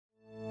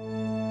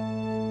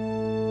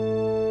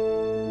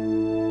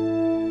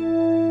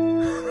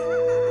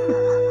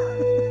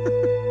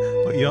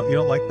you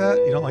don't like that?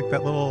 You don't like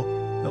that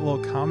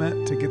little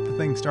comment to get the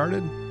thing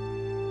started?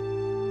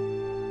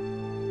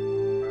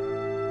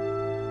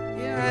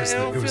 Yeah, I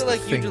don't feel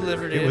like you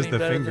delivered it. It was any the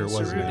better finger, than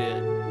wasn't Saru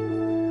it?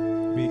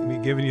 did. Me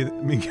giving you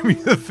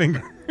the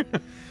finger.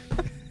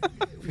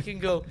 We can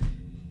go.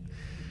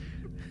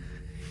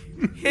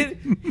 Hit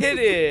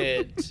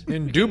it.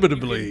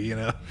 Indubitably, you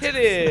know. Hit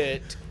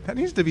it. That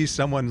needs to be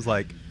someone's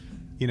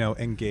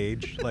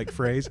engaged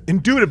phrase.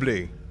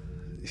 Indubitably.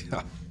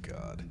 Oh,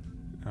 God.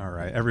 All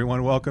right,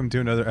 everyone, welcome to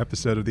another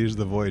episode of These Are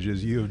the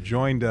Voyages. You have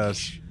joined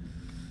us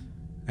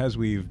as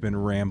we've been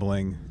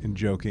rambling and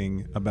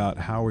joking about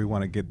how we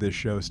want to get this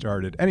show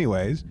started.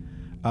 Anyways,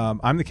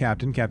 I'm the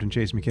captain, Captain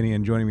Chase McKinney,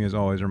 and joining me as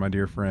always are my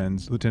dear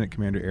friends, Lieutenant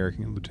Commander Eric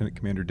and Lieutenant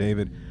Commander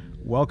David.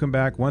 Welcome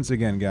back once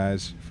again,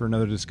 guys, for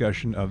another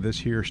discussion of this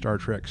here Star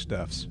Trek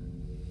stuffs.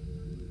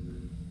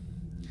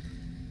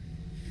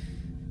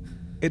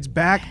 It's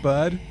back,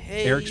 bud.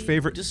 Hey, Eric's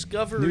favorite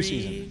Discovery. new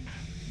season.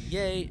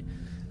 Yay.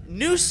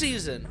 New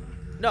season.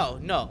 No.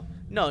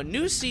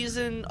 New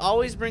season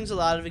always brings a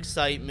lot of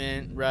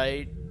excitement,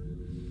 right?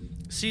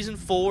 Season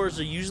 4s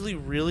are usually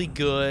really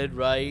good,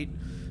 right?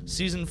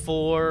 Season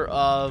 4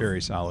 of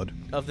Very solid.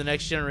 of The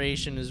Next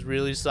Generation is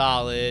really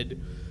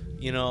solid.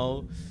 You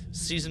know,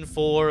 Season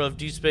 4 of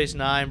Deep Space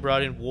Nine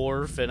brought in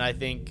Worf and I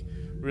think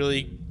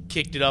really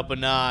kicked it up a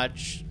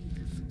notch.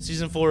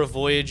 Season 4 of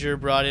Voyager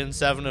brought in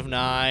 7 of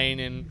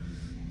 9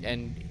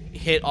 and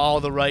hit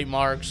all the right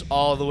marks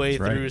all the way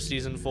That's through right.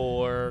 Season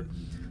 4.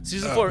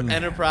 Season 4 of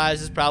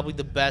Enterprise is probably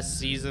the best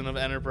season of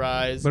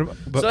Enterprise. But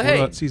what hey,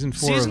 about season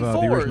 4 season of the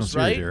original 4s, series,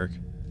 right? Eric?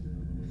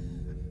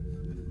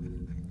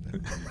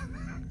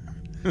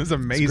 It was It's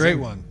amazing. a great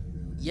one.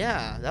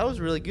 Yeah, that was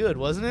really good,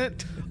 wasn't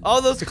it?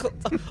 All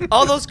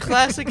those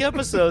classic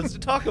episodes to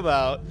talk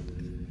about.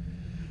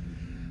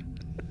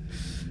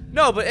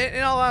 No, but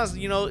in all honesty,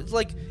 you know, it's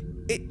like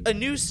a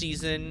new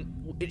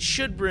season. It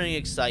should bring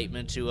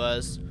excitement to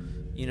us.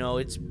 You know,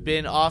 it's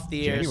been off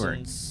the air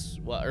January. since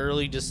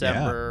early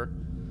December,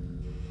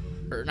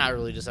 or not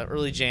early December,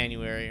 early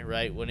January,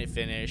 right when it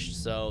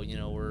finished. So you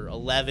know, we're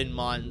 11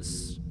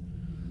 months.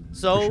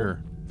 So For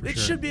sure. it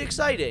should be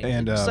exciting.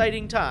 And,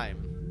 Exciting time.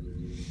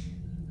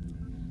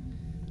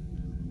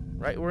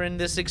 Right, we're in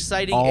this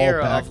exciting all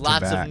era back of to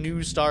lots back. of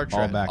new Star all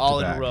Trek back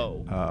all to in back. a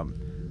row. I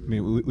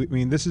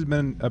mean, this has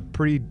been a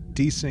pretty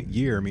decent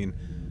year. I mean,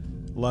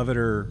 love it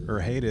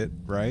or hate it,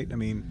 right? I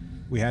mean,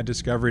 we had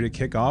Discovery to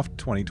kick off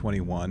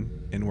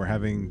 2021, and we're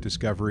having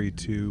Discovery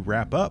to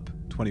wrap up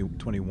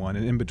 2021.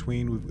 And in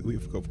between,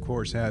 we've of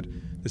course had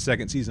the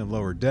second season of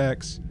Lower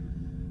Decks.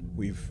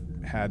 We've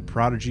had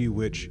Prodigy,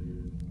 which,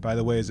 by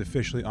the way, is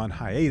officially on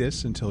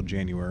hiatus until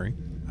January.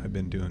 I've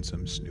been doing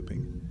some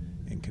snooping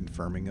and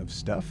confirming of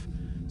stuff.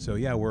 So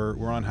yeah,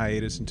 we're on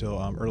hiatus until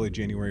early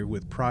January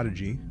with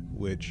Prodigy,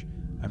 which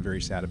I'm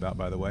very sad about,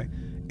 by the way.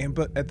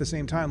 But at the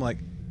same time, like,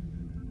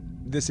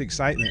 this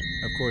excitement,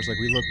 of course, like,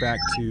 we look back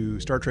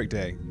to Star Trek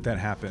Day that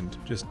happened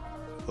just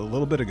a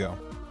little bit ago,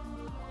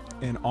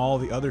 and all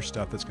the other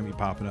stuff that's going to be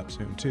popping up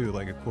soon too.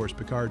 Like, of course,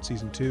 Picard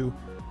season 2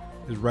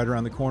 is right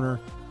around the corner.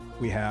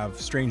 We have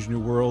Strange New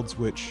Worlds,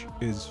 which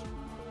is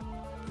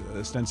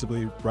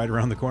ostensibly right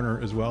around the corner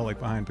as well, like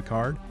behind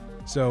Picard.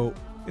 So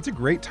it's a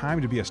great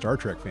time to be a Star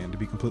Trek fan, to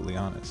be completely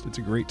honest. It's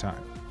a great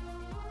time.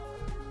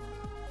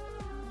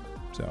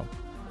 So,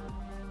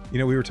 you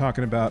know, we were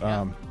talking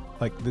about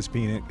like this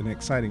being an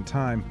exciting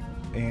time,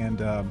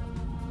 and I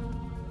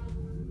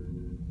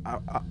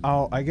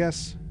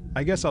guess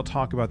I'll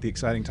talk about the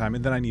exciting time,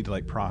 and then I need to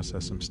like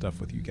process some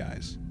stuff with you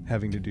guys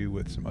having to do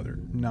with some other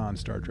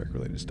non-Star Trek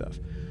related stuff.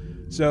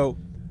 So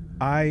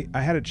I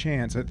had a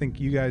chance. I think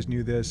you guys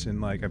knew this, and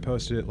like I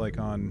posted it like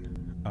on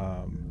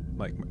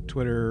like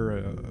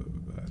Twitter,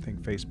 I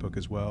think Facebook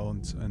as well,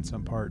 in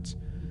some parts.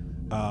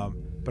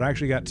 But I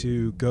actually got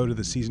to go to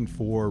the season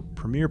 4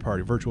 premiere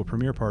party, virtual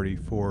premiere party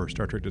for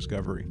Star Trek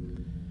Discovery,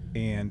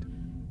 and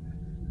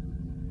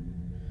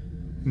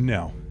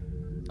no.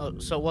 Oh,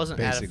 so it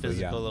wasn't at a Basically,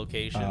 physical yeah.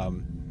 location.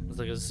 It was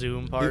like a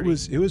Zoom party.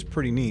 It was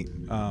pretty neat.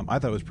 I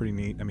thought it was pretty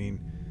neat. I mean,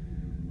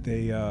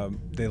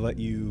 they let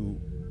you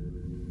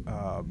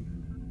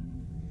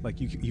like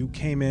you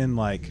came in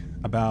like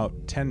about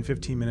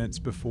 10-15 minutes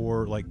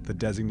before like the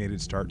designated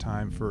start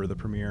time for the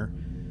premiere,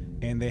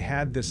 and they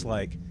had this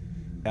like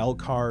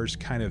LCARS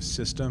kind of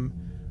system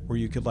where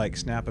you could like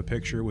snap a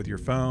picture with your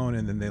phone,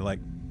 and then they like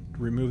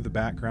remove the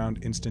background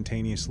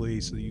instantaneously,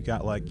 so you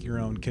got like your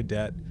own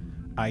cadet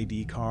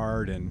ID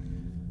card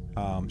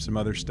and some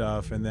other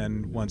stuff. And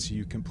then once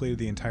you completed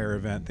the entire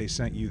event, they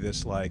sent you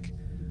this like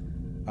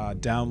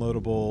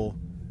downloadable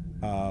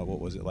what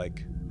was it,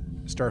 like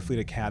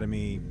Starfleet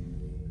Academy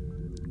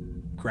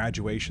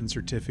graduation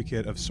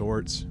certificate of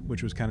sorts,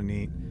 which was kind of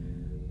neat.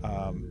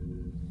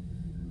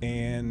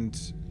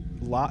 And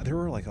there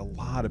were like a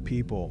lot of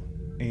people,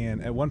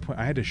 and at one point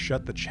I had to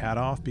shut the chat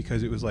off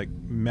because it was like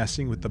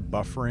messing with the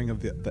buffering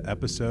of the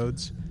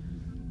episodes,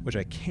 which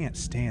I can't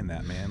stand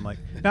that, man. Like,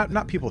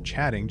 not people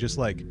chatting, just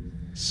like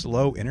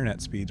slow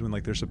internet speeds when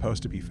like they're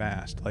supposed to be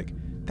fast. Like,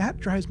 that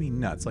drives me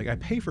nuts. Like, I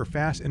pay for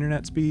fast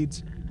internet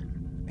speeds,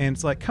 And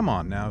it's like, come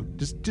on now,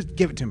 just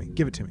give it to me,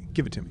 give it to me,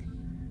 give it to me.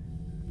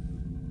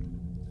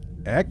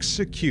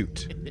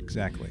 Execute.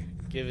 Exactly.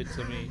 Give it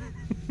to me.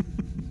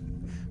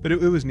 But it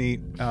was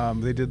neat.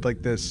 They did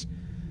like this.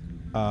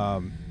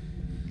 I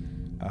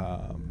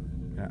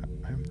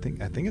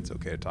think it's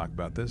okay to talk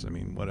about this. I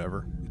mean,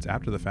 whatever. It's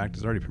after the fact.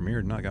 It's already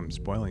premiered. Not like I'm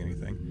spoiling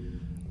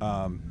anything.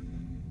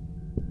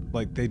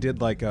 Like they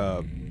did like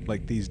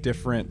these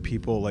different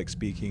people like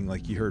speaking.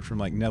 Like you heard from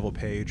like Neville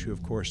Page, who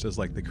of course does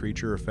like the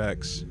creature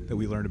effects that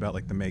we learned about,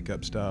 like the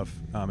makeup stuff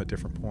at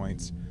different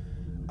points.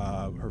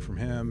 Heard from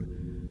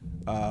him.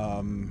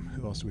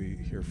 Who else do we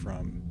hear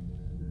from?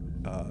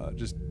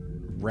 Just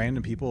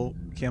random people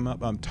came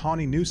up.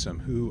 Tawny Newsome,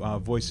 who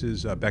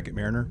voices Beckett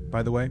Mariner,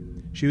 by the way.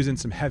 She was in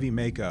some heavy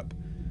makeup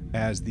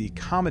as the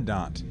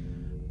Commandant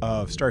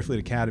of Starfleet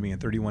Academy in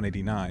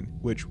 3189,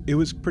 which it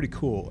was pretty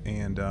cool.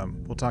 And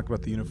we'll talk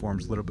about the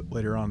uniforms a little bit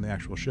later on in the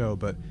actual show.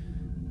 But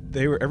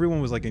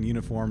everyone was like in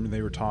uniform, and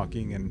they were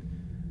talking, and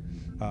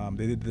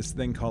they did this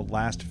thing called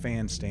Last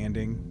Fan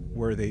Standing,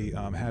 where they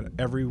had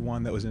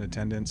everyone that was in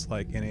attendance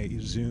like in a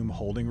Zoom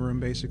holding room,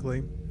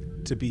 basically,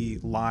 to be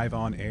live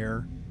on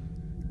air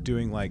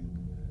doing like,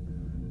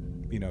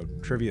 you know,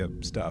 trivia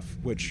stuff,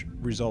 which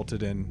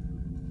resulted in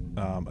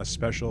a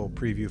special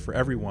preview for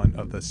everyone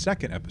of the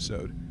second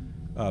episode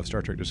of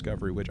Star Trek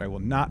Discovery, which I will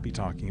not be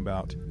talking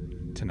about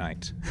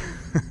tonight,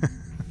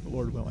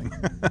 Lord willing.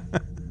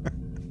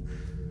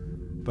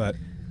 But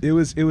it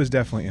was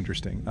definitely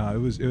interesting. It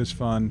was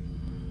fun.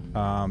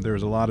 There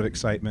was a lot of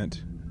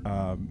excitement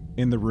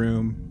in the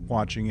room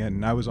watching it,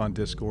 and I was on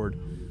Discord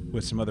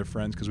with some other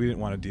friends because we didn't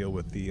want to deal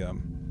with the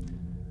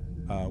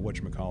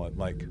whatchamacallit,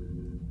 like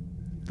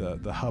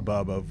the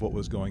hubbub of what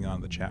was going on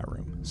in the chat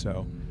room.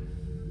 So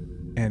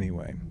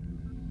anyway,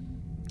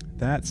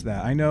 that's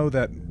that. I know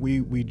that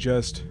we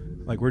just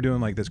like we're doing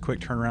like this quick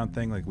turnaround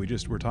thing. Like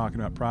we're talking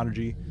about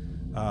Prodigy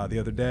the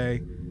other day,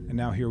 and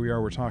now here we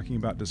are. We're talking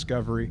about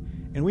Discovery,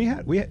 and we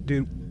had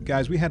dude,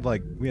 guys, we had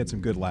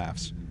some good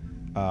laughs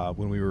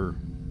when we were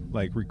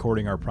like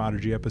recording our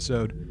Prodigy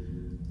episode.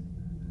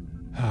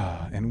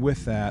 And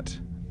with that,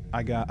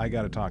 I got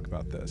to talk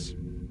about this.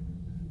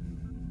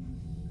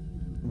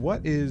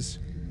 What is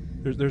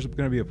there's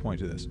going to be a point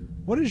to this.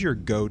 What is your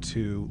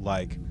go-to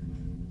like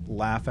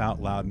laugh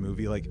out loud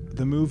movie? Like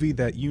the movie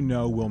that you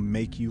know will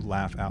make you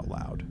laugh out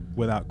loud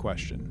without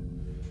question.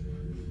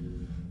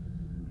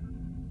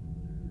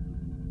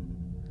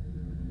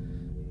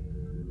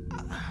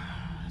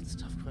 That's a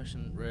tough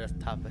question right off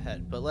the top of my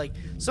head. But like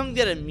something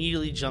that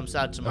immediately jumps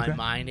out to my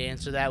mind to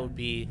answer that would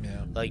be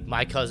like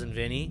My Cousin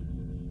Vinny.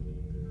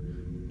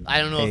 I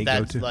don't know if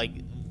that's go-to. Like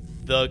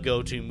the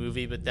go-to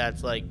movie, but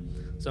that's like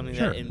something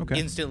that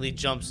instantly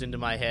jumps into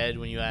my head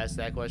when you ask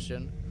that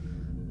question.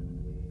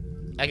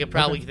 I could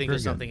probably think of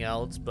something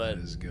else, but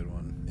that is a good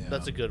one. Yeah.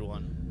 That's a good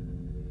one.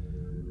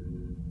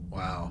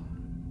 Wow.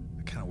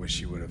 I kind of wish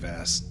you would have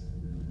asked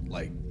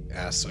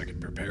so I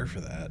could prepare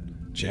for that.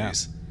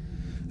 Jeez.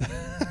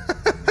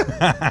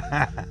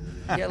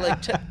 Yeah,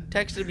 like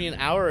texted me an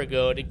hour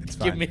ago to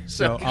give me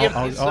some. So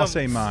I'll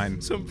say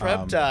mine. Some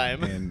prep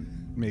time,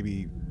 and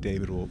maybe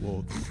David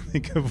will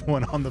think of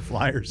one on the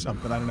fly or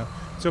something. I don't know.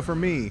 So for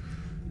me,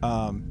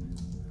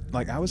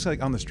 like I was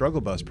like on the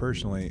struggle bus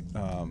personally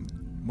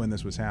when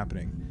this was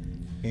happening,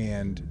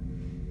 and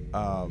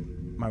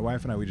my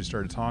wife and I, we just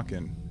started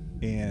talking,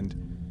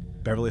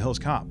 and Beverly Hills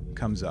Cop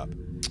comes up,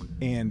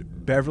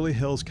 and Beverly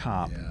Hills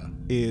Cop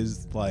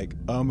is like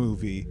a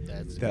movie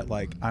that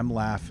like I'm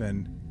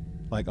laughing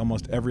like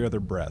almost every other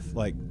breath.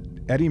 Like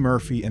Eddie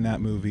Murphy in that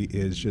movie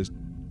is just,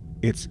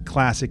 it's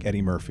classic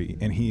Eddie Murphy,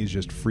 and he is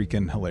just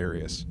freaking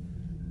hilarious,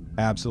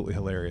 absolutely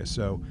hilarious.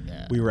 So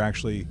we were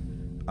actually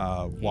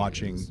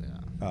watching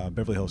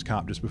Beverly Hills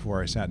Cop just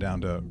before I sat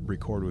down to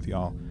record with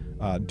y'all,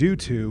 due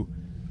to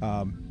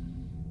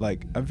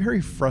like a very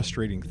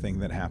frustrating thing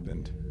that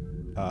happened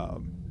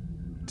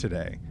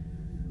today.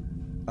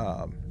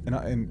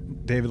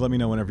 And David, let me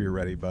know whenever you're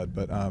ready, bud.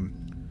 But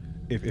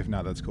if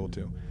not, that's cool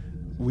too.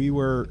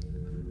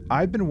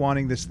 I've been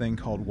wanting this thing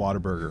called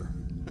Whataburger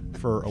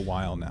for a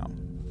while now.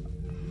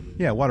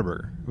 Yeah,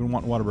 Whataburger. I've been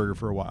wanting Whataburger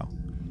for a while.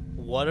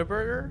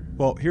 Whataburger?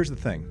 Well, here's the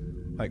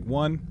thing. Like,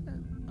 one,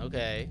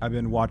 I've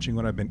been watching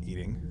what I've been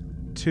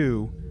eating.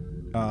 Two,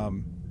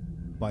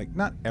 like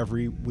not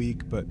every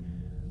week, but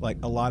like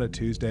a lot of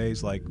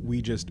Tuesdays, like we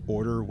just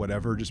order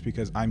whatever just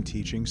because I'm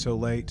teaching so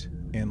late,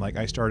 and like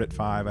I start at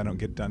 5, I don't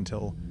get done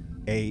till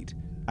 8.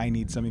 I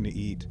need something to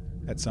eat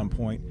at some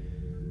point.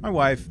 My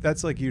wife,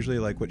 that's like usually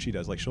like what she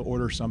does. Like she'll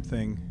order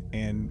something,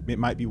 and it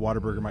might be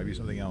Whataburger, might be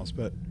something else,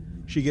 but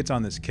she gets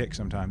on this kick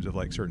sometimes of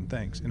like certain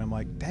things, and I'm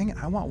like, dang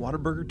it, I want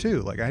Whataburger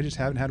too. Like I just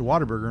haven't had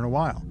Whataburger in a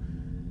while.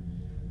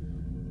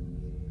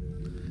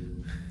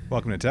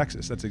 Welcome to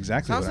Texas. That's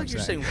exactly what I'm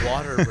saying. Sounds like you're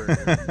saying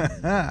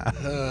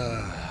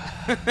Whataburger.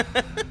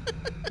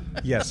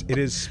 Yes, it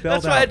is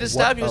spelled That's why I out had to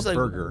stop you. Like,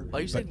 burger,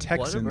 are you saying but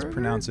Texans Whataburger?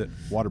 Pronounce it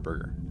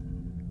Whataburger.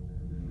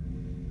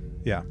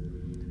 Yeah.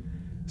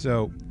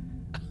 So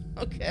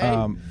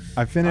okay.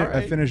 I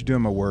finished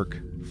doing my work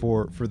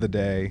for the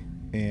day,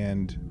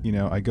 and you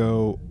know I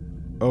go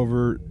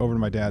over to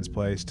my dad's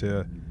place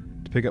to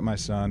pick up my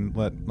son,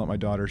 let my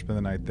daughter spend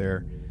the night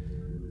there.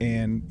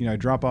 And, I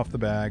drop off the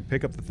bag,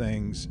 pick up the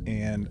things,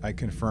 and I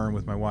confirm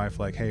with my wife,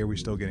 like, hey, are we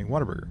still getting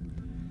Whataburger?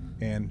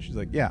 And she's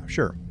like, yeah,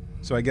 sure.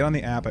 So I get on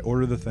the app, I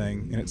order the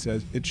thing, and it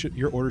says,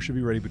 your order should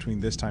be ready between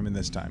this time and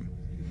this time.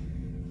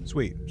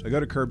 Sweet. So I go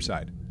to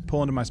curbside,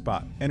 pull into my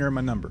spot, enter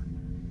my number,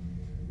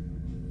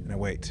 and I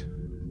wait.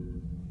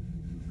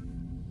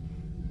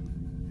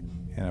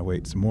 And I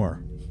wait some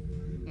more.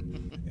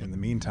 In the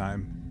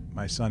meantime,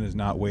 my son is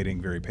not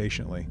waiting very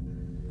patiently,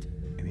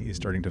 and he is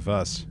starting to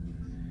fuss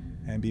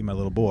and be my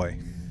little boy.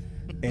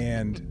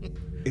 And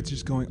it's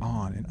just going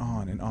on and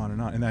on and on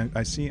and on. And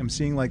I'm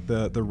seeing like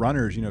the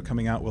runners,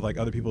 coming out with like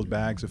other people's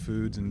bags of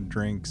foods and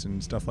drinks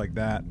and stuff like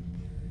that.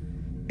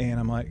 And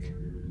I'm like,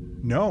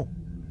 no.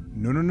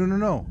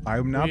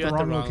 I'm not the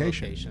wrong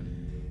location.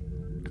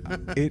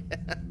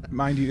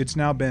 Mind you, it's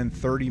now been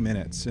 30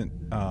 minutes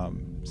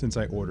since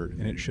I ordered,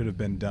 and it should have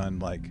been done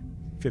like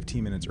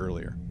 15 minutes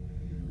earlier.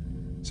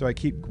 So I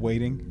keep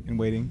waiting,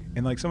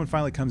 and like someone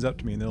finally comes up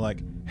to me and they're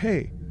like,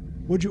 hey,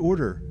 what'd you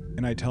order?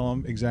 And I tell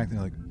them exactly,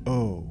 like,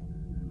 oh.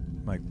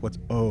 I'm like, what's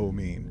oh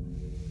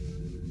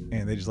mean?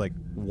 And they just like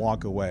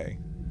walk away.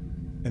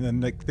 And then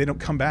like they don't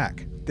come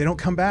back.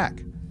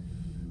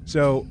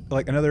 So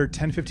like another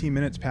 10-15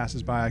 minutes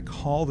passes by. I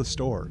call the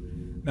store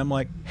and I'm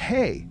like,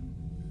 hey,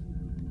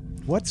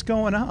 what's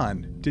going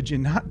on? Did you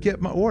not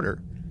get my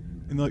order?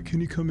 And they're like,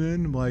 can you come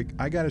in? I'm like,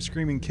 I got a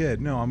screaming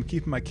kid. No, I'm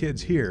keeping my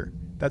kids here.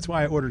 That's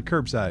why I ordered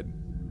curbside.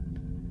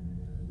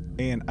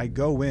 And I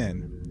go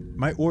in.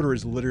 My order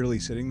is literally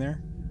sitting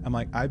there. I'm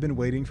like, I've been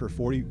waiting for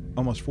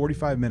almost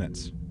 45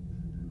 minutes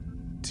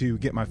to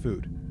get my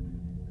food.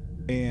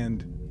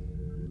 And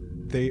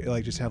they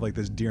like just have like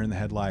this deer in the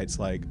headlights,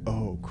 like,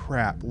 oh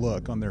crap,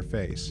 look on their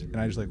face. And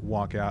I just like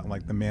walk out and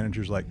like the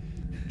manager's like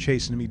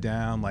chasing me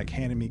down, like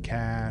handing me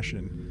cash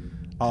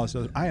and all this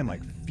other. I am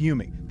like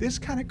fuming. This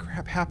kind of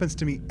crap happens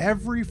to me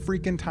every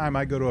freaking time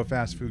I go to a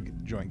fast food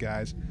joint,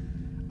 guys.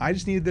 I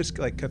just needed this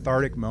like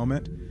cathartic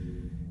moment.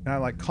 And I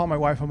like call my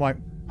wife. I'm like,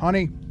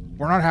 honey,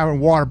 we're not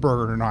having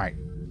Whataburger tonight.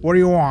 What do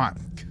you want?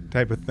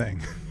 Type of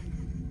thing.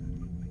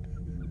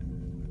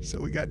 So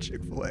we got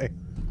Chick-fil-A.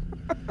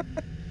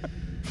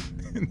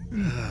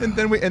 and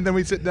then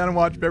we sit down and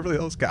watch Beverly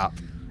Hills Cop.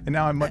 And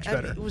now I'm much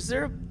better.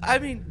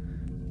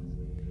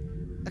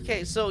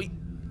 Okay, so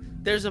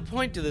there's a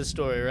point to this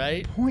story,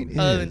 right? Point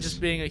Other is, than just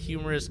being a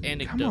humorous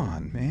anecdote. come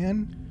on,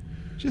 man.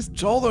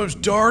 It's all those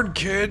darn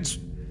kids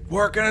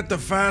working at the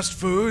fast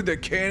food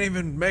that can't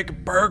even make a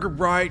burger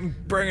right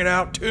and bring it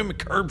out to me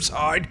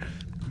curbside.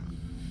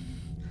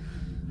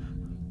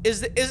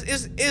 Is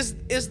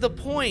the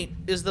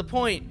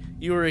point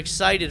you were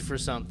excited for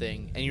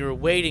something and you were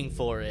waiting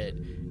for it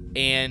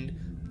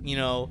and you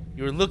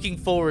were looking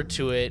forward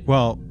to it,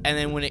 Well, and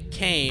then when it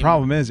came,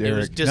 problem is, it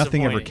was Eric,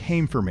 nothing ever disappointing.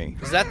 came for me.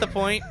 Is that the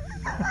point?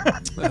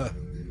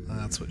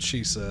 That's what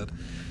she said.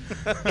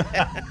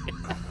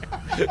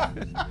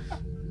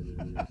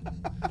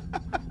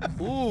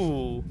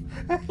 Ooh.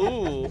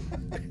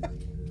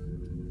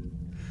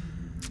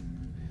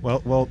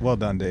 Well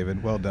done,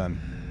 David. Well done.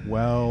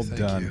 Thank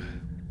done. you.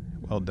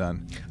 Well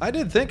done. I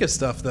did think of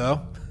stuff,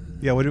 though.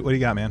 Yeah, what do you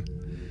got, man?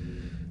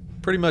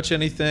 Pretty much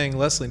anything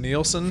Leslie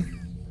Nielsen.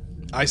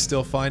 I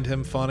still find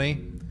him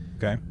funny.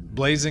 Okay.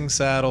 Blazing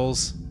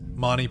Saddles,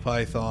 Monty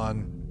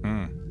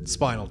Python,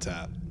 Spinal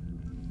Tap.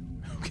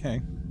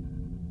 Okay.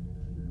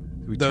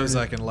 We Those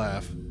turn I it can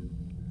laugh.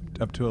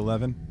 up to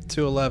 11.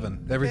 To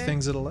 11.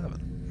 Everything's at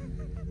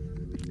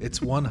 11.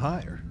 It's one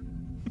higher.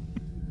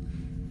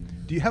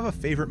 Do you have a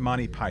favorite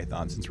Monty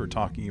Python since we're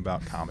talking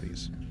about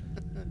comedies?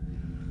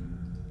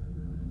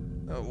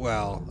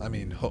 Well, I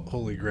mean,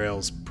 Holy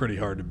Grail's pretty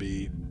hard to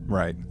beat.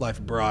 Right. Life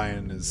of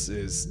Brian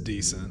is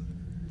decent.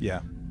 Yeah.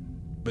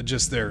 But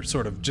just their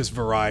sort of just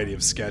variety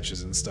of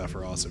sketches and stuff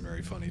are also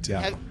very funny, too.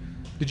 Yeah.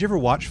 Did you ever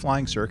watch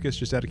Flying Circus,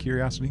 just out of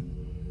curiosity?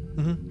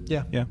 Mm-hmm.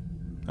 Yeah. Yeah.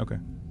 Okay.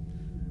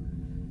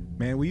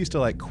 Man, we used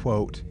to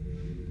quote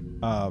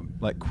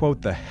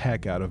the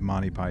heck out of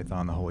Monty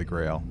Python, the Holy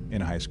Grail in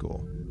high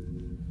school.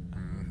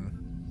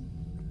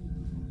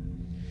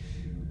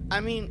 I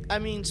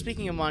mean,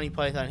 speaking of Monty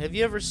Python, have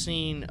you ever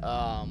seen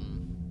what's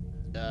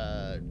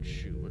the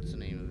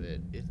name of it?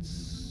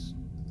 It's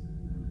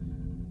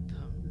the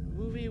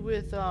movie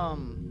with a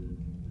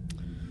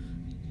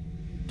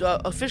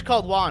fish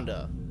called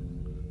Wanda.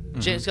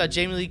 Mm-hmm. It's got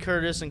Jamie Lee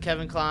Curtis and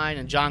Kevin Kline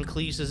and John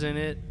Cleese is in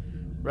it,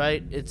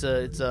 right? It's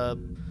a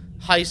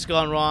heist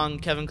gone wrong.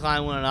 Kevin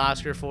Kline won an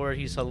Oscar for it.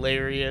 He's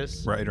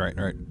hilarious. Right.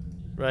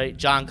 Right.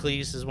 John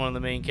Cleese is one of the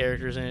main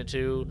characters in it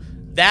too.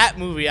 That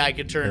movie I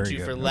could turn Very to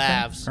good. for Okay.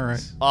 laughs All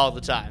right. all the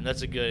time.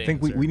 That's a good I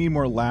think answer. we need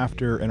more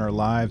laughter in our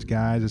lives,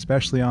 guys,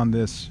 especially on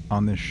this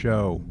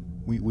show.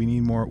 We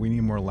need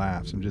more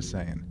laughs. I'm just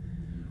saying.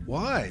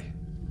 Why?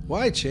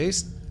 Why,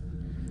 Chase?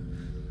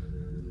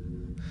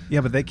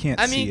 Yeah, but they can't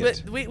see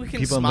it. but we can People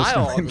in smile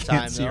all listening the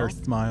can't time, see though. our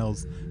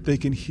smiles. They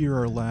can hear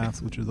our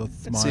laughs, which is us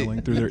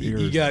smiling through their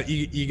ears.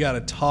 You got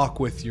to talk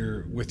with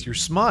your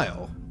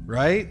smile,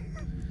 right?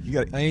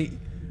 You got.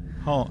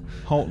 Hold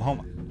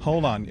on.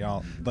 Hold on,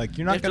 y'all. Like, you're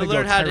You not have to going to go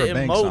learn how to Tyra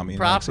Banks emote on me.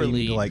 Like, so you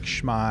need to, properly. like,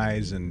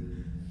 schmize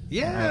and...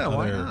 Yeah,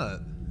 why other- not?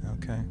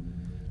 Okay.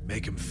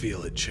 Make him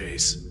feel it,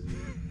 Chase.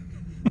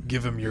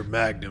 Give him your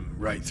magnum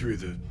right through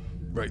the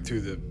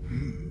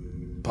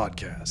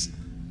podcast.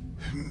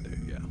 There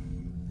you go.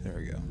 There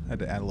we go. I had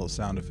to add a little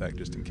sound effect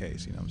just in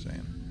case, you know what I'm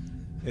saying?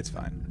 It's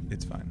fine.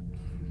 It's fine.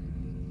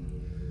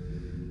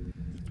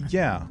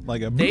 Yeah,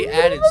 like a... They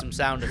added some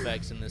sound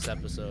effects in this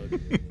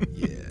episode.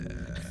 Yeah.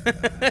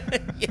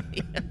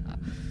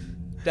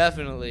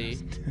 Definitely.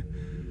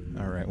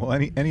 All right. Well,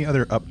 any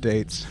other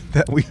updates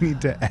that we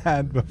need to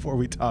add before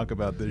we talk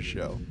about this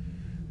show?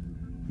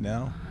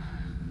 No?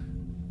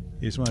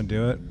 You just want to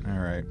do it? All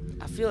right.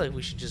 I feel like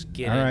we should just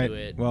get All right. into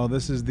it. Well,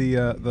 this is the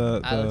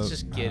let's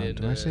just get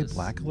into do I say this.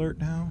 black alert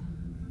now?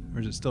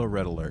 Or is it still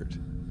red alert?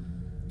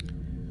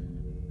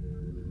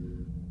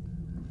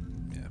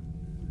 Yeah.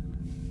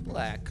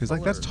 Black. Because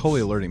like that's alert.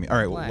 totally alerting me. All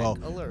right, Black well,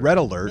 alert. red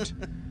alert.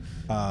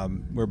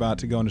 We're about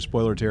to go into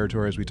spoiler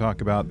territory as we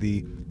talk about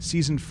the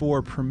season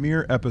 4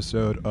 premiere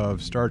episode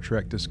of Star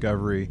Trek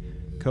Discovery,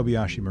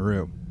 Kobayashi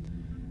Maru.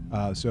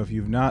 So if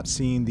you've not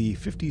seen the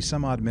 50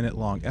 some odd minute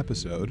long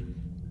episode,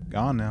 go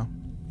on now,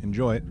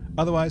 enjoy it.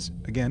 Otherwise,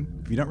 again,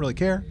 if you don't really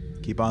care,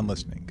 keep on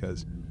listening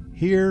because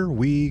here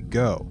we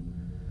go.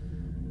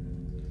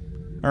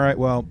 All right,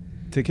 well,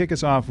 to kick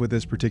us off with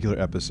this particular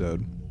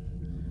episode,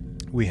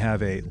 we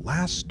have a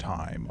last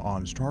time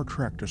on Star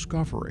Trek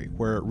Discovery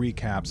where it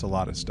recaps a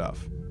lot of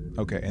stuff.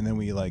 Okay, and then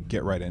we like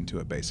get right into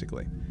it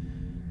basically.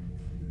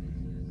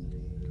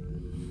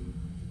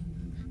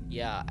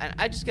 Yeah, and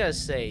I just gotta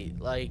say,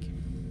 like,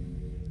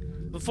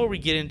 before we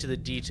get into the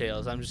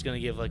details, I'm just gonna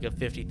give like a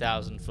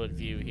 50,000-foot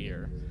view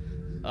here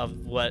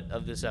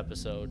of this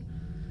episode.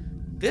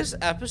 This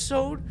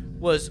episode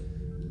was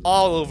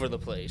all over the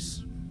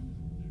place.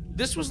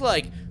 This was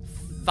like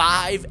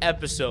 5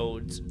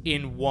 episodes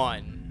in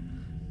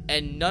one,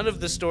 and none of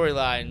the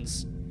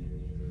storylines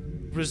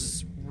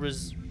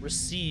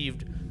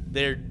received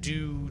their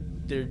due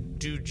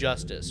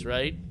justice.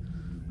 Right?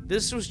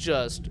 This was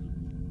just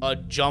a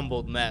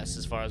jumbled mess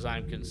as far as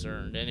I'm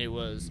concerned, and it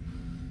was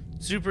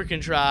super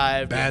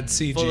contrived, Bad and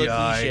full of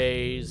CGI.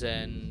 cliches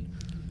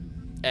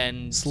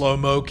and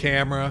Slow-mo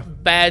camera.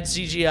 bad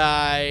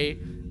CGI,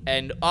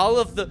 and all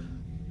of the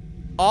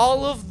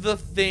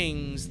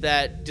things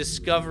that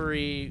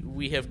Discovery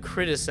we have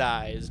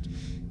criticized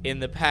in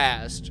the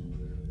past.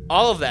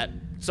 All of that,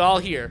 it's all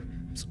here.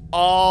 It's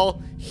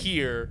all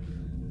here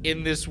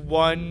in this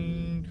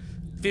one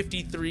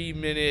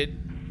 53-minute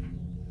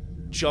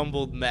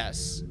jumbled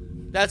mess.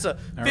 That's a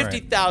All right.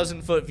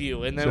 50,000-foot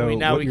view, and then So we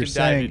what can you're dive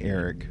saying, in.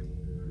 Eric,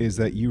 is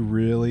that you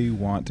really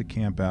want to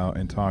camp out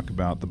and talk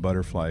about the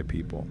butterfly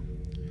people.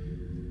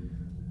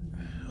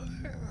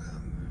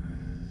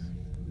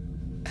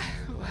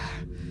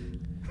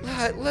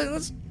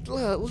 Let's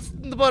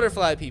the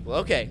butterfly people.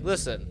 Okay,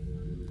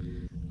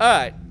 listen. All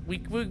right,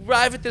 we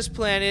arrive at this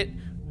planet.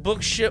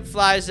 Book ship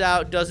flies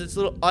out, does its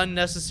little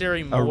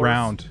unnecessary morph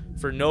Around.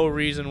 for no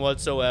reason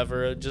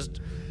whatsoever. Just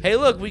hey,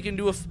 look, we can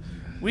do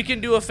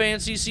a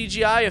fancy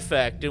CGI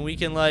effect, and we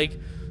can like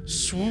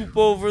swoop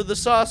over the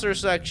saucer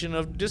section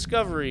of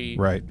Discovery,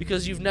 Right.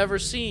 Because you've never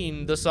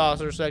seen the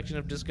saucer section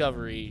of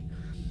Discovery.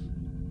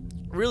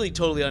 Really,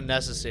 totally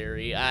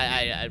unnecessary.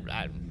 I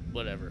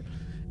whatever.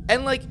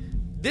 And like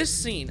this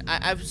scene,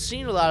 I've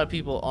seen a lot of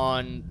people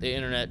on the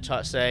internet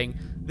saying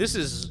this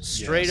is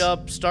straight Yes.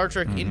 up Star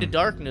Trek Into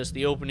Darkness,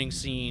 the opening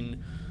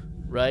scene,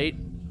 right?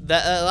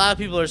 That a lot of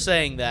people are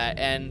saying that,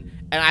 and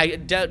I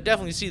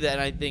definitely see that,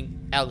 and I think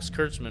Alex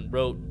Kurtzman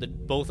wrote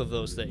both of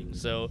those things,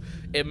 so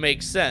it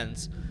makes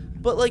sense.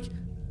 But like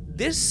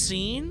this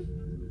scene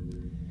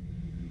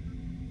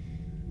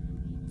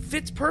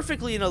fits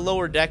perfectly in a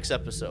Lower Decks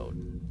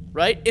episode,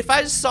 right? If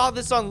I saw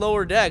this on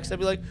Lower Decks, I'd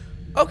be like,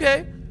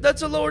 okay,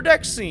 that's a Lower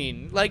Decks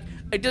scene. Like,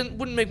 it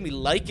wouldn't make me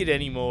like it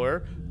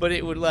anymore, but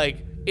it would like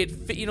it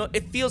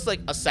feels like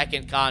a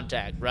Second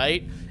Contact,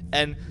 right?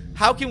 And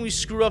how can we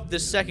screw up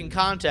this Second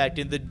Contact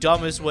in the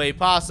dumbest way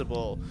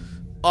possible?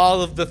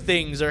 All of the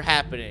things are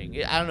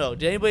happening. I don't know.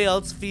 Did anybody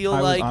else feel I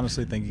was like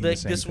honestly thinking the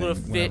same this would have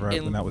thing fit when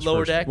in that was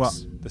Lower first, Decks? Well,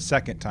 the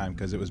second time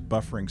because it was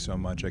buffering so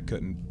much I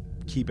couldn't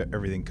keep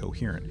everything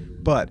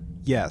coherent. But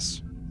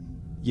yes,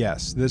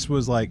 this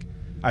was like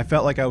I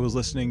felt like I was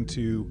listening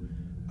to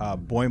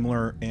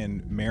Boimler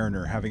and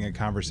Mariner having a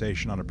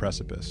conversation on a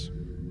precipice.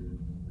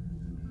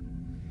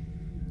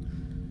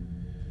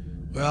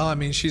 Well, I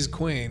mean, she's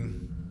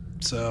queen,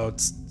 so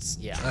it's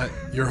Yeah.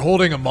 you're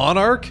holding a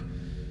monarch.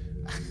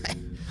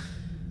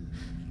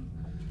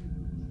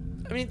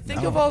 I mean,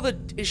 think of all the.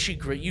 Is she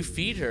great? You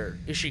feed her.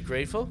 Is she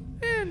grateful?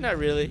 Not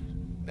really.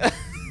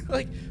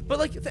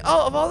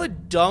 Of all the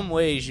dumb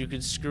ways you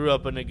could screw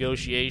up a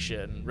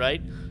negotiation,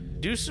 right?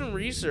 Do some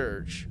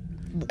research.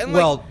 And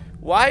Well-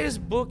 why is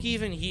Book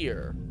even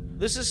here?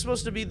 This is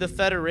supposed to be the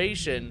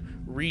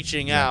Federation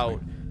reaching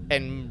out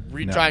and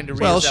No. trying to.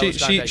 Well, reestablish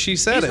contact. she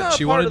said He's it. not a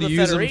She part wanted of to the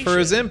use him for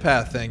his Federation.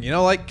 empath thing. You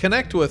know, like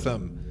connect with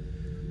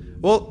him.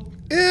 Well,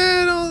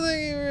 I don't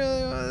think you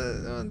really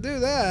want to do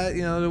that.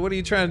 You know, what are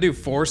you trying to do?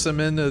 Force him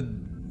into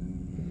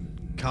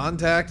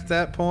contact at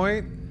that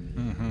point.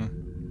 Mm-hmm.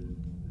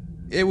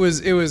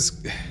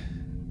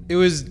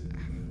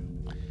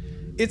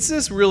 It's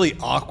this really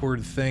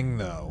awkward thing,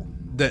 though,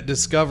 that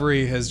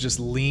Discovery has just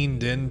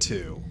leaned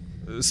into,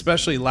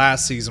 especially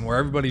last season, where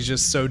everybody's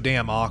just so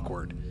damn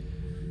awkward.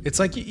 It's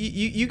like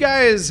you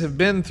guys have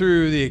been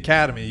through the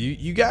academy.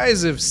 You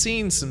guys have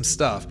seen some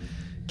stuff.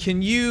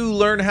 Can you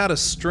learn how to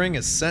string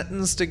a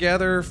sentence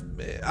together?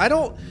 I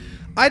don't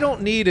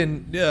need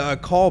a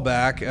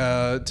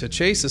callback to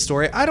chase the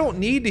story. I don't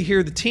need to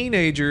hear the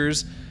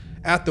teenagers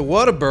at the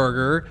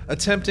Whataburger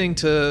attempting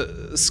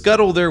to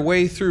scuttle their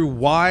way through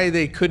why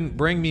they couldn't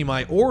bring me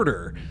my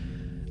order,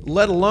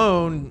 let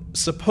alone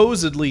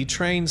supposedly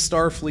trained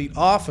Starfleet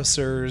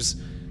officers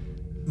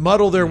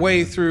muddle their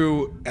way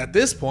through, at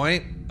this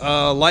point,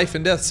 a life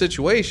and death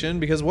situation,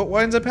 because what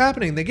winds up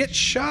happening? They get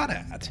shot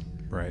at.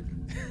 Right.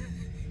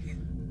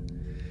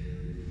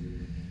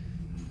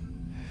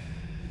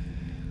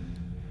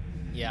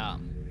 Yeah.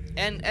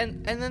 And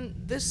then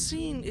this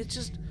scene,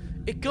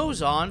 it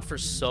goes on for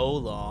so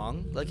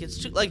long. Like, it's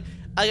too, like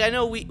I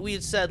know we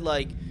had said,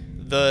 like,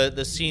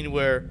 the scene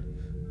where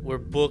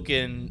Book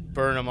and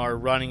Burnham are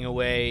running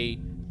away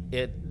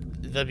at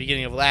the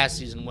beginning of last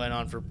season went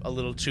on for a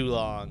little too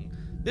long.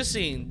 This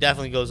scene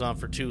definitely goes on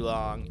for too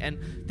long, and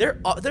their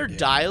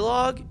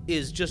dialogue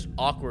is just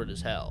awkward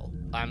as hell.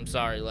 I'm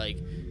sorry, like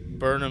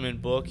Burnham and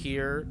Book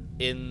here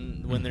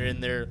when they're in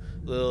their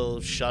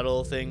little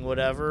shuttle thing,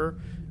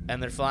 whatever,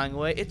 and they're flying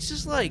away. It's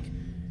just like,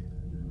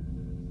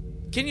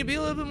 can you be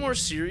a little bit more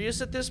serious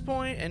at this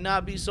point and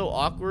not be so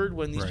awkward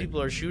when these people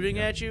are shooting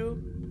at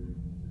you?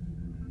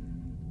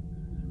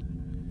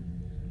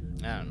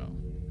 I don't know.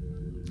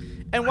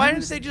 And why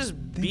didn't they just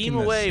beam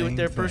away with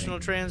their personal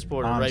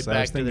transporter right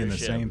back to their ship? I was thinking the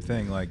same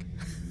thing, like,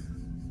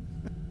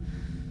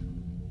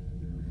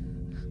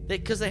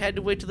 because they had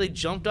to wait till they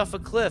jumped off a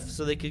cliff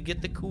so they could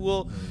get the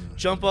cool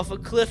jump off a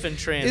cliff and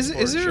transport.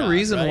 Is there a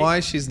reason why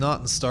she's not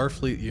in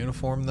Starfleet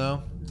uniform,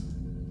 though?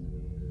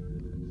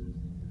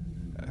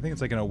 I think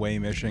it's like an away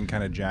mission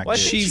kind of jacket. Well,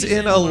 she's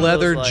in a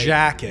leather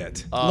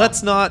jacket. Oh.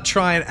 Let's not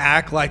try and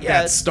act like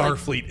that's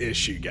Starfleet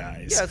issue,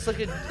 guys. Yeah,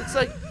 it's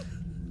like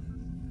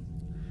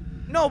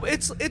no,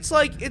 it's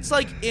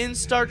like in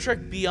Star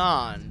Trek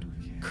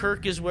Beyond,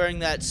 Kirk is wearing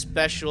that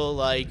special,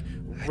 like,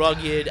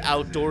 rugged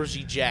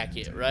outdoorsy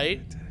jacket,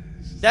 right?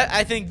 That,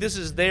 I think this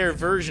is their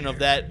version of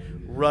that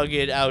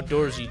rugged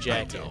outdoorsy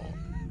jacket.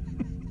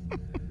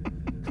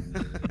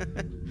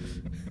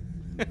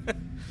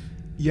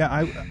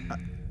 Yeah,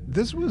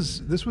 this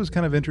was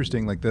kind of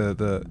interesting, like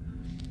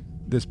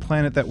this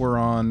planet that we're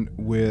on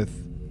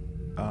with,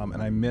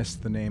 and I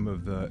missed the name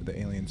of the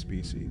alien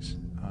species.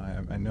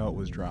 I know it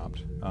was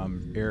dropped.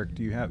 Eric,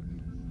 do you have?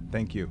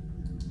 Thank you.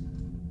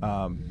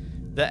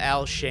 The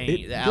Al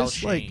Shane.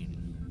 Like,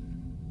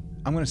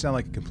 I'm gonna sound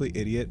like a complete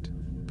idiot,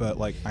 but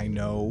like I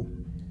know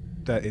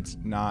that it's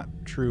not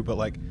true. But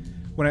like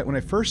when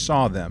I first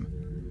saw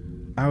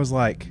them, I was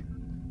like,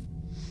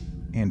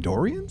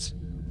 Andorians,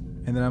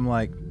 and then I'm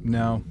like,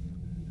 no,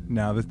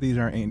 these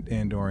aren't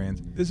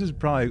Andorians. This is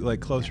probably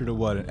like closer to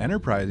what an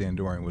Enterprise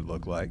Andorian would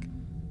look like.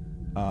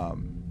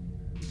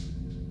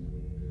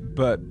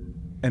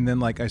 And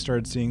then like I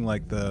started seeing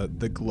like the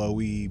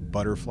glowy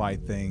butterfly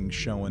thing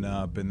showing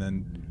up, and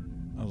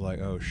then I was like,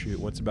 oh shoot,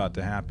 what's about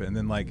to happen? And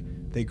then like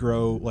they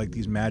grow like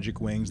these magic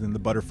wings, and then the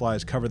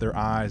butterflies cover their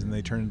eyes, and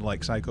they turn into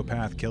like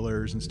psychopath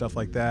killers and stuff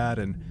like that.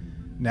 And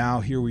now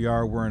here we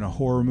are, we're in a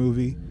horror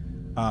movie,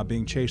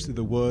 being chased through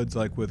the woods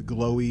like with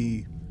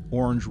glowy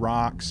orange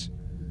rocks.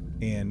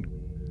 And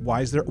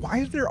why is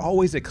there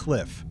always a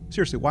cliff?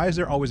 Seriously, why is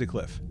there always a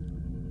cliff?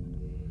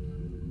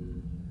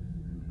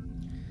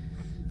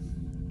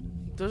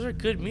 Those are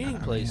good meeting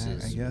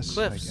places. I guess.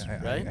 Cliffs,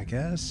 right? I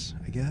guess.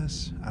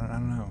 I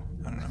don't know.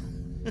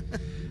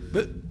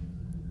 But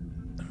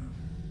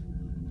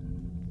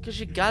because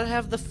you gotta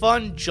have the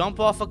fun jump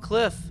off a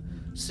cliff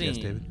scene. Yes,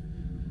 David.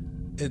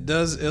 it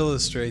does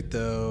illustrate,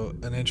 though,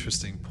 an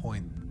interesting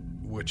point,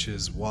 which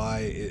is why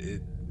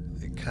it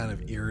kind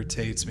of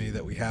irritates me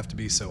that we have to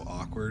be so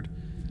awkward.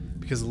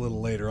 Because a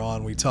little later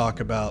on, we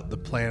talk about the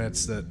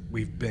planets that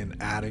we've been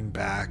adding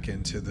back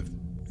into the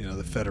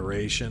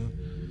Federation.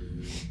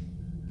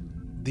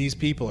 These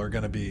people are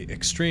going to be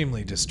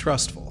extremely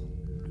distrustful,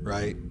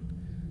 right?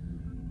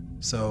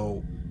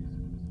 So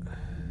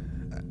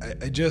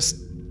I just,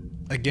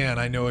 again,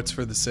 I know it's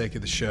for the sake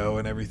of the show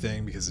and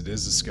everything, because it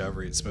is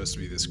Discovery, it's supposed to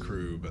be this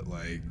crew, but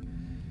like,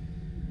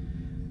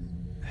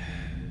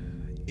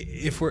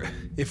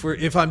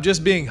 if I'm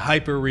just being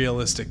hyper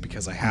realistic,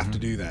 because I have to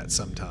do that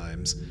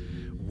sometimes,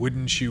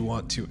 wouldn't you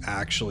want to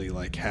actually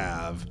like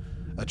have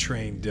a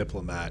trained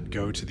diplomat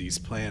go to these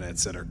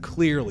planets that are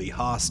clearly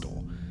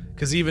hostile?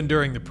 Because even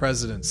during the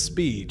president's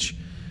speech,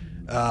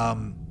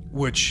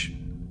 which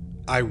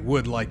I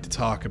would like to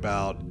talk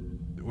about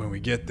when we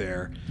get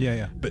there.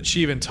 Yeah. But she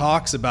even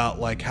talks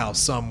about like how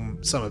some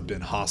have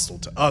been hostile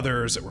to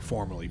others that were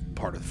formerly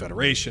part of the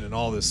Federation and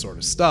all this sort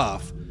of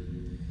stuff.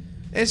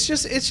 It's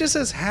just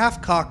as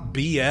half-cocked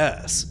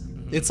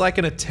BS. It's like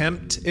an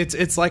attempt.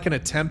 It's like an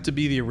attempt to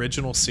be the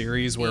original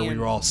series where we And-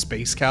 were all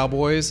space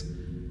cowboys.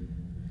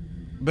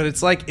 But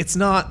it's like it's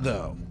not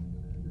though.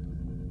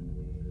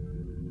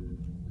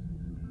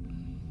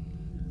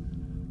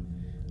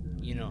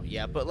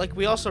 Yeah, but like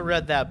we also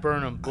read that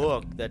Burnham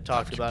book that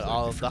talked about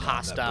all of the forgotten that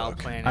hostile book.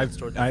 planets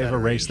toward the I've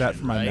erased that Federation,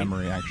 from my right?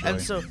 memory, actually.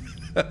 And so,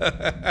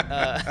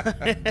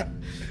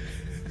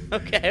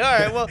 okay, all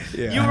right. Well,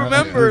 Yeah, you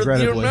remember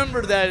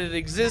regrettably. that it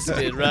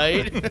existed,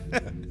 right?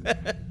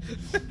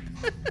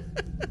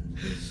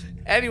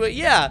 Anyway,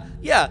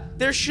 yeah.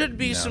 There should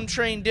be some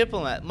trained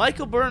diplomat.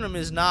 Michael Burnham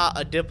is not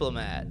a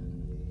diplomat.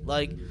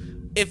 Like,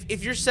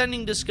 if you're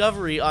sending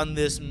Discovery on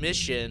this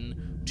mission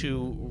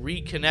to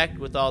reconnect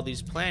with all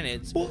these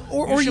planets, Or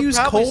you should use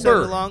probably send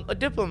Colbert. along a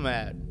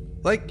diplomat.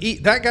 Like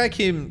that guy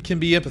can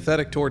be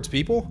empathetic towards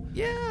people.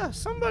 Yeah,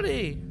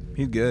 somebody.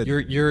 He's good.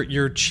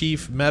 Your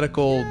chief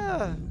medical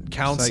Yeah.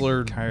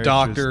 counselor, Psychiatrist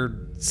doctor,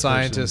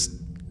 scientist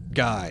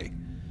guy.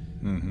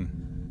 Mm-hmm.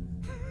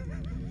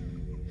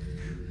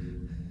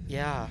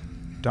 Yeah.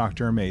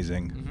 Doctor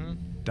Amazing.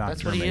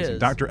 That's Doctor what he Amazing. is.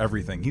 Doctor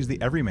Everything. He's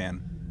the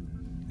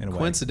everyman. In a way.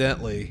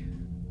 Coincidentally,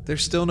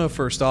 there's still no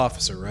first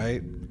officer,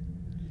 right?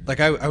 Like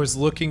I was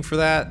looking for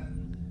that.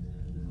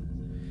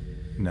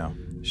 No.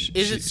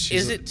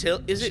 Is it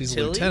Tilly? She's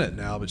a lieutenant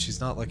now, but she's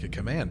not like a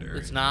commander.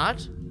 It's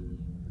not.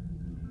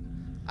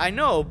 I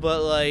know,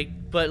 but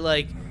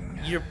like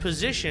your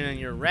position and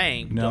your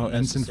rank. No, don't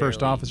Ensign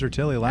First necessarily Officer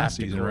Tilly last have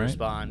to season, right?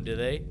 correspond, do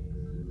they?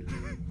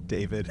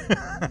 David.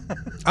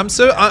 I'm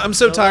so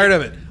So, tired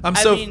like, of it. I'm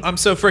I so mean-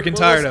 freaking well,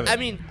 tired listen, of it. I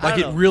mean, I like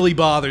don't it know. really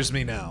bothers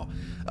me now.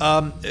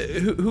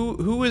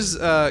 Who is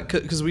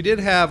because we did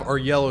have our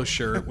yellow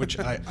shirt, which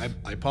I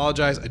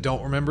apologize, I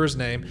don't remember his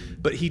name,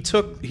 but he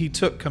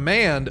took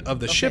command of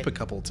the ship a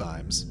couple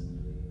times.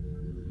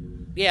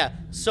 Yeah.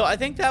 So I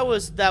think that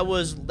was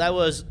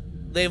everybody's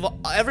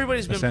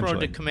been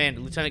promoted Essentially. to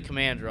lieutenant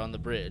commander on the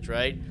bridge,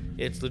 right?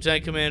 It's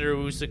Lieutenant Commander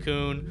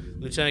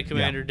Usakun, Lieutenant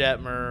Commander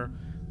Detmer,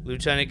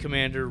 Lieutenant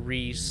Commander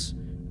Reese,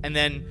 and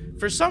then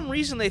for some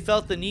reason they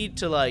felt the need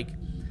to like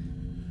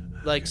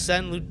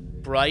send Lieutenant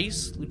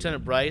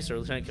Bryce or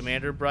Lieutenant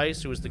Commander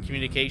Bryce, who was the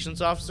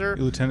communications officer,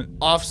 Lieutenant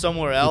off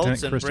somewhere else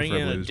Lieutenant and bring Christopher,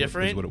 in I a believe, is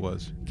different what it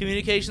was.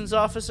 communications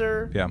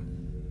officer. Yeah.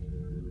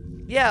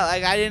 Yeah,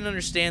 like I didn't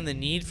understand the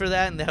need for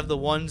that, and they have the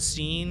one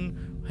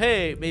scene.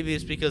 Hey, maybe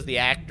it's because the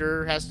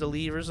actor has to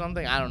leave or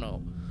something. I don't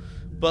know,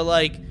 but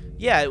like,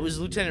 yeah, it was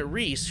Lieutenant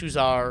Reese, who's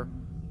our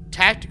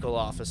tactical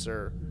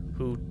officer,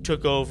 who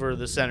took over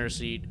the center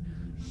seat.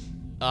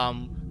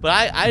 But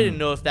I didn't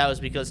know if that was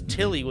because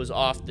Tilly was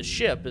off the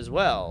ship as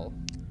well,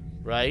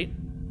 right?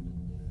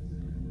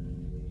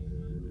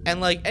 And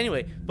like,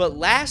 anyway, but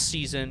last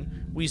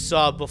season we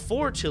saw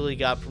before Tilly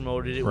got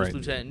promoted, it was Right.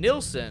 Lieutenant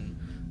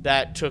Nilsson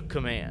that took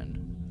command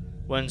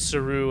when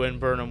Saru and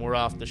Burnham were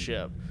off the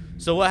ship.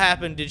 So what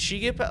happened? Did she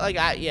get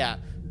the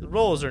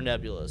roles are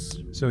nebulous.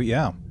 So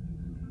yeah,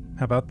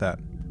 how about that?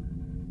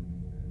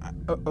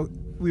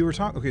 We were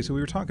talking. Okay, so we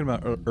were talking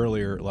about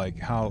earlier, like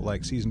how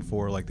like season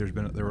 4, like there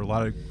were a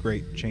lot of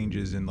great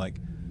changes in like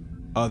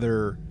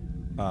other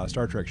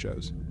Star Trek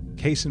shows.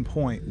 Case in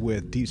point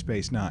with Deep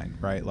Space Nine,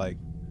 right? Like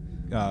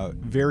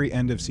very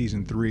end of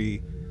season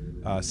 3,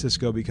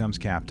 Sisko becomes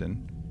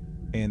captain,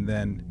 and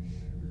then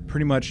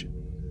pretty much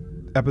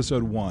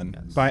episode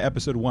 1 by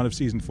episode 1 of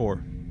season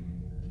 4.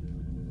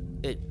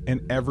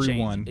 And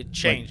everyone, It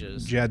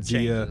changes. like Jadzia,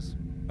 Changes.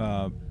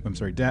 I'm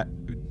sorry,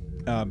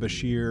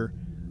 Bashir,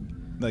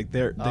 like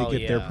they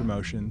get their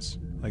promotions.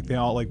 Like they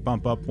all like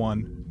bump up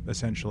one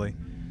essentially.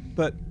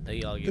 But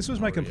They all get this was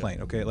my promoted.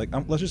 complaint. Okay, like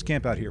let's just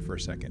camp out here for a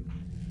second.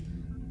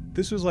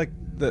 This was like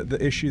the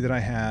issue that I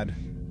had,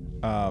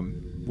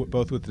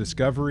 both with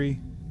Discovery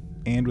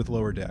and with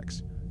Lower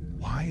Decks.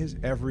 Why is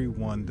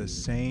everyone the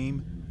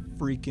same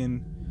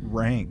freaking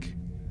rank?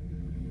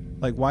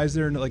 Like, why is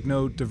there like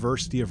no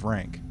diversity of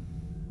rank?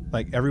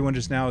 Like everyone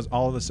just now is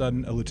all of a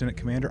sudden a lieutenant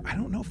commander. I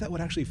don't know if that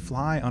would actually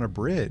fly on a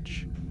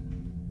bridge.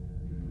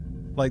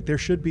 Like there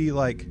should be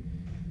like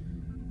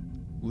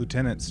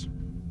lieutenant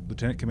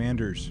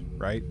commanders,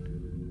 right?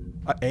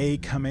 A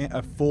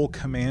full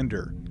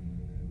commander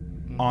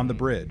on the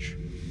bridge.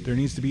 There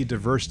needs to be a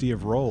diversity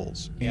of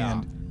roles. Yeah.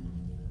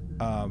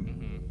 And I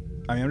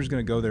mean, I'm just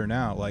gonna go there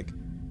now. Like,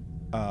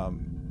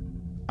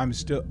 I'm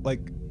still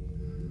like,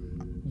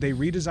 they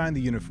redesigned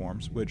the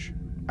uniforms, which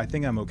I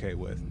think I'm okay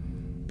with,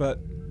 but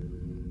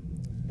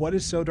what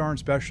is so darn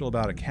special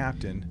about a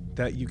captain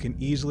that you can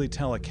easily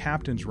tell a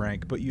captain's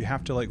rank, but you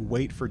have to like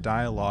wait for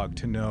dialogue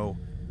to know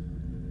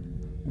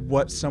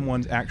what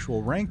someone's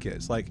actual rank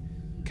is? Like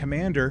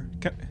commander,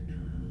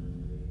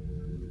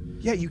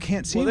 yeah, you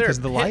can't see because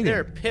of the lighting.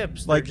 They're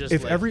pips. Like they're just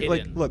if every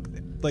hidden. look,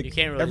 like You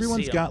can't really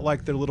everyone's see 'em. got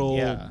like their little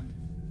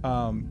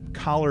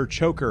collar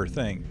choker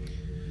thing.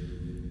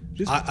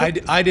 Just I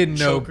didn't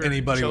know Choker-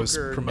 anybody was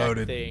choker neck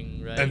promoted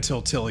thing, right?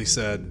 until Tilly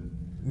said,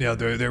 you know,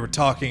 they were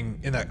talking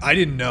in that. I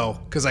didn't know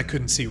because I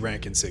couldn't see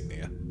rank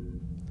insignia.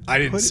 I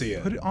didn't see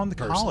it. Put it on the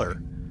personally.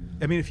 collar.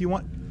 I mean, if you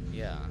want,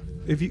 Yeah.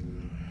 if you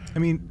I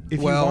mean, if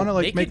Well, you want to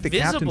like make make it the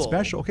captain visible,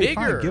 special, okay,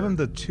 fine. bigger. Give him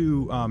the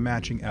 2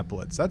 matching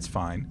epaulets. That's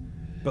fine.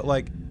 But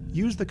like,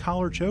 use the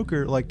collar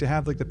choker like to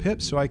have like the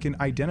pips, so I can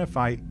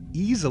identify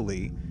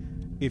easily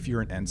if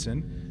you're an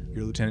ensign,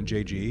 you're Lieutenant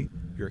JG,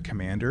 you're a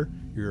commander,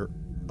 you're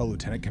a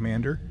lieutenant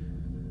commander,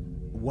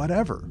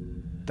 whatever.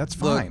 That's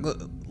fine.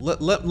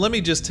 Let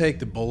me just take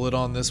the bullet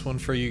on this one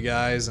for you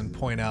guys and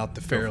point out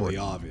the fairly it.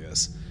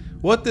 obvious.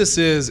 What this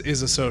is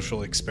a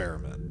social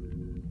experiment.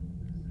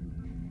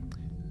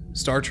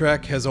 Star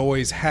Trek has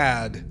always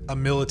had a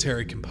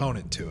military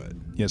component to it,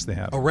 Yes, they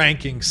have. a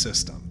ranking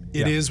system.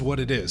 It Yeah. is what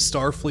it is.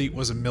 Starfleet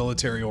was a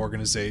military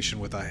organization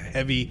with a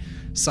heavy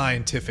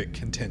scientific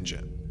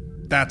contingent.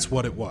 That's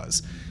what it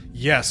was.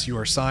 Yes, you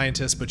are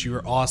scientists, but you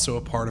are also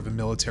a part of a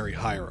military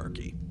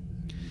hierarchy.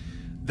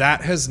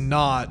 That has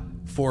not,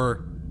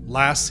 for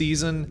last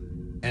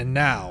season and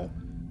now,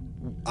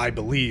 I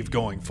believe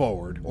going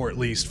forward, or at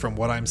least from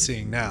what I'm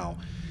seeing now,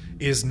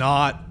 is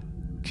not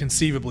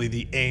conceivably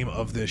the aim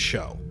of this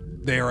show.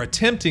 They are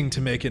attempting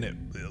to make it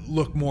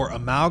look more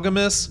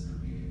amalgamous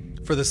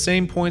for the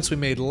same points we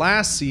made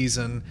last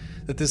season,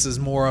 that this is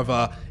more of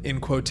a, in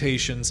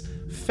quotations,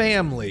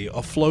 family,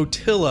 a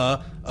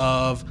flotilla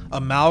of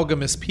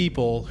amalgamous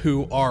people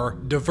who are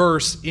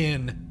diverse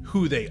in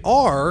who they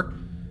are,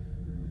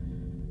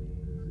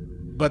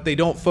 but they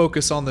don't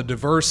focus on the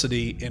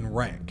diversity in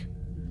rank.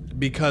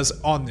 Because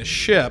on the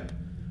ship,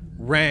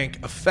 rank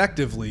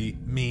effectively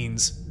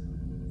means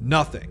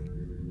nothing.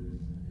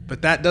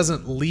 But that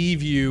doesn't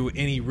leave you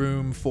any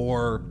room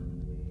for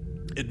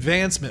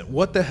advancement.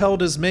 What the hell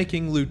does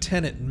making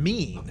lieutenant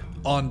mean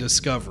on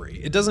Discovery?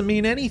 It doesn't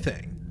mean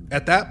anything.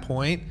 At that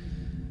point,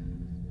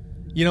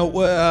 you know,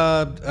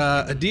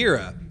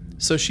 Adira,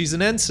 so she's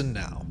an ensign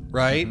now,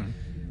 right?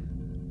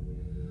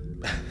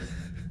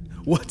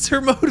 What's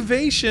her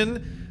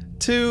motivation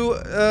to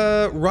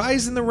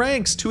rise in the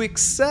ranks, to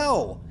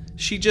excel?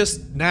 She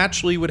just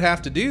naturally would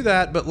have to do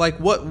that, but like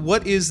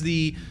what is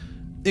the,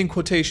 in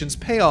quotations,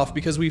 payoff?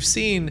 Because we've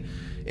seen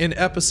in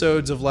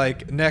episodes of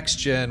like Next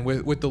Gen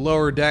with the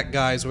lower deck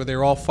guys where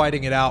they're all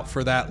fighting it out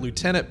for that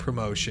lieutenant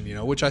promotion, you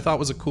know, which I thought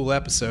was a cool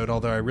episode,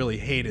 although I really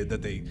hated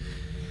that they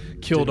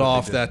killed Did what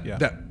off they did,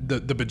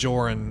 the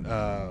Bajoran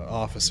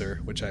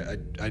officer, which I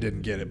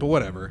didn't get it, but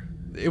whatever.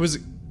 It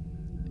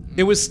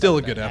was still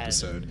a good That had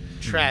episode.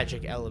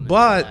 Tragic element.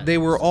 But they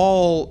were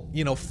all,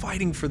 you know,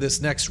 fighting for this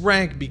next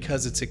rank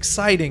because it's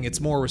exciting. It's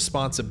more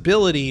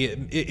responsibility.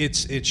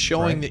 It's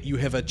showing Right. that you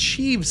have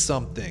achieved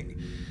something.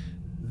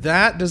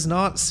 That does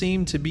not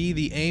seem to be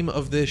the aim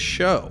of this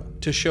show,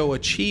 to show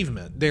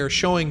achievement. They're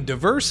showing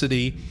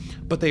diversity,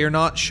 but they are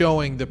not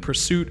showing the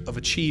pursuit of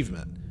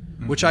achievement,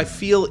 which I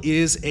feel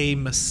is a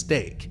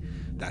mistake.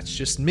 That's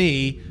just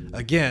me.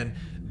 Again,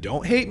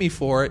 don't hate me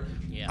for it.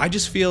 Yeah. I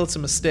just feel it's a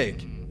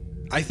mistake.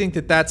 I think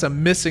that that's a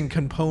missing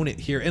component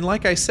here. And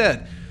like I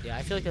said, Yeah,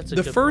 I feel like that's a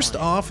the good first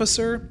point.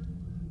 officer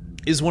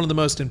is one of the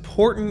most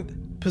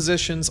important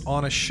positions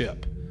on a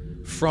ship.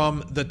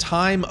 From the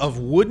time of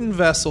wooden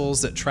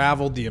vessels that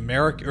traveled the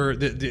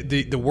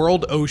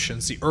world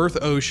oceans, the Earth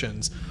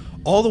oceans,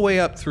 all the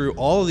way up through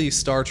all of these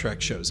Star Trek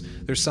shows.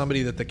 There's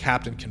somebody that the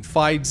captain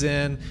confides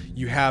in.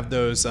 You have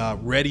those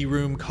ready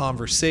room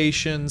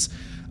conversations.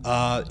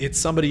 It's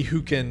somebody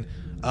who can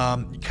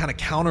kind of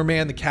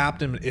counterman the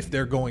captain if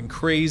they're going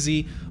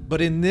crazy. But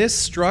in this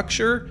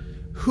structure,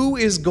 who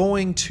is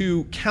going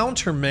to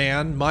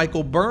counterman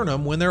Michael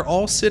Burnham when they're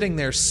all sitting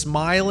there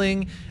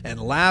smiling and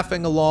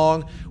laughing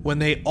along when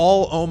they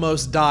all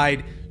almost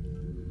died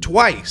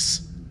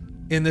twice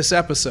in this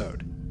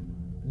episode?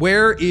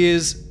 Where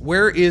is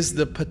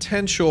the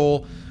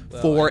potential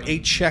for a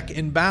check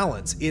and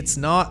balance? It's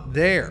not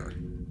there,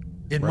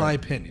 in my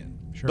opinion.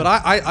 Sure. But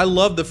I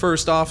love the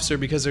first officer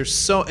because there's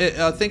so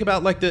think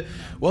about like the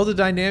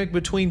dynamic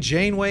between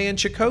Janeway and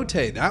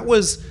Chakotay. That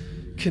was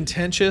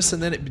contentious,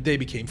 and then they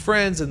became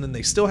friends, and then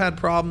they still had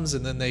problems,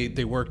 and then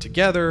they worked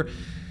together.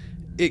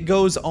 It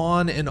goes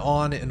on and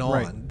on and on.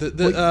 Right.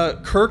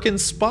 The Kirk and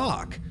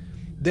Spock,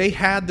 they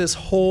had this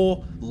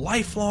whole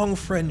lifelong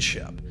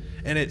friendship,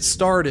 and it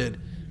started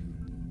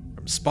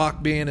from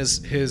Spock being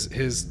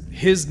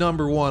his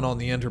number one on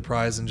the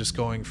Enterprise and just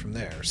going from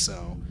there.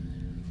 So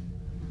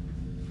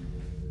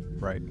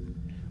Right.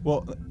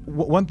 Well,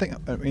 one thing,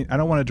 I mean, I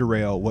don't want to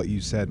derail what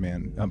you said,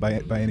 man,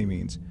 by any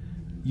means.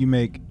 You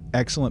make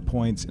excellent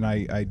points, and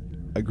I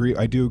agree.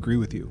 I do agree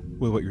with you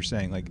with what you're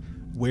saying. Like,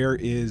 where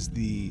is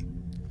the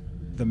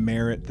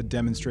merit, the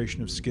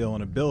demonstration of skill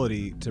and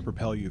ability to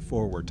propel you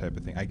forward, type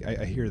of thing?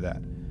 I hear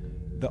that.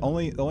 The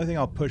only thing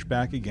I'll push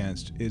back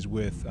against is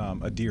with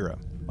Adira.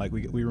 Like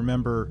we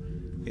remember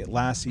it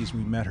last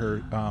season, we met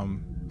her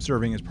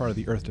serving as part of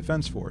the Earth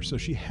Defense Force, so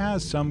she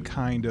has some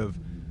kind of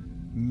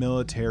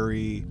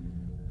military,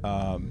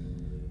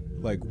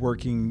 like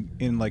working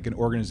in like an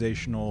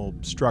organizational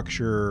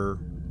structure,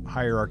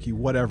 hierarchy,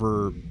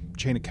 whatever,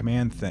 chain of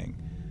command thing.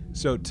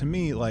 So to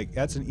me, like,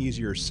 that's an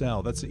easier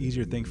sell. That's an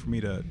easier thing for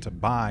me to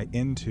buy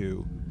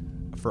into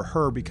for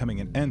her becoming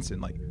an ensign.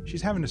 Like,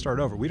 she's having to start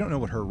over. We don't know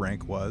what her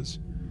rank was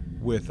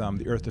with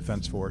the Earth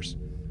Defense Force.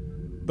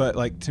 But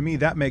like to me,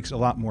 that makes a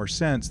lot more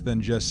sense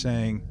than just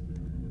saying,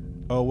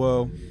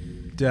 Owo,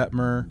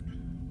 Detmer,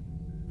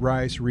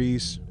 Rice,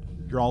 Reese,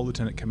 you're all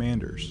lieutenant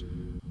commanders.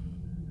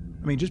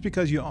 I mean, just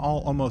because you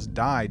all almost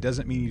die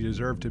doesn't mean you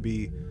deserve to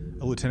be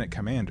a lieutenant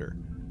commander.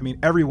 I mean,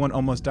 everyone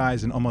almost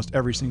dies in almost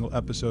every single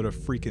episode of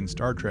freaking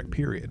Star Trek,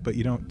 period. But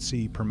you don't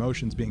see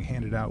promotions being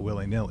handed out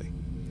willy-nilly.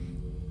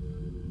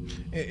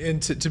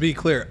 And to be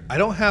clear, I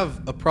don't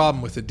have a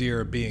problem with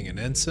Adira being an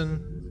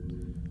ensign.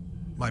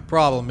 My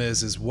problem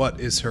is what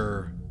is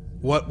her,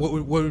 what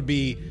would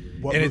be,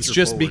 What and moves it's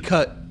her just forward?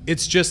 because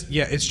it's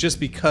just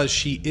because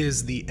she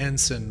is the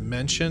ensign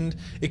mentioned.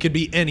 It could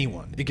be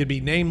anyone. It could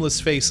be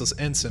nameless, faceless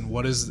ensign.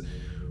 What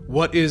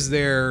is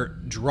their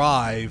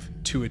drive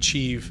to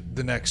achieve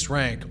the next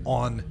rank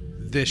on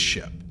this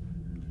ship?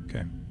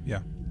 Okay, yeah.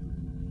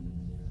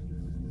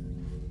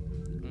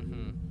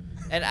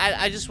 And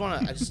I just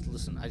want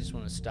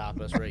to stop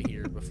us right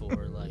here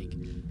before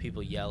like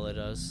people yell at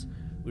us.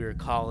 We were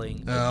calling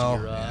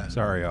Adira yeah.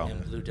 Sorry, y'all.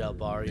 and Blue Del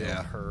Barrio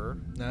Yeah. her.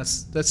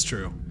 That's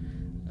true.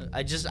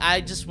 I just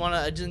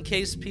want to, in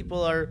case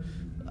people are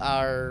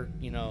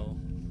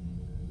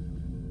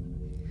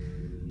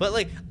But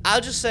like,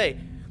 I'll just say,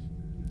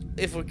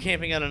 if we're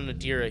camping out on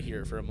Adira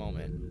here for a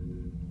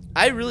moment,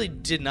 I really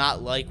did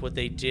not like what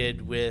they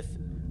did with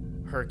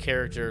her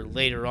character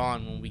later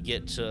on when we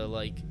get to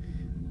like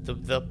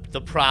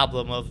the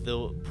problem of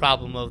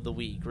the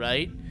week,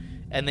 right?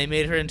 And they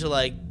made her into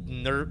like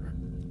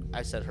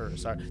I said her,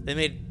 sorry. They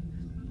made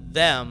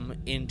them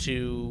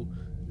into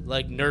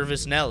like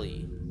Nervous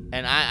Nelly.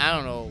 And I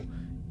don't know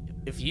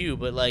if you,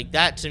 but like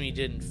that to me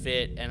didn't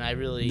fit, and I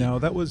really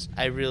That was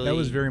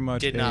very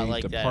much did not a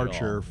like that at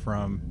departure all.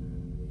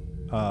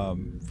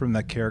 from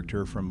that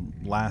character from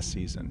last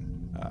season.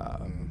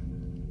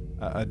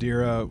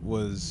 Adira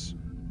was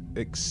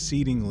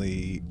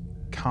exceedingly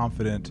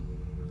confident,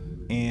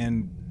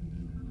 and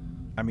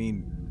I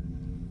mean,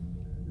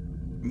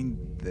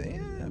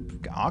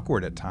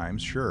 awkward at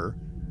times, sure,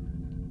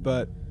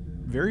 but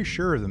very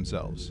sure of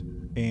themselves,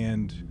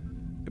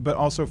 but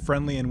also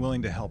friendly and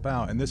willing to help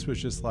out. And this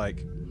was just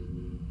like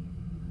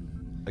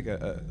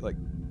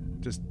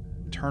just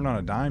turn on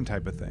a dime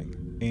type of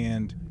thing.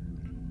 And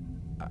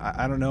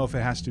I don't know if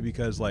it has to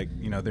because like,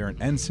 they're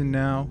an ensign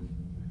now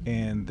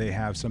and they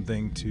have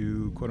something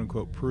to quote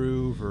unquote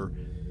prove, or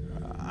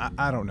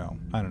I don't know.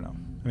 I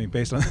mean,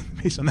 based on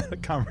that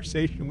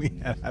conversation we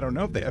had, I don't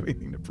know if they have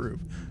anything to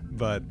prove,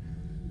 but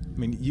I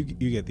mean, you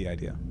get the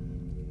idea.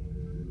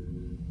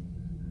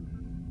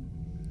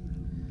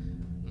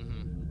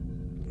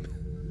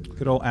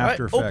 Good old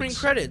After right, Effects. opening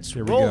credits.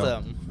 Here we Roll go.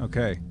 them.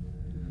 Okay.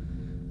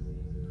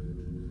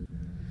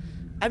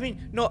 I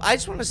mean, no, I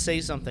just want to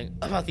say something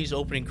about these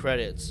opening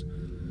credits.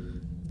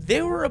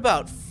 There were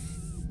about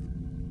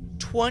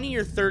 20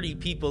 or 30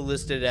 people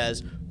listed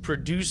as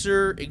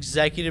producer,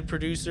 executive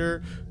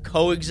producer,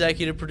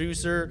 co-executive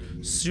producer,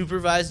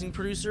 supervising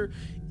producer.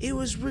 It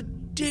was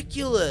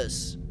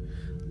ridiculous.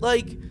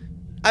 Like,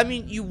 I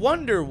mean, you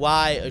wonder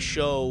why a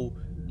show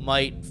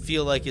might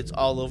feel like it's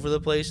all over the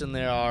place and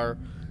there are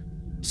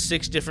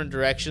 6 different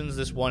directions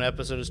this one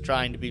episode is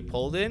trying to be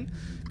pulled in,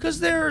 because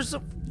there's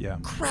a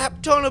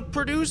crap ton of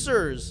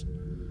producers.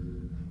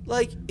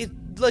 Like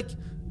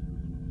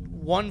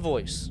one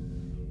voice,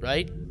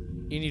 right?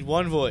 You need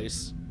one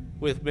voice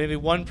with maybe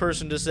one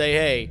person to say,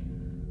 "Hey,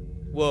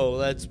 whoa,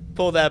 let's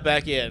pull that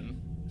back in."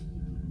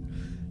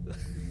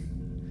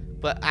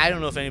 But I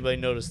don't know if anybody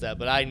noticed that,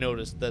 but I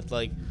noticed that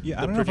like I the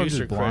don't know if I'm just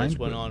producer credits blind,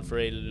 went but- on for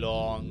a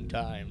long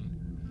time.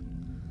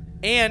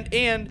 And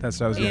That's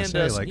what I was going to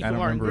say. Like, Sneaky I don't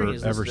Martin remember Green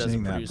is ever listed as a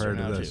seeing that producer prior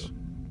to now, this. too.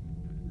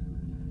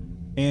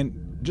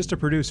 And just a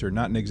producer,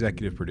 not an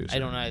executive producer. I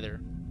don't either.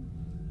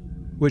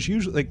 Which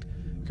usually, like,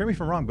 correct me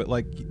if I'm wrong, but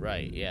like,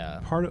 Right? Yeah.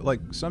 part of like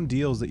some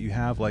deals that you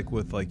have, like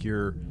with like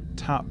your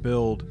top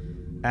billed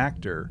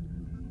actor,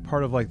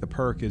 part of like the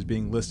perk is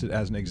being listed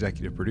as an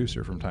executive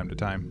producer from time to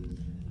time.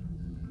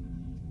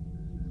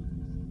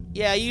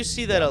 Yeah, you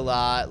see that a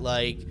lot.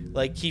 Like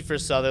Kiefer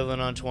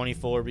Sutherland on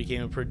 24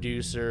 became a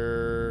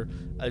producer.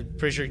 I'm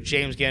pretty sure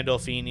James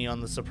Gandolfini on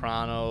The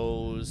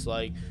Sopranos.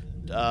 Like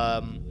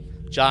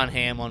John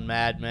Hamm on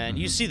Mad Men.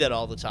 You see that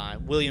all the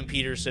time. William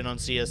Peterson on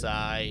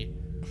CSI.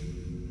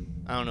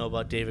 I don't know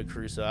about David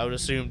Caruso. I would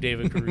assume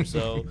David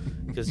Caruso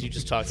because you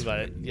just talked about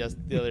it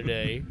the other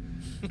day.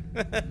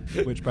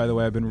 Which, by the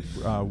way, I've been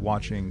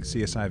watching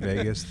CSI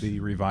Vegas, the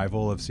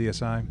revival of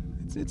CSI.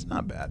 It's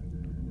not bad.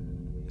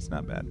 It's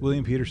not bad.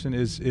 William Peterson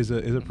is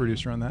a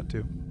producer on that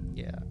too.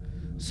 Yeah.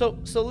 So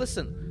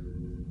listen.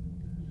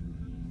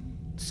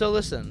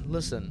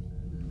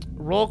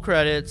 Roll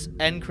credits,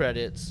 end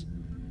credits.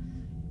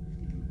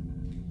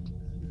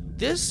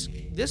 This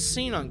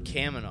scene on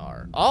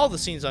Kaminar, all the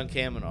scenes on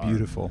Kaminar,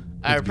 Beautiful.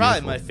 are It's probably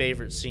beautiful. my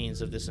favorite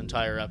scenes of this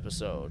entire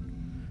episode.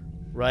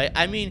 Right?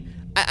 I mean,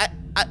 I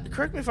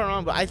correct me if I'm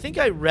wrong, but I think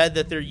I read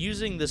that they're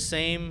using the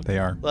same They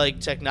are. like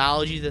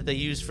technology that they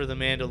used for the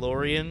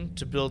Mandalorian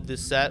to build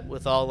this set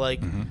with all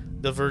like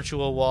the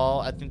virtual wall.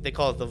 I think they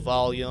call it the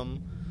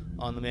volume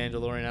on the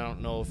Mandalorian. I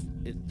don't know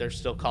if they're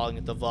still calling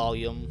it the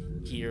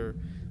volume here,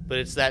 but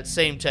it's that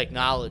same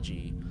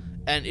technology,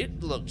 and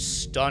it looks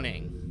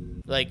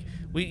stunning. Like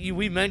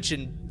we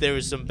mentioned, there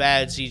was some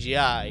bad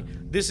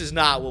CGI. This is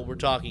not what we're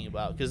talking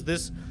about, because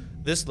this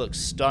looks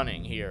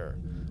stunning here.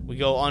 We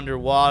go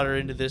underwater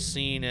into this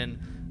scene, and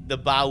the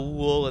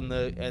Ba'ul and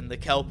the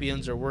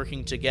Kelpians are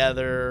working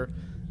together,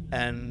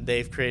 and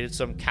they've created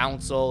some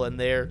council, and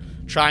they're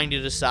trying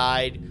to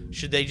decide,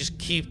 should they just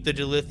keep the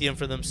dilithium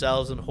for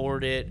themselves and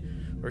hoard it,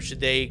 or should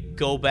they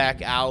go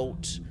back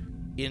out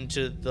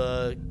into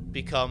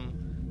become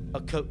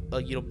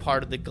a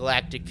part of the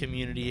galactic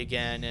community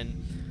again.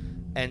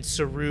 And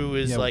Saru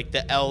is like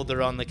the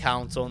elder on the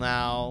council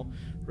now,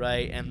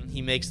 right? And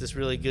he makes this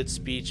really good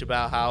speech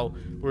about how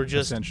we're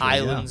just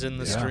islands in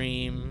the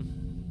stream.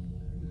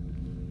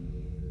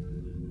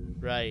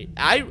 Right.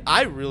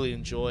 I really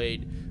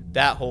enjoyed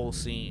that whole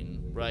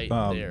scene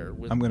there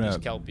with these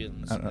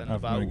Kelpians. I don't know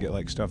if I'm going to get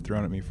like stuff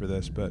thrown at me for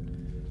this, but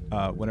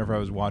whenever I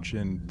was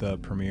watching the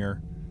premiere,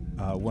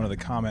 one of the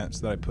comments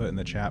that I put in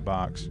the chat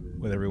box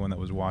with everyone that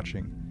was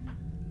watching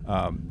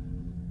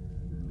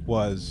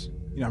was,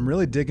 I'm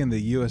really digging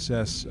the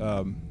USS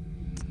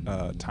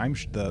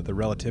the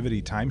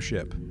Relativity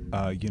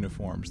timeship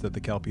uniforms that the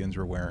Kelpians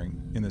were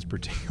wearing in this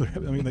particular. I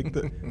mean, like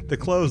the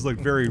clothes look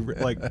very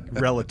like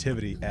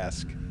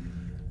Relativity-esque.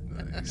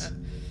 Nice.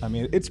 I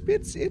mean,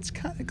 it's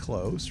kind of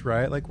close,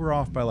 right? Like we're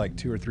off by like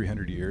 200 or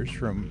 300 years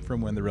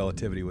from when the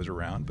Relativity was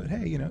around. But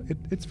hey,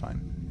 it's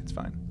fine. It's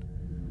fine.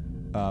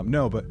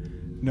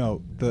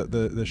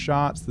 The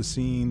shots, the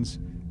scenes,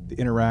 the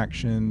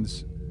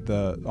interactions,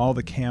 all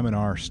the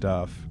Kaminar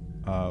stuff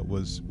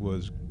was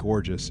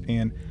gorgeous,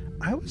 and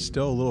I was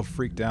still a little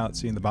freaked out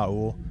seeing the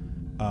Ba'ul.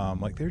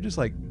 Like they're just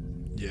like,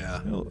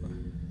 yeah,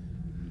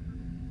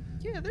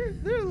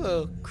 they're a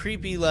little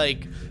creepy,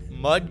 like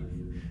mud,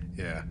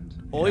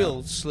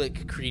 oil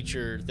slick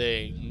creature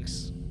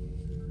things.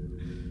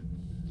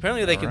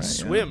 Apparently they can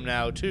swim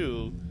now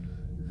too.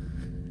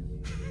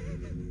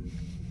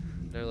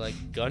 They're like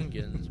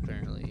Gungans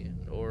apparently,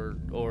 or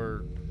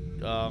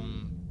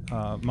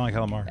Mon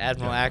Calamar.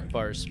 Admiral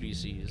Akbar's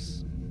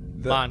species.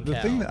 The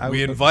thing that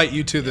we invite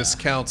you to this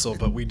council,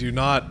 but we do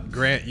not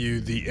grant you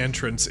the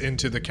entrance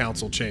into the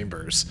council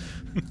chambers.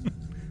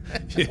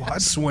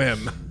 What?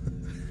 Swim.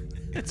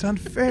 It's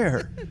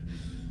unfair.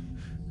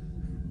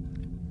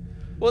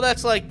 Well,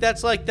 that's like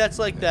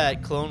that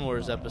Clone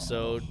Wars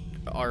episode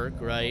arc,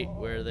 right,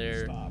 where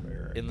they're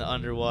in the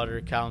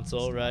underwater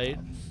council, right?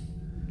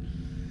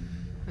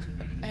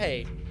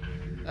 Hey,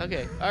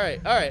 okay, all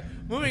right.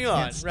 Moving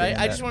on, right?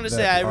 I just want to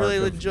say I really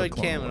enjoyed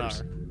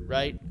Kaminar,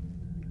 right?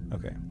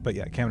 Okay, but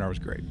yeah, Kaminar was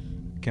great.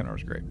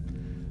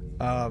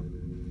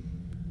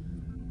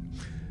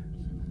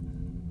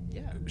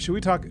 Should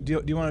we talk?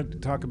 Do you want to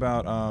talk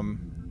about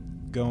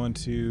going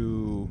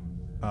to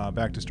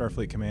back to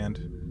Starfleet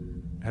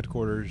Command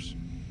headquarters?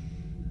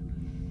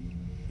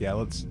 Yeah,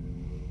 let's.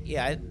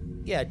 Yeah.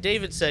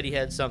 David said he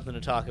had something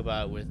to talk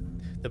about with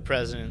the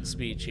president's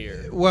speech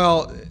here.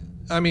 Well,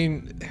 I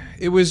mean,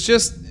 it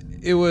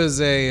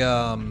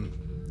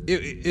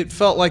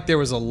felt like there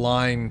was a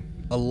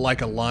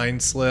line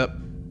slip,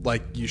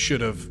 like you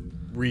should have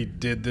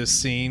redid this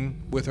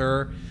scene with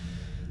her.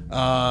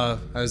 I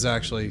was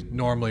actually,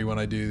 normally when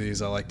I do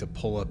these, I like to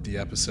pull up the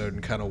episode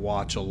and kind of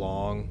watch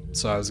along.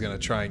 So I was going to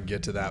try and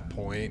get to that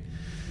point.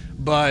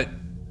 But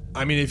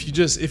I mean, if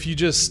you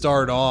just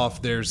start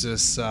off, there's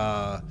this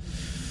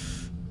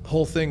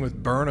whole thing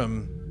with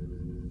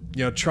Burnham,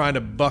 trying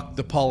to buck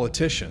the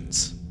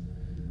politicians.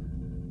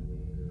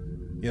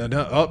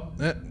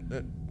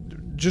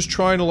 Just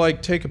trying to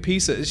like take a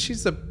piece of.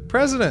 She's the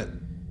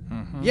president.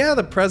 Mm-hmm. Yeah,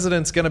 the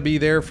president's going to be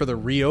there for the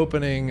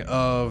reopening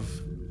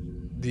of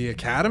the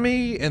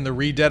academy and the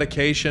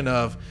rededication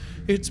of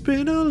 "It's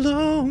been a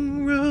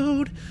long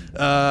road."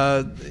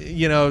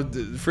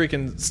 The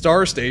freaking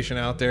Star Station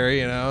out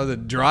there. The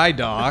dry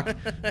dock,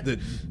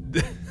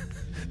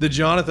 the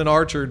Jonathan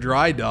Archer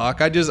dry dock.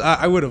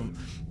 I would have.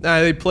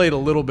 They played a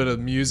little bit of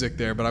music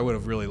there, but I would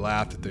have really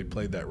laughed if they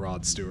played that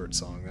Rod Stewart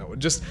song. That would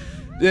just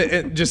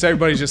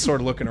everybody's just sort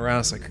of looking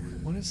around. It's like,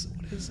 what is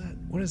that?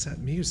 What is that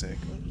music?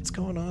 What's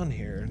going on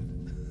here?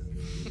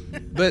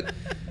 But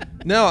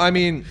no, I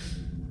mean,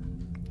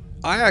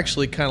 I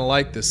actually kind of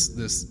like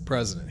this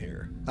president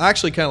here. I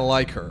actually kind of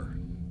like her,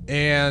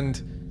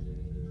 and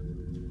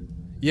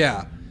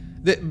yeah.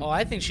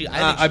 I think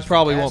I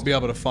probably won't be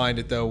able to find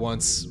it though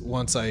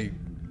once I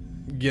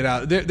get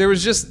out. There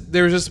was just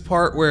a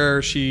part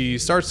where she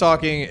starts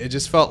talking. It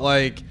just felt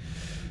like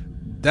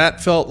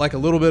a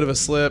little bit of a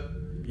slip.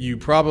 You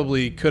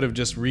probably could have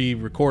just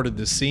re-recorded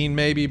the scene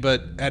maybe,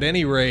 but at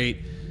any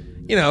rate,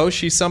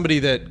 she's somebody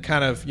that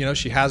kind of,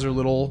 she has her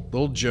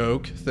little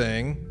joke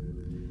thing.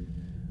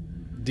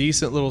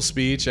 Decent little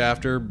speech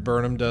after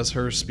Burnham does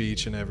her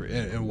speech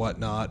and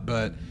whatnot,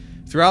 but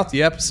throughout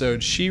the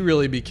episode, she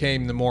really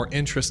became the more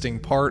interesting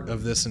part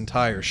of this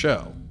entire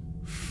show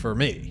for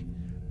me,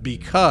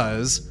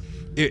 because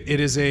it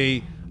is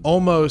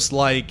almost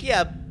like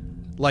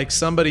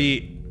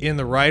somebody in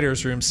the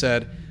writer's room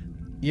said,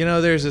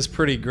 there's this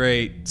pretty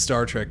great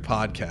Star Trek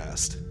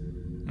podcast.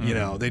 You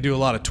know, they do a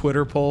lot of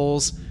Twitter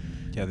polls.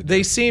 Yeah,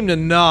 They seem to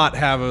not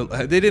have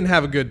they didn't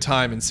have a good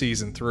time in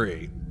season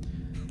 3.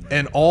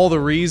 And all the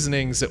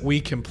reasonings that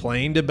we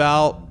complained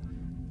about,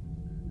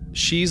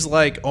 she's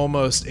like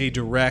almost a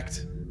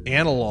direct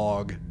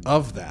analog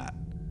of that,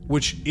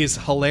 which is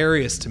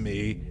hilarious to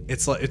me.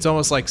 It's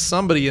almost like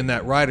somebody in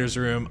that writer's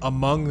room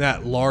among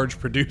that large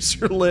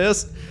producer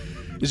list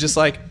is just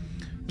like,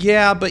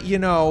 yeah, but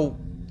not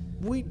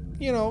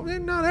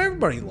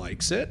everybody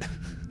likes it.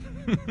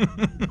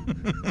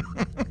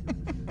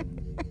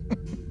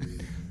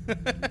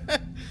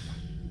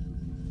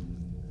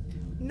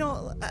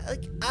 No,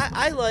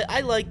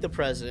 I like the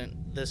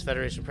president, this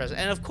Federation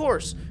president, and of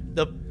course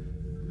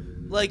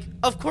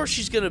of course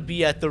she's gonna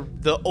be at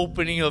the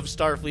opening of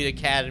Starfleet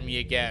Academy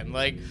again.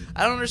 Like,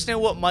 I don't understand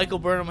what Michael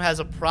Burnham has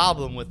a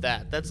problem with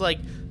that. That's like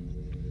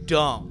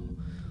dumb.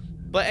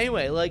 But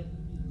anyway, like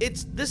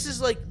this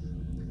is like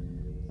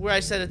where I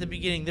said at the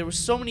beginning, there were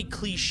so many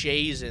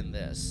cliches in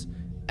this,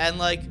 and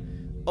like,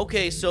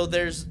 okay, so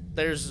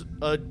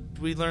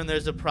we learned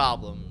there's a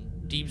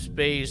problem, Deep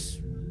Space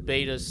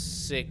Beta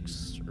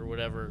 6 or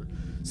whatever,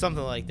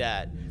 something like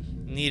that.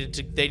 They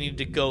needed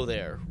to go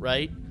there,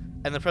 right?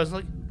 And the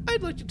president's like,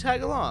 I'd like to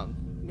tag along.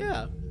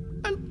 Yeah,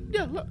 I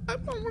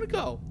want to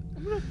go.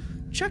 I'm gonna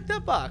check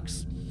that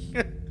box.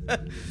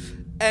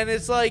 And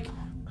it's like,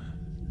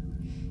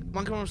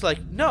 Montgomery's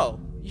like, no,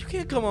 you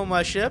can't come on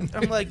my ship.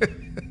 I'm like,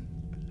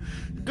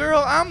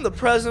 girl, I'm the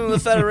president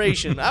of the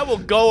Federation. I will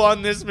go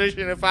on this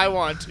mission if I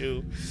want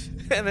to.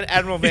 And then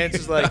Admiral Vance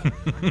is like,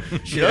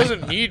 she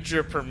doesn't need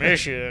your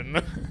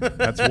permission.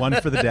 That's one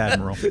for the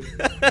Dadmiral.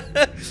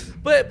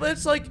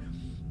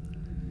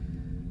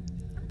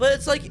 But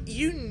it's like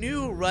you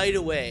knew right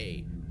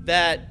away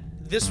that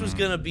this was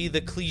gonna be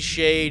the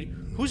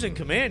cliched. Who's in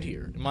command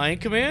here? Am I in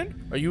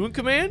command? Are you in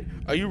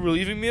command? Are you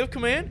relieving me of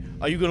command?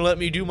 Are you gonna let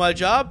me do my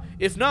job?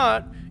 If you're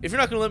not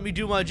gonna let me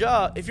do my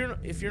job, if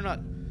you're not,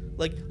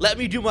 like, let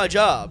me do my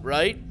job,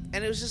 right?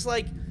 And it was just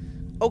like,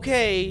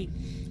 okay.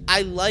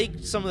 I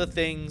liked some of the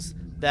things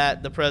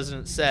that the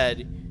president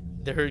said.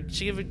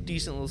 She gave a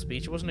decent little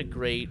speech. It wasn't a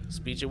great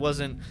speech. It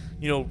wasn't,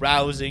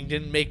 rousing.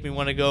 Didn't make me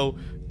want to go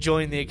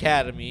join the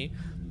academy.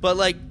 But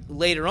like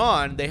later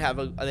on, they have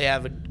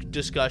a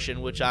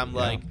discussion, which I'm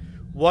like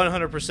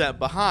 100%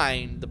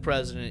 behind the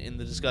president in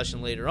the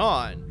discussion later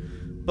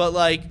on. But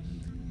like,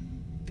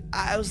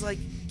 I was like,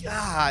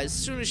 as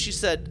soon as she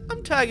said,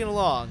 "I'm tagging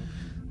along,"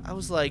 I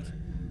was like,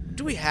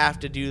 do we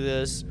have to do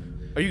this?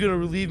 Are you going to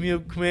relieve me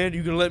of command? Are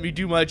you going to let me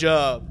do my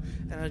job?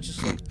 And I just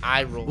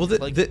eye rolled. Well,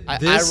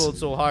 I rolled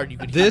so hard you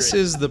could hear it. This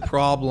is the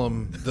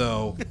problem,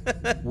 though,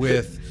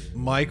 with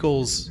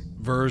Michael's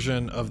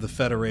version of the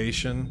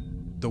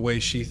Federation, the way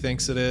she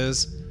thinks it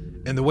is,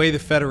 and the way the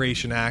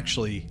Federation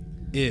actually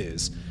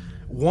is.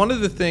 One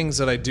of the things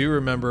that I do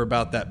remember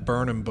about that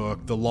Burnham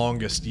book, The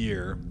Longest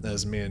Year,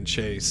 as me and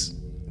Chase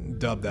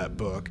dubbed that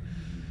book,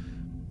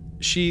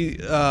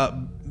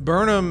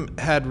 Burnham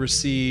had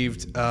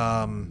received...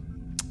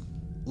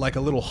 like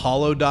a little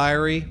holo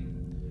diary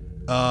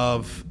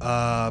of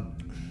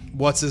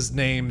what's his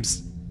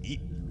name's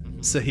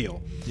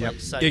Sahil. Yep.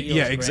 Sahil's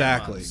Yeah,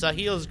 exactly.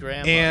 Sahil's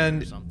grandma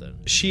And or something.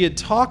 she had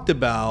talked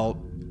about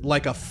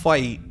like a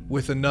fight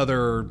with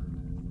another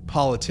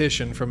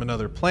politician from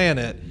another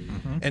planet,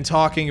 and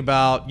talking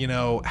about,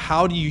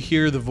 how do you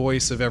hear the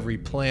voice of every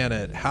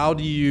planet? How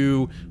do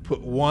you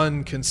put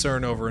one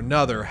concern over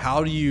another?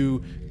 How do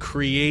you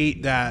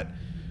create that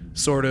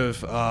sort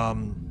of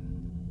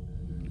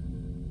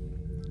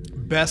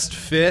best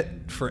fit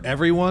for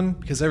everyone,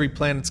 because every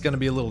planet's going to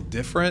be a little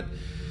different.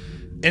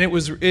 And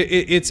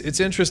it's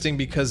interesting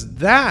because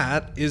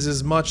that is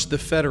as much the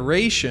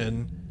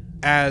Federation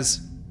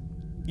as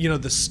the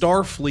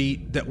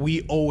Starfleet that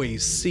we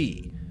always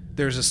see.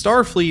 There's a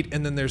Starfleet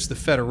and then there's the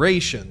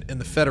Federation, and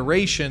the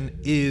Federation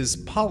is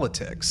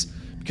politics,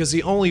 because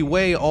the only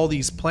way all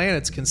these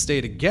planets can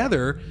stay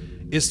together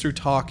is through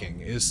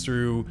talking, is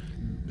through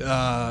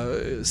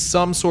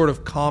some sort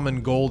of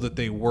common goal that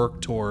they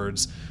work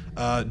towards.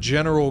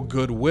 General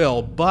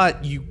goodwill,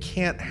 but you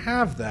can't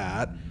have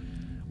that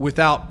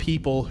without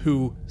people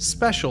who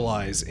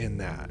specialize in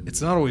that.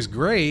 It's not always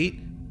great.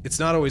 It's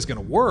not always going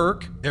to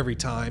work every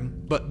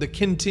time, but the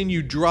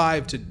continued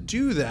drive to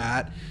do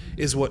that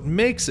is what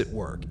makes it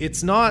work.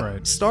 It's not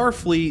right.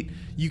 Starfleet.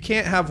 You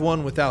can't have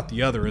one without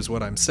the other, is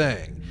what I'm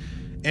saying.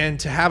 And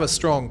to have a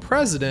strong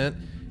president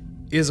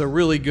is a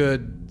really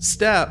good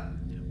step.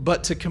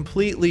 But to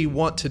completely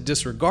want to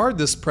disregard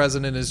this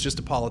president as just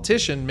a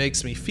politician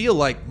makes me feel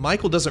like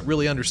Michael doesn't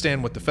really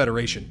understand what the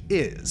Federation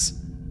is.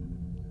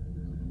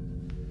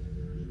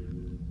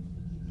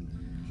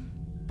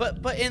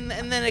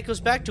 And then it goes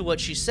back to what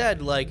she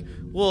said, like,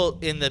 well,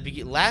 in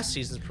the last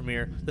season's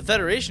premiere, the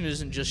Federation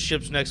isn't just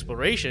ships and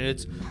exploration;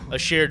 it's a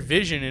shared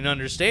vision and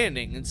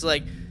understanding. It's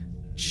like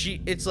she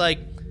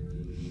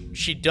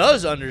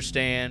does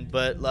understand,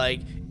 but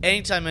like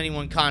anytime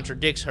anyone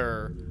contradicts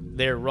her,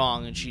 they're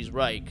wrong and she's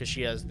right, because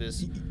she has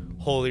this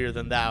holier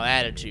than thou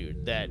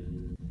attitude that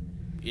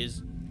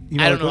is.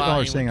 I don't know how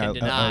anyone can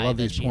deny I love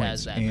that these she points,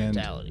 has that and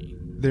mentality.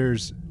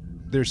 There's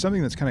there's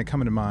something that's kind of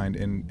coming to mind,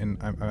 and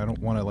I don't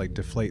want to like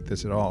deflate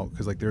this at all,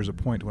 because like there's a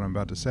point to what I'm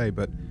about to say,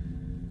 but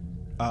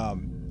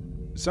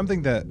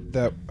something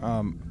that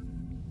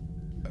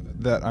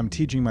I'm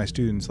teaching my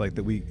students, like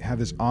that we have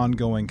this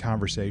ongoing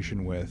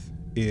conversation with,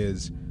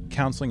 is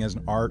counseling as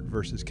an art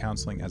versus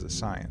counseling as a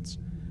science.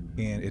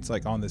 And it's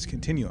like on this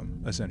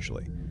continuum,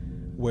 essentially,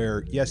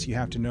 where yes, you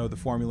have to know the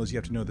formulas, you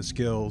have to know the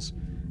skills,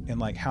 and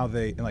like how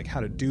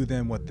to do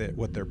them, what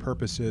their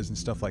purpose is and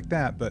stuff like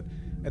that. But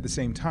at the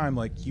same time,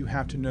 like you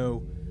have to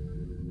know,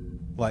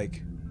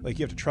 like you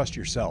have to trust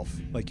yourself,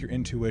 like your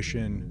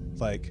intuition,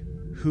 like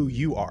who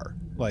you are,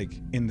 like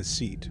in the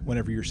seat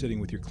whenever you're sitting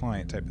with your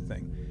client, type of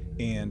thing.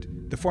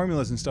 And the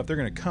formulas and stuff, they're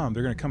going to come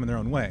in their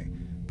own way,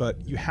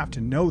 but you have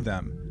to know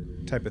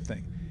them, type of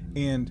thing.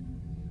 And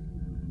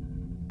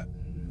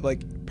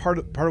like part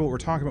of what we're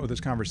talking about with this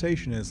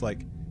conversation is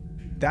like,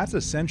 that's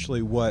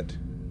essentially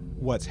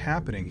what's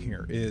happening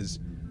here is,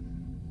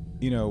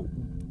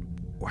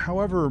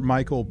 however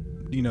Michael,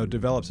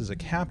 develops as a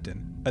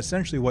captain,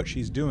 essentially what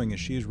she's doing is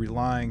she's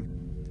relying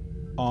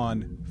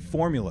on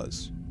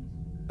formulas,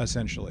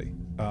 essentially.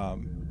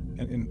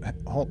 Hang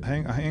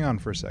on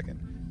for a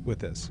second with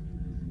this.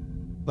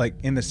 Like,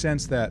 in the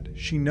sense that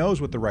she knows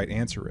what the right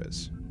answer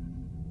is,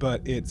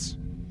 but it's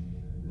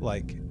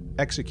like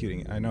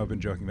executing it. I know I've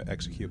been joking about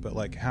execute, but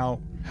like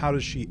how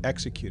does she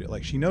execute it?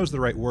 Like, she knows the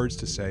right words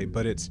to say,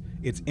 but it's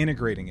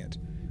integrating it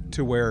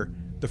to where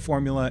the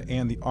formula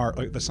and the art,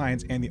 like the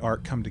science and the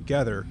art, come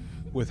together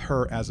with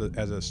her as a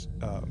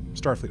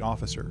Starfleet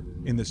officer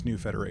in this new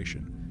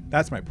Federation.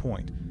 That's my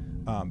point.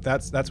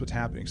 That's what's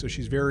happening. So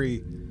she's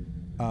very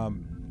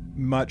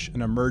much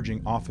an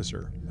emerging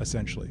officer,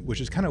 essentially, which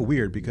is kind of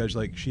weird because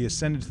like she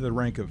ascended to the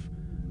rank of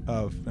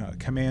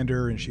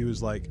commander, and she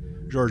was like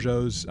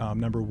Georgiou's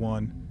number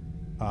one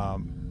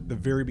the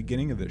very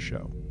beginning of this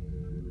show,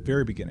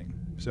 very beginning.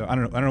 So I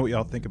don't know what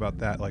y'all think about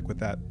that, like with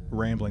that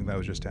rambling that I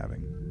was just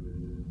having.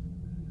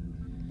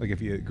 Like if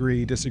you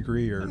agree,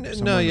 disagree, or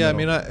no, yeah, I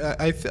mean,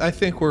 I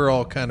think we're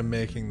all kind of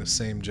making the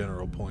same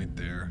general point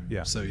there.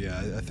 Yeah. So yeah,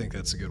 I think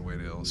that's a good way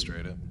to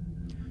illustrate it.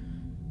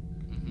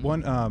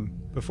 One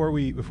before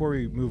we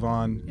move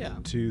on Yeah.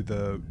 to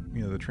the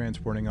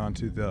transporting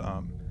onto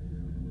the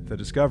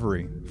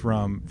Discovery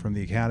from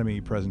the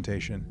Academy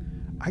presentation,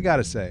 I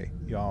gotta say,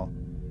 y'all,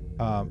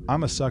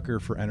 I'm a sucker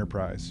for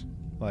Enterprise.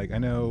 Like, I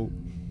know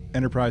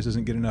Enterprise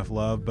doesn't get enough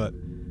love, but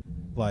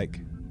like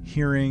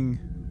hearing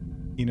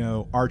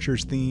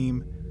Archer's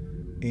theme,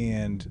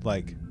 and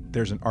like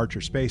there's an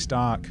Archer space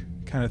dock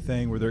kind of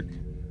thing where they're.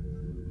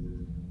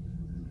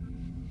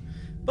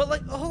 But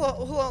like, hold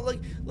on,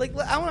 like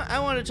I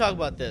want to talk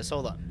about this.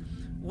 Hold on,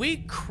 we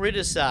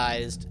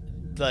criticized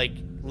like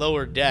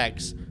Lower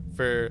Decks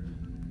for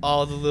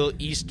all the little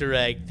Easter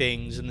egg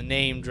things and the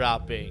name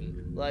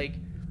dropping. Like,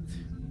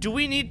 do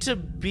we need to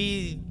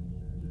be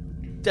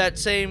in that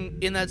same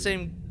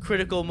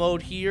critical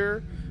mode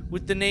here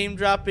with the name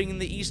dropping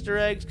and the Easter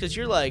eggs? Because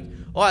you're like,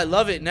 oh, I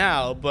love it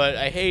now, but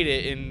I hate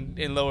it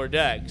in Lower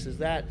Decks. Is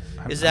that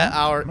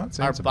our I'm not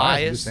saying our it's a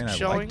bias. I'm just bias saying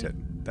showing? I liked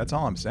it. That's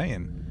all I'm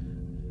saying.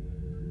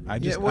 I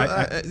just Oh,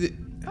 okay.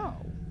 Well,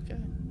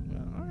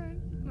 all right.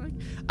 Like,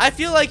 I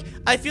feel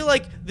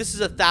like this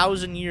is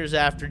 1,000 years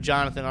after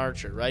Jonathan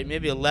Archer, right?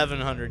 Maybe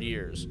 1,100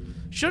 years.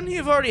 Shouldn't he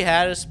have already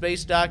had a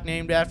space dock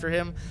named after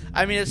him?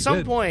 I mean, at some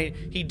did. point,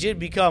 he did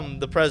become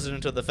the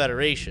president of the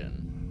Federation.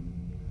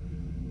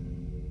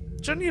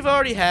 Shouldn't he have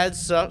already had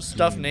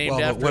stuff named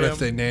Well, after but what him? if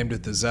they named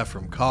it the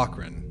Zephram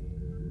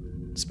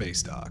Cochrane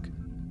space dock?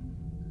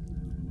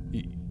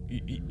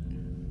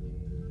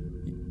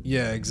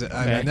 Yeah, exactly.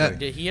 I mean,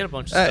 that, he had a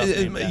bunch of stuff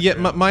named after yeah,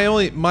 him. my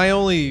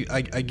only,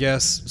 I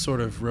guess,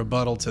 sort of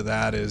rebuttal to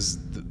that is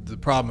the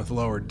problem with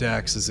Lower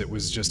Decks is it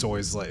was just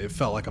always like it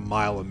felt like a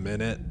mile a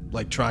minute,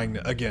 like trying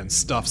to again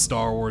stuff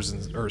Star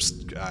Wars or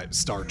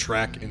Star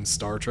Trek in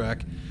Star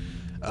Trek.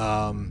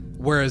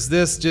 Whereas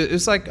this,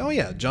 it's like, oh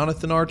yeah,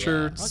 Jonathan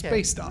Archer Yeah, okay.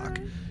 space dock. All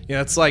right.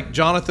 It's like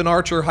Jonathan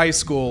Archer High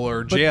School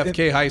or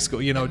JFK High School.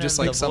 And Just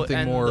then like something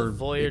and the more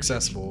Voyager.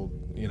 accessible.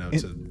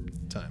 To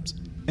times.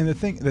 And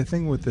the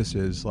thing with this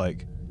is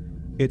like,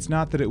 it's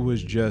not that it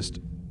was just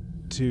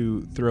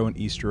to throw an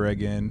Easter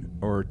egg in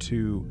or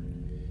to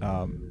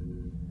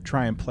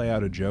try and play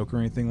out a joke or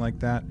anything like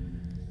that.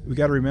 We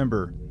got to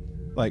remember,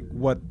 like,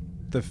 what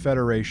the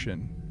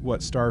Federation,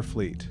 what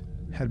Starfleet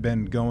had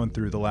been going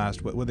through the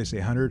last, what they say,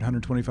 100,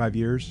 125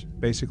 years,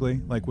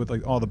 basically, like with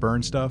like all the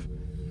burn stuff.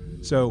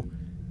 So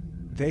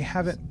they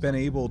haven't been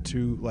able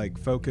to like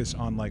focus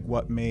on like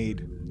what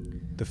made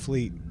the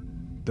fleet.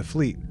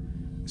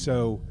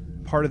 So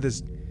part of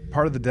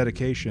the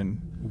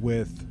dedication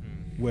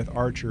with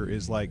Archer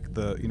is like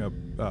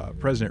the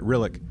President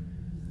Rillick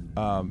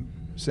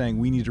saying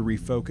we need to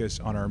refocus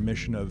on our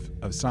mission of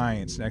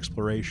science and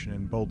exploration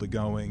and boldly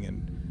going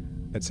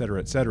and et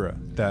cetera,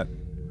 that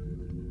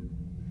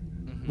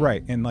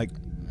right. And like,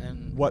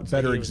 And what so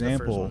better he was the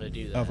first example one to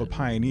do of a that.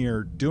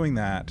 pioneer doing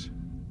that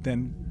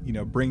than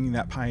bringing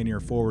that pioneer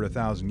forward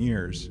 1,000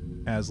 years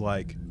as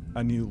like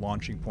a new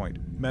launching point,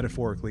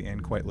 metaphorically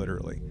and quite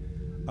literally.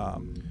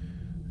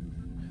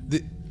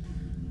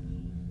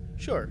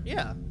 Sure.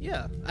 Yeah.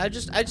 Yeah. I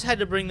just had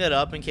to bring that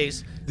up in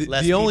case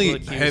less The people only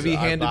accuse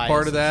heavy-handed our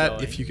part of bias that,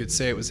 showing. if you could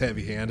say it was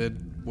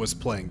heavy-handed, was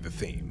playing the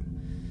theme.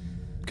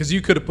 Because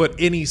you could have put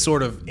any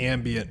sort of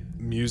ambient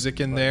music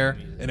in there,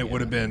 and it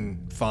would have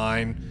been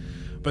fine.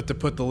 But to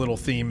put the little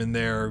theme in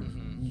there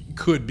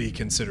could be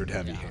considered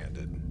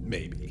heavy-handed,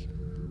 maybe.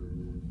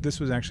 This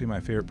was actually my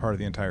favorite part of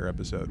the entire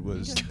episode.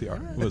 Was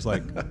was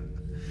like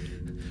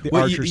the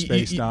Well, Archer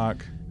space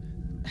dock.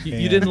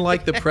 You didn't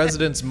like the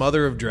President's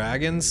Mother of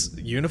Dragons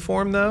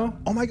uniform, though?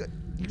 Oh my god!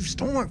 You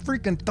stole my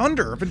freaking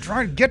thunder. I've been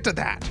trying to get to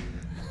that.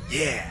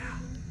 Yeah.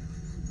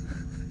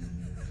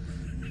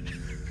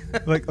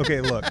 Like,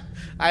 okay, look.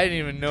 I didn't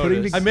even Putting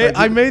notice. the-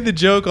 I made the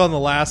joke on the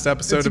last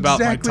episode That's about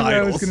exactly my what I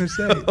titles. was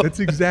going to say. That's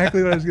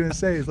exactly what I was going to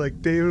say. It's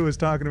like David was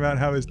talking about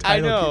how his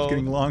I title know. keeps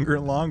getting longer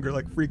and longer,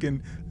 like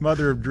freaking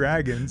Mother of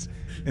Dragons.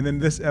 And then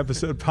this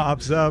episode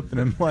pops up, and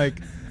I'm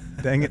like,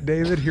 dang it,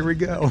 David, here we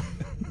go.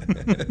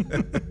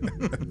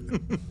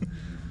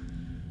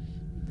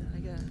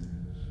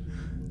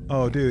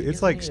 Oh, dude,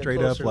 it's like need a straight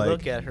up closer like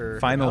look at her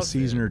final outfit.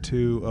 season or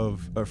two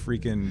of a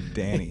freaking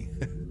Danny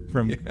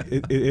from it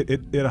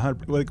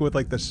 100, like with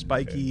like the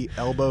spiky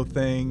elbow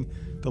thing,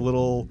 the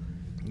little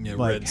Yeah,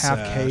 like red half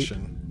sash cape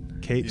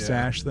and- cape yeah.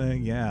 sash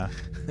thing, yeah.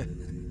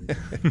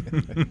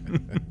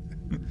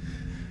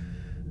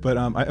 But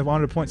I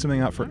wanted to point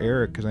something out for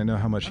Eric because I know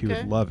how much he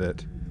Okay. would love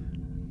it.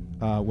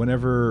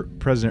 Whenever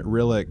President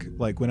Rillick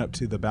like went up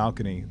to the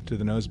balcony to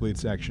the nosebleed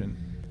section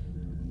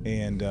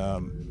and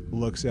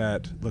looks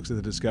at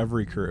the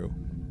Discovery crew,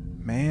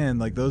 man,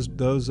 like those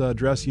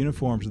dress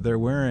uniforms that they're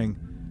wearing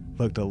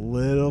looked a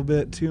little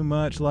bit too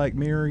much like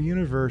Mirror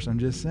Universe. I'm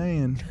just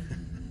saying,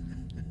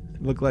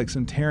 looked like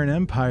some Terran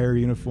Empire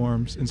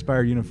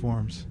inspired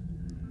uniforms.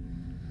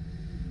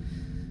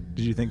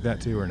 Did you think that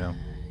too, or no?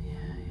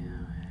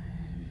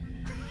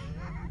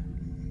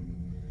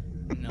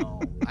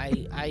 No,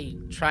 I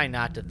try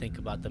not to think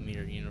about the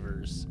Mirror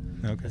Universe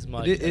Okay. as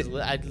much It-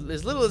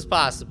 as little as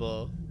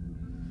possible.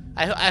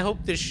 I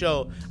hope this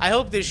show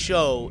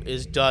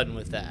is done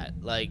with that.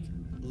 Like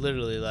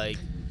literally, like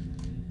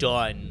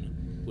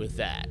done with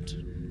that.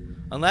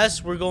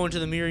 Unless we're going to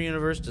the Mirror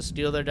Universe to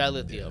steal their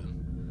dilithium,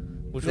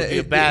 which would be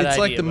a bad idea. It's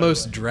like the by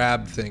most way.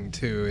 drab thing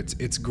too.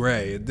 It's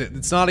gray.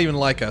 It's not even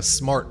like a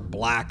smart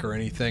black or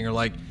anything. Or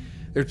like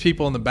there's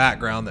people in the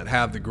background that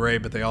have the gray,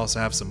 but they also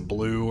have some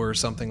blue or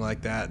something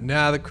like that.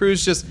 Nah, the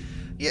crew's just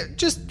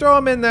throw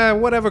them in the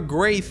whatever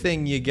gray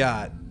thing you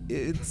got.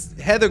 It's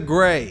Heather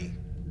Gray.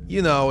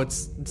 You know,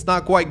 it's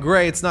not quite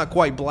gray. It's not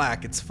quite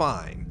black. It's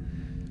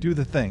fine. Do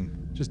the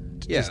thing. Just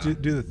Yeah. do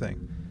the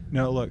thing.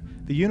 No, look,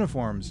 the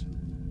uniforms.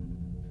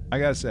 I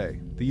gotta say,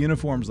 the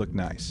uniforms look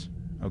nice.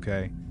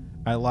 Okay,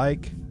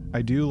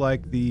 I do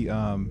like the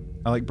I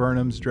like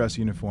Burnham's dress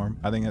uniform.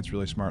 I think that's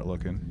really smart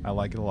looking. I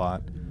like it a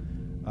lot.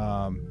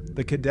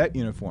 The cadet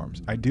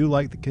uniforms. I do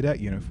like the cadet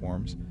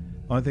uniforms.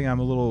 Only thing I'm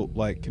a little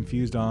like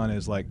confused on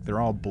is like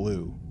they're all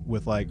blue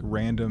with like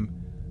random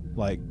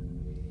like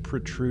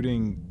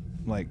protruding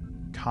like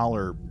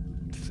collar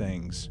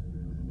things.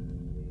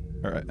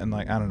 And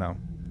like I don't know.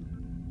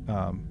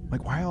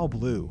 Like why all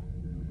blue?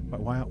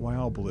 Why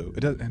all blue?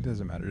 It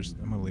doesn't matter.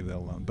 I'm gonna leave that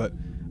alone. But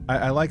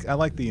I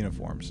like the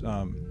uniforms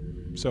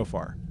so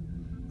far.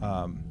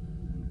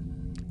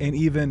 And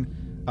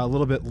even a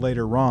little bit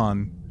later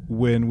on,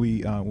 when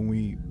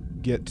we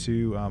get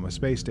to a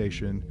space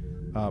station,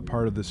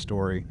 part of the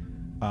story,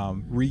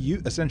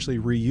 essentially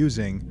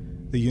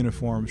reusing the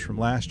uniforms from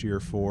last year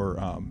for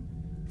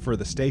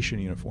the station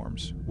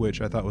uniforms,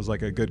 which I thought was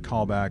like a good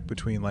callback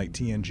between like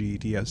TNG,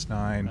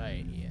 DS9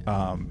 Right,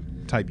 yeah.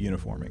 type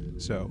uniforming.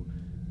 So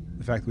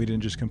the fact that we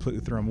didn't just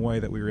completely throw them away,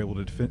 that we were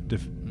able to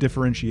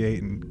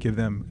differentiate and give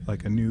them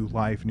like a new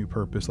life, new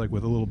purpose, like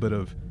with a little bit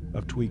of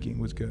tweaking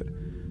was good.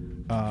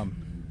 Where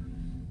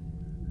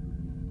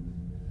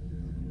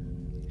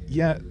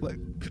Ready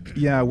to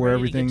get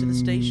everything to the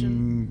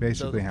station?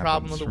 basically The happens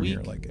problem of the from here.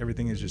 week? Like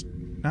everything is just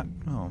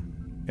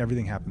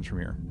everything happens from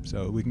here.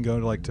 So we can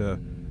go to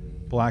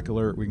Black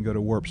Alert. We can go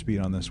to warp speed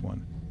on this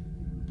one.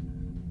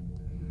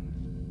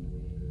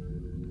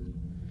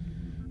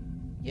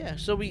 Yeah,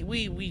 so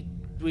we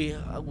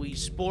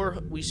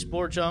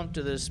spore jump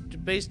to this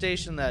space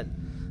station,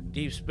 that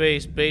Deep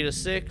Space Beta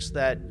 6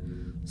 that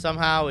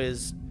somehow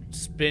is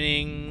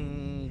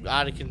spinning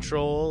out of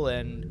control,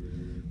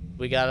 and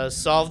we gotta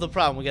solve the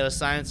problem. We gotta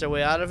science our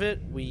way out of it.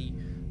 A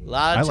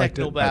lot I of liked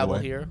it, by the technobabble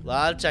way. here. A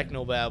lot of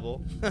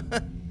technobabble.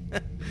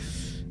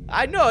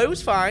 I know it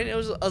was fine. It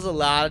was a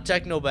lot of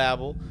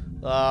technobabble.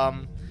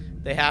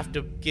 They have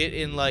to get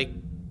in like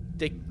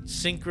the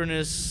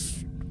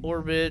synchronous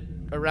orbit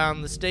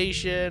around the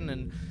station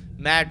and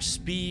match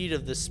speed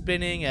of the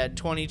spinning at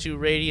 22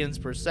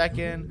 radians per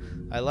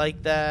second. I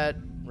like that,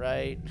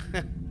 right?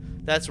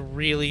 That's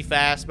really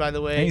fast, by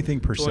the way. Anything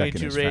per 22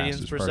 second is radians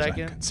fast as per far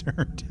second. as I'm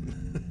concerned.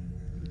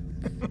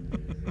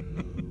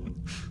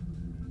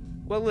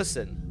 Well,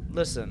 listen.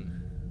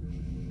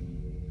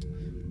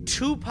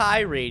 2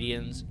 pi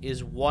radians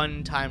is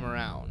 1 time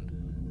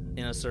around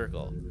in a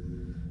circle.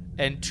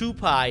 And 2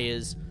 pi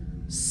is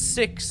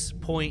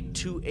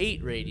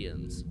 6.28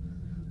 radians.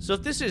 So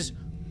if this is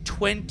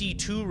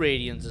 22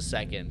 radians a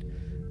second,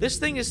 this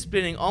thing is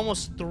spinning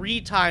almost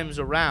 3 times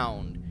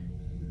around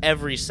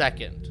every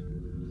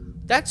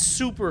second. That's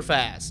super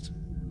fast.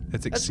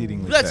 It's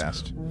exceedingly that's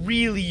fast.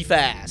 Really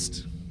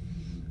fast.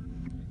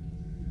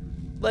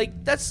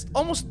 Like, that's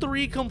almost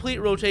 3 complete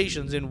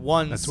rotations in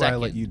 1 That's second. why I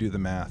let you do the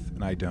math,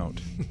 and I don't.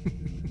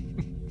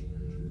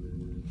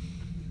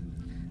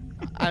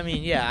 I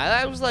mean,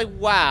 yeah, I was like,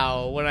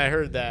 wow, when I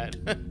heard that.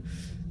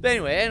 But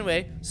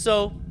anyway,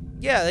 so,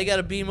 yeah, they got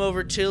to beam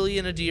over Tilly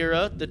and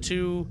Adira, the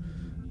 2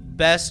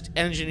 best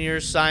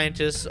engineers,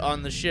 scientists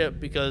on the ship,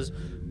 because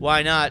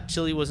why not?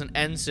 Tilly was an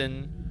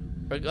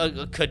ensign,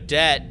 a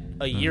cadet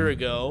a year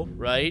ago,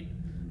 right?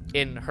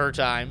 In her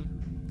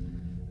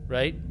time,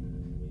 right?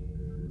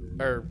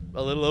 Or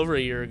a little over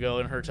a year ago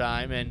in her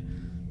time,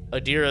 and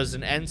Adira's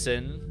an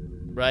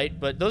ensign, right?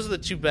 But those are the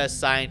 2 best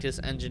scientists,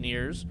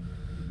 engineers.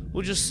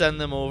 We'll just send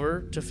them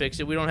over to fix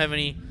it. We don't have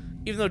any,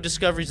 even though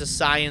Discovery's a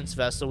science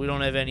vessel, we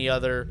don't have any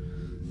other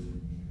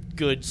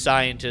good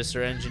scientists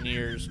or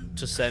engineers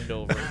to send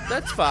over.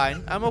 That's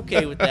fine. I'm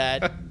okay with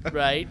that,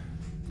 right?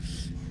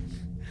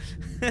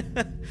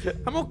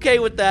 I'm okay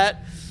with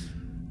that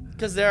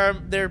because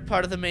they're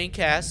part of the main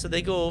cast, so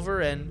they go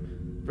over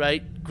and,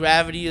 right,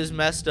 gravity is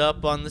messed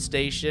up on the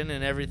station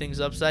and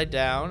everything's upside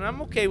down. And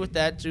I'm okay with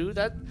that too.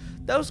 That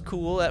was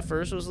cool at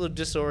first. It was a little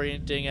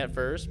disorienting at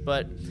first,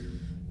 but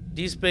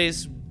Deep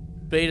Space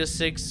Beta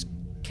 6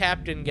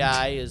 captain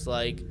guy is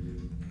like,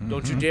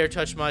 don't you dare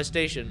touch my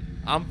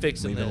station. I'm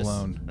fixing this. Leave it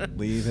alone.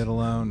 Leave it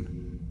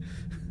alone.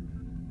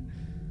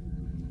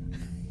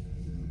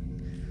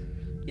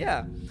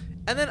 Yeah.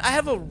 And then I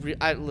have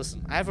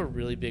a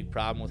really big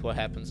problem with what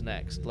happens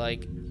next.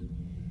 Like,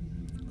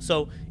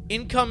 so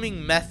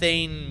incoming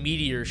methane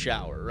meteor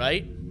shower,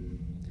 right?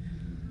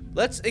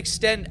 Let's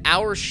extend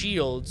our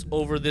shields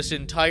over this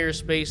entire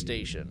space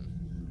station.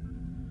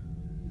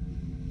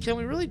 Can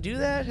we really do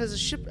that? Has a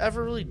ship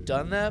ever really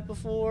done that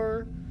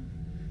before?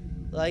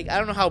 Like, I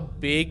don't know how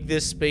big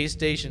this space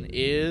station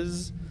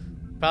is.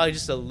 Probably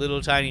just a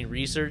little tiny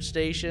research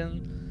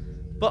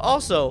station. But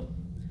also,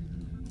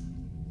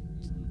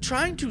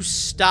 trying to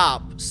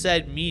stop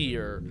said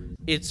meteor,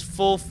 its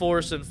full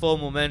force and full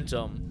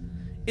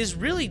momentum, is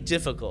really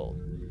difficult.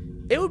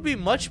 It would be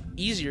much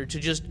easier to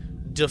just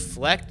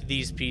deflect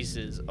these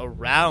pieces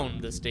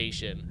around the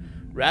station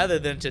rather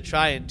than to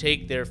try and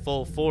take their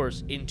full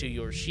force into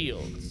your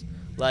shields.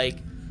 Like,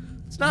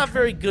 it's not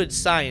very good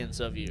science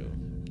of you.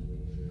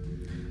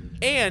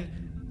 And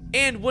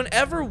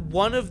whenever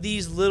one of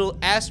these little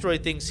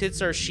asteroid things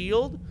hits our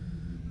shield,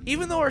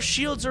 even though our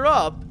shields are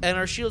up and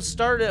our shields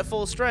started at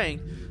full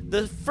strength,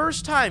 the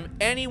first time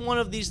any one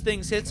of these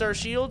things hits our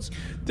shields,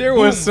 There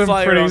was boom, some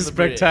fire pretty on the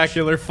bridge.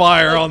 spectacular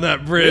fire on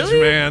that bridge,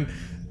 really? man.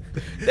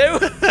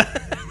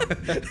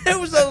 There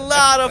was a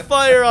lot of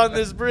fire on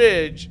this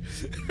bridge.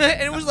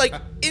 And it was like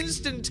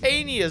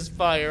instantaneous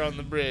fire on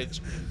the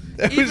bridge.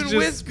 It Even was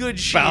with good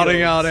shields.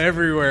 spouting out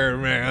everywhere,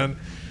 man.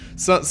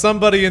 So,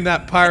 somebody in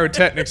that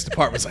pyrotechnics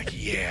department was like,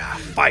 yeah,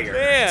 fire.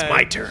 Man. It's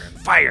my turn.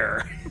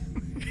 Fire.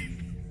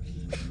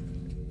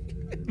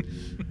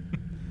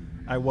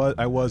 I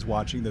was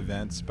watching the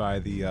vents by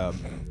the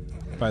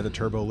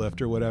turbo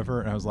lift or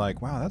whatever, and I was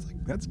like, wow,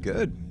 that's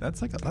good.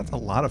 That's a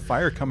lot of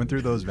fire coming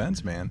through those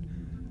vents, man.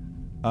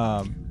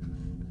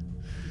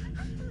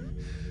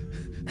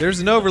 There's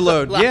an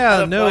overload. Lot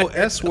Yeah, of no fire.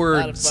 S Lot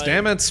word. of fire.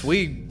 Stamets,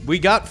 we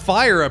got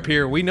fire up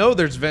here. We know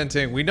there's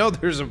venting. We know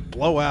there's a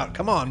blowout.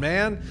 Come on,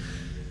 man.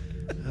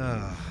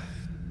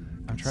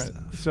 I'm trying.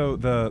 So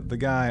the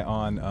guy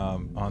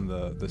on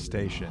the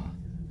station,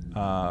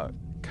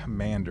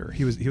 commander.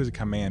 He was a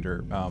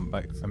commander.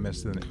 Like I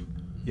missed the name.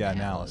 Yeah,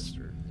 Nallus.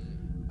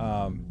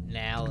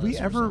 Nallus Did we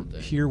or ever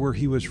something. hear where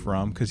he was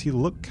from? Because he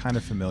looked kind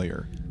of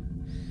familiar.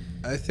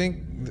 I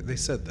think they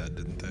said that,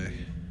 didn't they?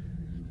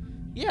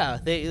 Yeah,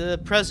 the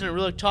president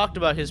really talked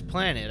about his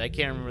planet. I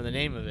can't remember the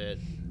name of it.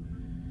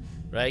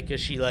 Right? Because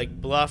she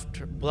like bluffed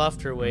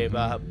her way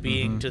about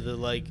being to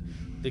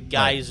the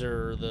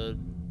geyser, or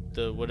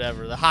the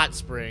whatever, the hot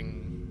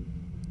spring.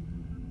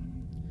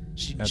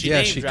 She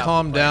She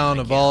calmed down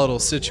a volatile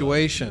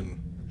situation.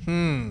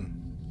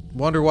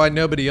 Wonder why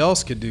nobody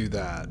else could do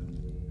that.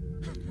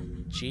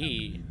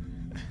 Gee.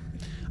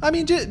 I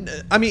mean,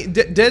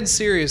 dead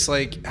serious.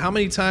 Like, how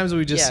many times have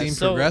we just Yeah, seen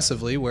so-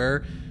 progressively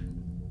where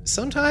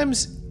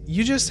sometimes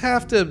you just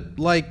have to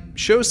like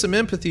show some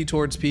empathy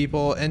towards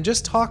people and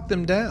just talk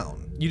them down.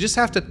 You just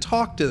have to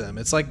talk to them.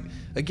 It's like,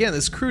 again,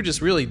 this crew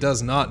just really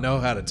does not know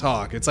how to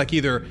talk. It's like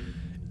either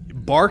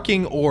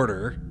barking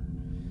order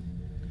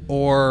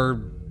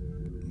or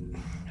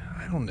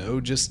I don't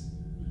know, just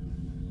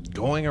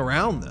going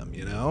around them,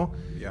 you know?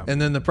 Yeah.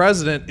 And then the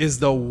president is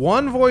the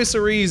one voice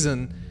of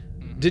reason.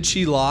 Did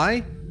she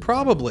lie?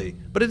 Probably.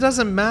 But it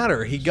doesn't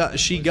matter.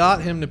 She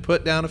got him to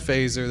put down a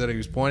phaser that he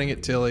was pointing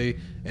at Tilly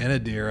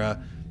and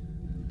Adira.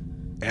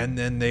 And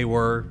then they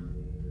were,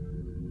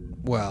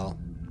 well,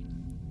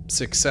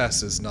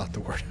 success is not the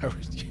word I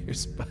would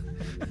use, but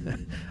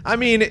I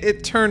mean,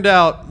 it turned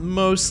out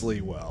mostly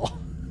well.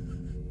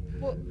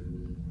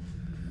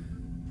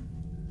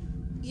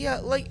 Yeah,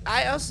 like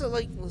I also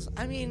like.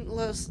 I mean,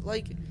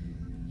 like.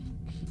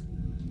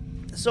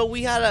 So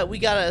we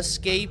gotta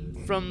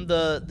escape from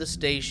the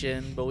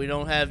station, but we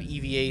don't have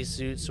EVA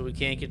suits, so we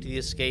can't get to the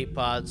escape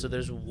pod. So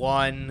there's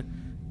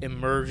one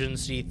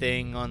emergency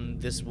thing on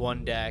this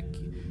one deck,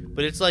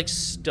 but it's like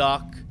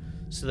stuck,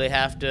 so they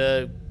have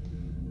to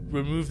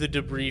remove the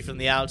debris from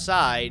the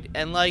outside.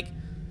 And like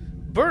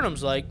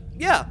Burnham's like,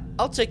 yeah,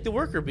 I'll take the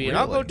worker bee and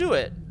I'll go do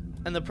it.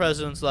 And the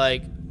president's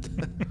like,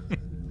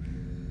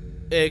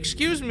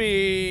 excuse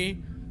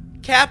me,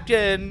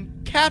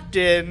 Captain,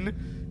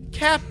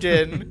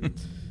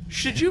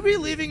 should you be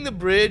leaving the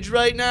bridge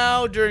right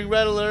now during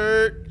red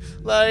alert?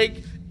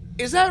 Like,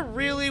 is that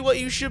really what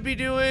you should be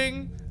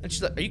doing? And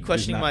she's like, are you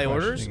questioning my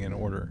orders? Questioning an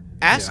order.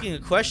 Asking a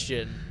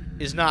question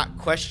is not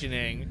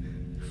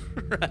questioning,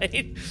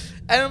 right?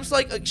 And I'm just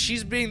like,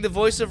 she's being the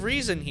voice of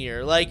reason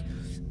here. Like,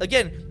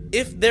 again,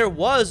 if there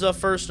was a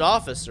first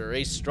officer,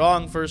 a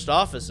strong first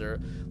officer,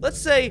 let's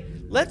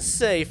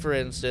say, for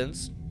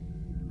instance,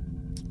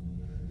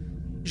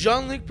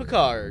 Jean-Luc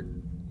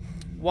Picard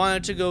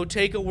wanted to go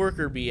take a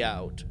worker bee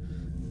out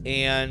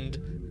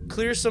and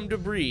clear some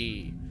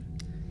debris.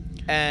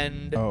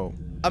 And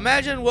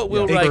imagine what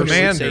Will Riker would say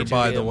Commander, to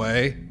by him the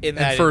way, in and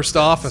that first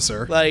instance.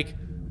 officer. Like,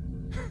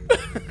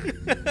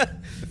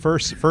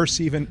 First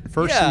season,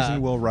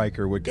 Will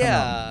Riker would come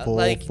out full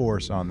like-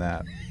 force on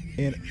that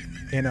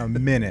in a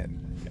minute.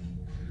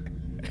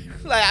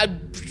 like I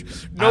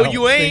no, don't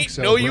you think ain't.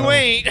 so, no, you bro.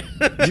 ain't.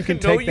 You can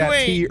No, take you that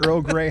ain't. tea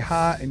Earl Grey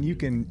hot and you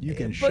can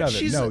shove it.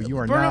 she's- No, you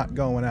are Burnham- not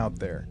going out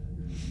there.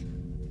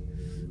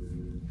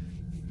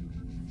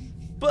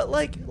 But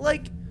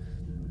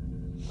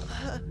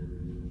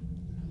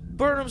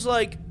Burnham's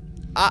like,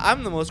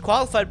 I'm the most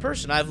qualified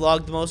person. I've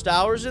logged the most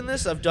hours in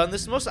this. I've done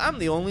this the most. I'm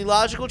the only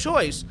logical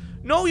choice.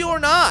 No, you're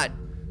not.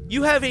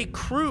 You have a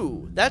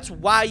crew. That's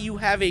why you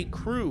have a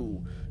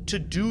crew, to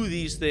do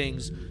these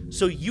things.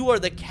 So you are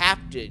the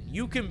captain.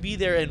 You can be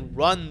there and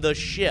run the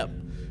ship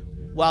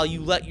while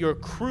you let your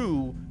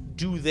crew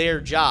do their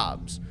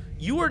jobs.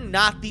 You are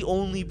not the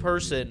only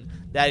person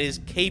that is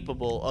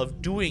capable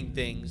of doing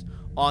things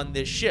on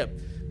this ship.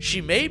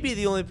 She may be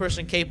the only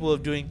person capable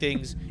of doing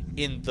things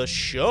in the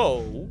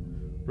show,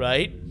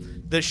 right?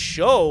 The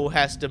show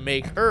has to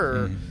make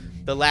her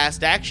the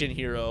last action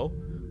hero,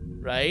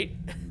 right?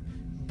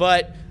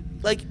 But,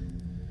 like,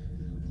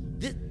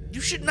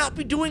 you should not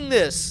be doing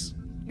this.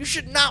 You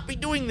should not be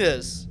doing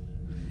this.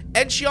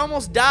 And she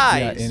almost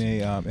dies.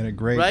 Yeah, in a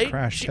great right?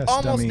 crash She test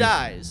almost dummy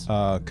dies.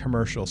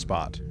 commercial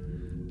spot.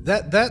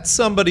 That's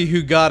somebody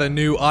who got a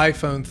new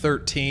iPhone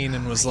 13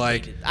 and was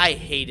like, I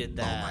hated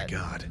that. Oh my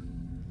god.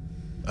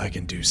 I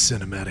can do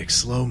cinematic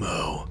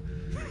slow-mo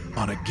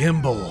on a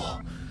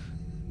gimbal.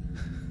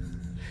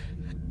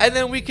 And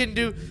then we can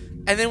do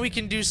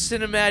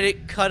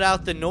cinematic cut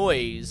out the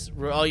noise,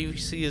 where all you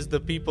see is the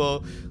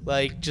people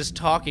like just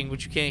talking,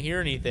 but you can't hear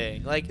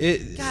anything. Like,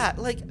 God,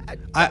 like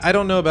I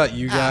don't know about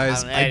you I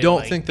guys. don't- I I didn't don't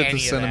like think that the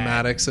any of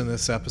that. cinematics in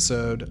this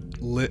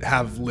episode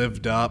have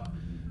lived up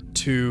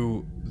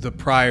to the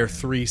prior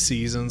 3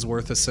 seasons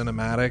worth of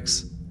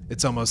cinematics.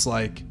 It's almost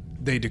like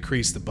they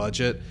decreased the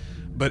budget.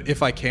 But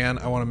if I can,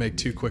 I want to make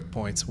 2 quick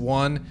points.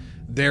 One,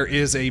 there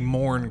is a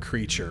Morn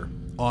creature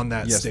on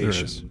that Yes, there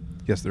station, is.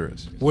 Yes, there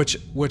is.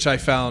 which I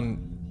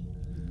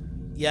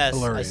found. yes, I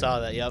Allurian. saw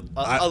that. Yep,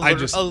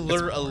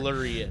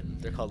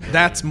 Allurian. They're called.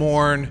 That's Allurians.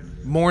 Morn.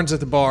 Morn's at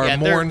the bar. Yeah,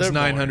 they're Morn's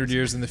 900 Morns.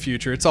 years in the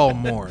future. It's all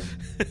Morn.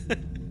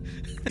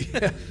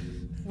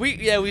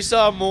 We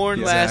saw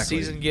Morn last Exactly.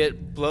 season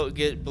get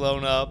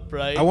blown up,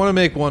 right? I want to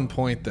make one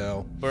point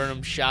though.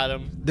 Burnham shot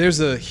him. There's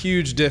a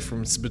huge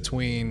difference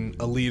between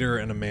a leader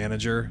and a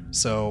manager.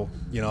 So,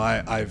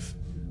 I've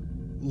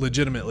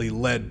legitimately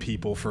led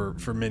people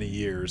for many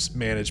years,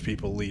 managed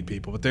people, lead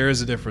people, but there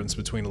is a difference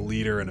between a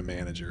leader and a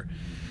manager.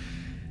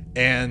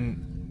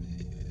 And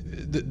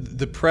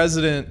the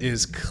president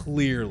is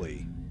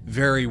clearly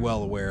very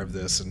well aware of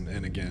this,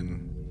 and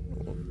again,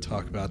 we'll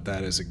talk about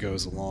that as it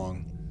goes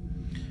along.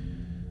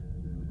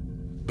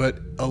 But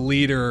a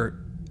leader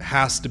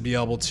has to be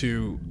able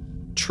to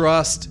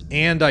trust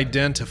and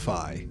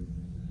identify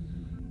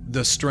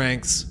the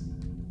strengths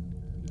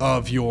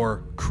of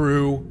your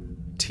crew,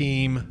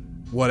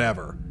 team,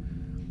 whatever.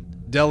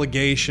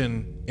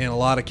 Delegation in a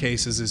lot of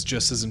cases is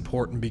just as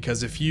important,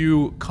 because if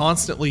you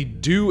constantly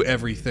do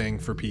everything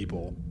for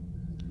people,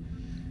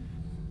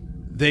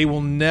 they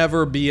will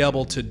never be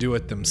able to do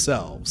it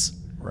themselves.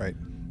 Right.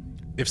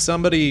 If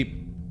somebody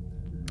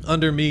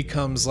under me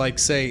comes, like,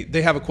 say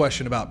they have a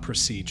question about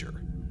procedure,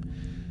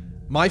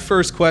 my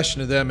first question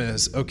to them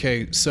is,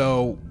 okay,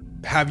 so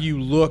have you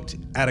looked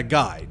at a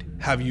guide?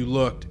 Have you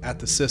looked at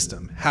the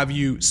system? Have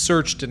you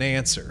searched an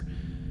answer?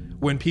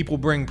 When people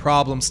bring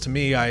problems to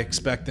me, I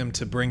expect them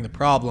to bring the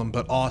problem,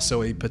 but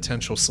also a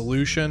potential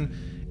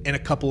solution and a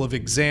couple of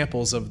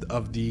examples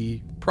of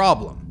the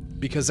problem,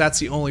 because that's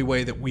the only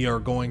way that we are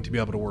going to be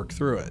able to work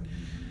through it.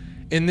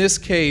 In this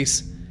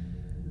case,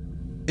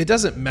 it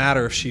doesn't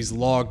matter if she's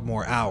logged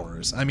more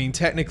hours. I mean,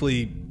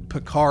 technically,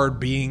 Picard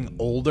being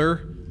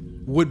older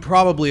would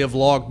probably have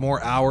logged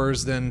more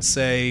hours than,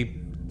 say,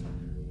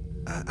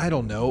 I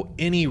don't know,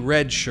 any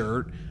red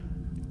shirt,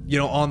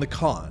 on the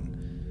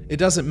con. It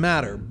doesn't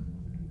matter.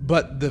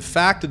 But the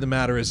fact of the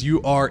matter is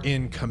you are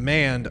in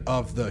command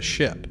of the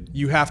ship.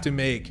 You have to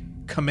make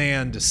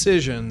command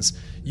decisions.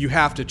 You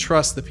have to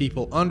trust the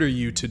people under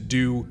you to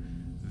do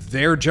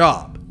their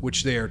job,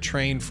 which they are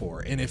trained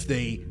for. And if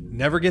they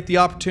never get the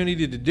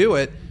opportunity to do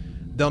it,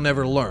 they'll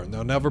never learn.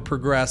 They'll never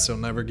progress. They'll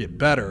never get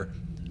better.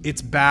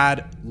 It's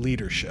bad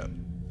leadership,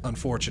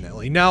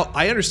 unfortunately. Now,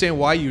 I understand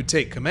why you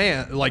take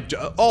command, like,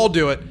 I'll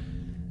do it.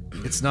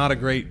 It's not a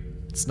great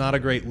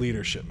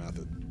leadership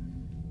method.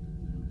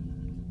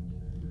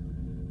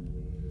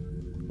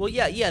 Well,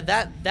 yeah,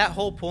 that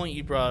whole point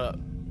you brought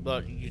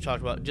up, you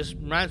talked about, just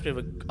reminds me of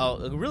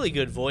a really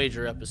good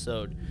Voyager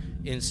episode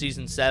in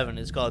season 7.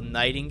 It's called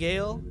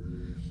Nightingale,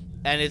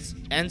 and it's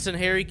Ensign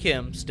Harry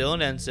Kim, still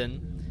an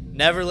ensign,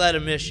 never led a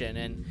mission,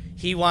 and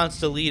he wants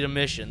to lead a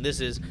mission. This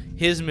is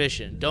his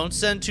mission. Don't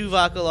send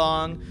Tuvok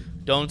along.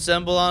 Don't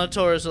send B'Elanna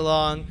Torres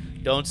along.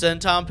 Don't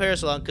send Tom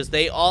Paris along, because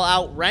they all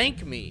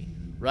outrank me,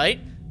 right?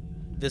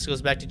 This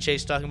goes back to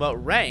Chase talking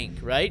about rank,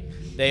 right?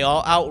 They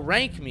all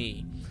outrank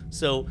me.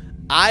 So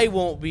I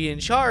won't be in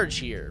charge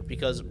here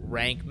because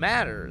rank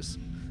matters,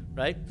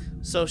 right?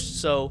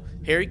 So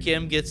Harry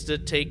Kim gets to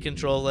take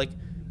control of, like,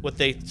 what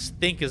they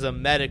think is a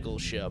medical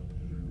ship,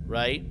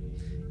 right?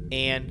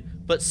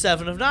 But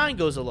 7 of 9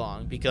 goes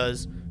along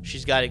because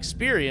she's got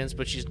experience,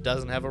 but she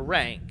doesn't have a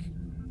rank.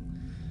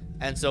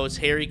 And so it's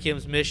Harry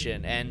Kim's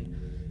mission,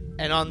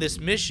 and on this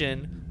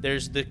mission,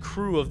 there's the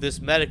crew of this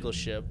medical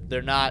ship.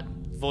 They're not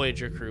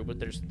Voyager crew, but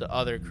there's the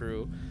other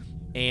crew,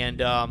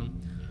 and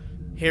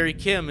Harry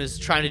Kim is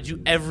trying to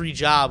do every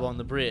job on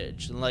the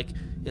bridge, and, like,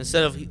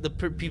 instead of the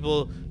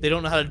people, they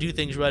don't know how to do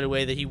things right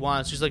away that he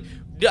wants. He's like,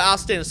 I'll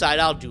stand aside,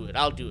 I'll do it.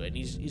 And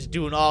he's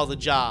doing all the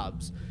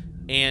jobs,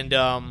 and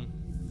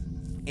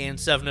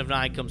 7 of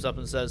 9 comes up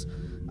and says,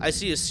 I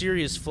see a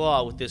serious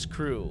flaw with this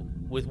crew,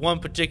 with one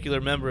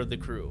particular member of the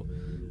crew.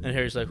 And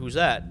Harry's like, who's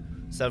that?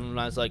 7 of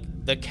 9's like,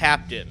 the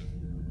captain.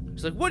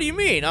 He's like, what do you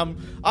mean?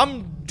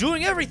 I'm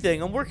doing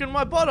everything. I'm working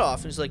my butt off.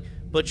 And he's like,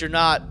 but you're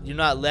not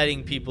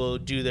letting people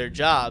do their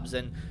jobs.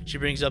 And she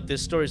brings up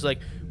this story. It's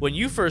like, when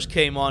you first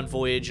came on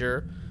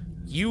Voyager,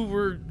 you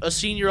were a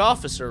senior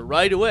officer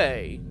right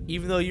away,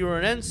 even though you were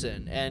an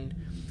ensign. And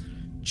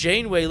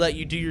Janeway let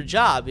you do your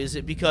job. Is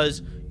it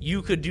because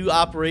you could do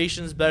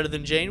operations better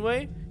than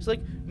Janeway? He's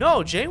like,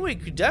 no, Janeway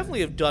could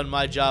definitely have done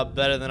my job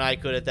better than I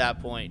could at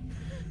that point.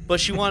 But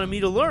she wanted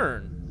me to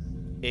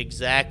learn.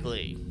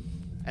 Exactly.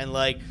 And,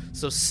 like,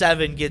 so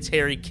 7 gets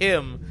Harry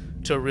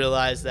Kim to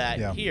realize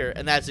that here.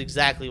 And that's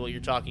exactly what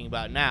you're talking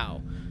about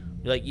now.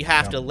 Like, you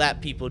have to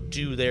let people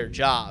do their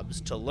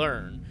jobs to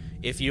learn.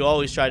 If you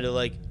always try to,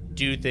 like,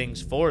 do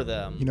things for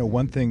them,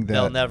 one thing that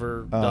they'll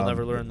never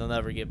learn, they'll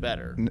never get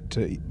better.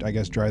 To, I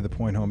guess, drive the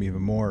point home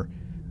even more,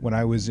 when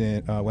I was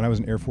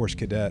an Air Force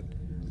cadet,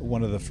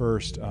 one of the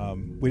first,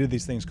 we did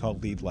these things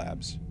called lead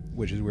labs,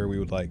 which is where we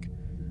would, like,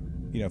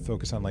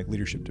 focus on, like,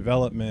 leadership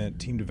development,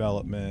 team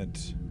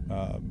development,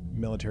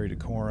 military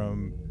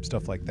decorum,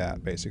 stuff like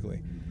that,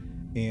 basically.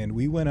 And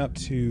we went up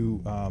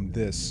to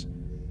this,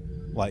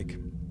 like,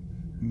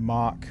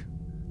 mock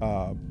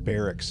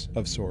barracks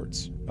of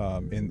sorts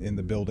in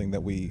the building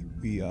that we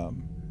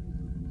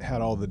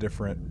had all the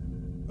different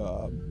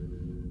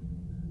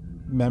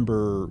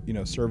member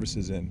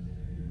services in.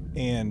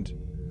 And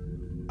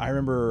I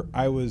remember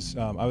I was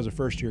a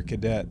first year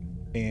cadet,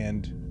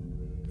 and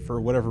for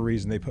whatever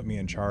reason they put me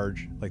in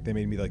charge. Like, they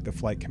made me like the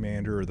flight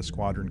commander or the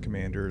squadron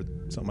commander,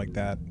 something like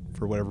that,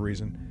 for whatever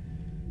reason.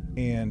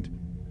 And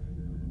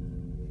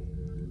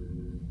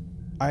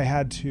I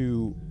had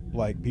to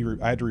I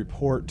had to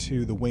report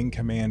to the wing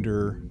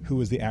commander, who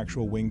was the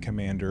actual wing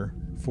commander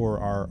for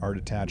our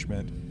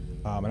detachment,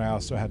 and I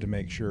also had to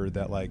make sure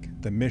that, like,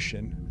 the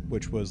mission,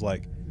 which was,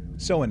 like,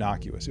 so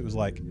innocuous, it was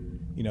like,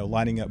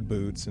 lining up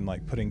boots and,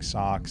 like, putting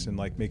socks and,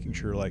 like, making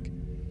sure, like,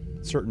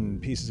 certain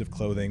pieces of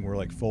clothing were,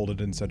 like, folded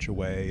in such a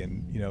way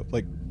and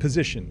like,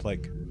 positioned,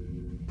 like,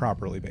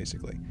 properly,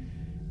 basically,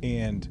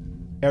 and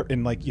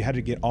like, you had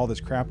to get all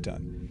this crap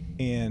done.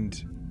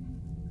 And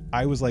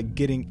I was, like,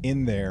 getting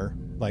in there,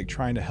 like,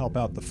 trying to help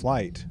out the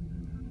flight,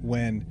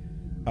 when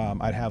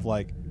I'd have,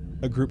 like,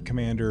 a group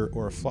commander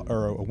or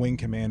a wing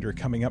commander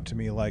coming up to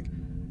me, like,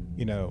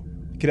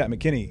 Cadet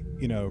McKinney,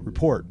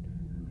 report.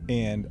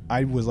 And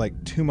I was,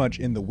 like, too much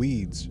in the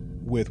weeds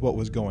with what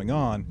was going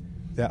on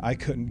that I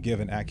couldn't give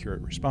an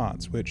accurate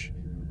response, which,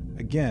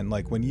 again,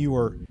 like, when you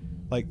were,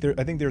 like,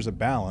 I think there's a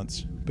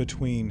balance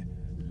between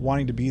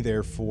wanting to be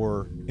there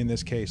for, in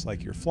this case,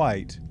 like, your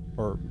flight,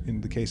 or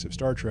in the case of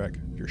Star Trek,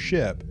 your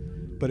ship.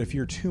 But if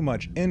you're too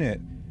much in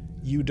it,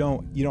 you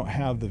don't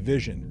have the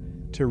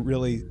vision to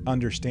really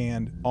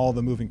understand all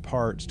the moving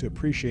parts, to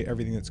appreciate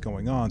everything that's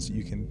going on, so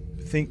you can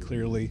think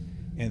clearly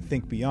and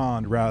think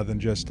beyond, rather than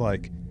just,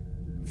 like,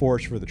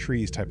 forest for the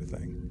trees type of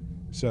thing.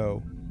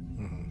 So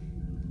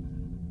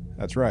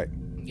that's right.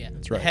 Yeah,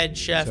 that's right. The head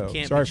chef so,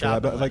 can't sorry be for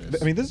that, but, like,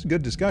 lettuce. this is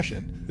good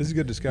discussion. This is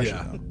good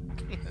discussion.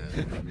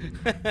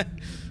 Yeah. Though.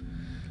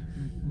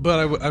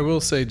 But I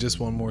will say just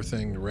one more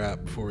thing to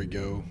wrap before we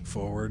go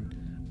forward.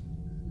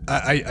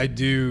 I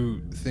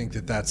do think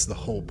that that's the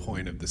whole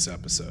point of this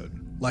episode.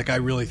 Like, I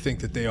really think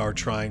that they are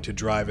trying to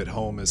drive it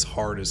home as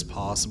hard as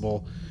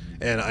possible.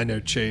 And I know,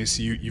 Chase,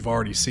 you've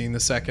already seen the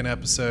second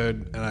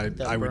episode,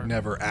 and I would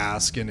never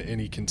ask in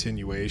any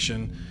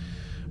continuation.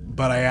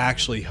 But I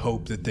actually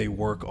hope that they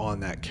work on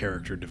that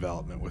character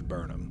development with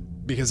Burnham.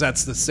 Because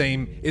that's the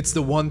same, it's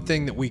the one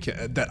thing that we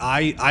can, that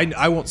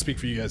I won't speak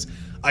for you guys.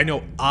 I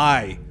know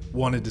I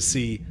wanted to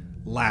see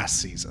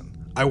last season.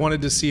 I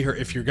wanted to see her,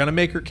 if you're going to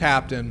make her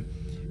captain,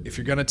 if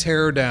you're going to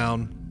tear her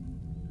down,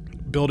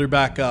 build her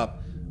back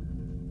up,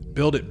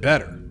 build it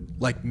better.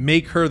 Like,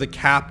 make her the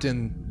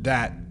captain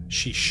that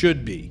she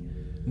should be.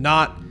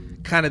 Not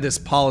kind of this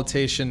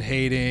politician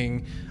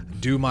hating,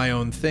 do my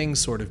own thing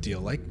sort of deal.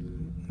 Like,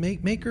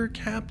 make her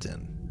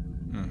captain.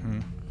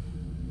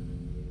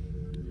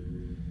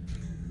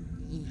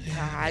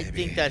 Yeah, I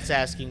think that's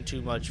asking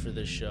too much for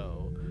this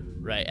show,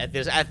 right? At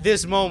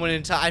this moment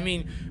in time, I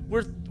mean,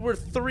 we're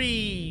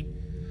 3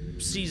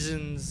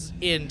 seasons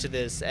into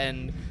this,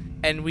 and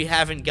we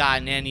haven't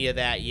gotten any of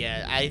that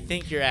yet. I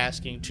think you're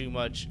asking too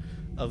much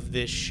of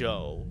this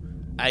show.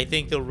 I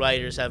think the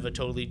writers have a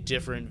totally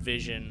different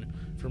vision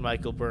for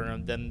Michael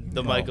Burnham than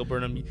the Michael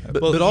Burnham.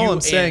 But all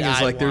I'm saying is,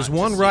 like, there's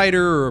one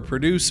writer or a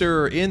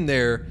producer in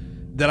there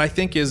that I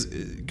think is,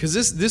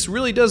 because this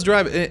really does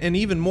drive, and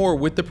even more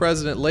with the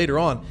president later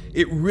on,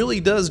 it really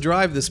does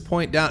drive this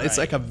point down. Right. It's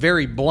like a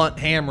very blunt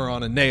hammer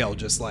on a nail,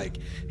 just like,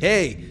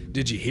 hey,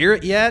 did you hear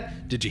it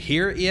yet? Did you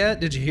hear it yet?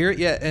 Did you hear it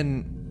yet?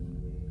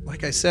 And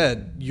like I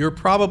said, you're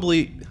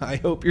probably, I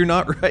hope you're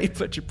not right,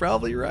 but you're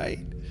probably right.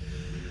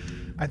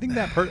 I think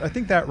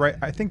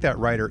that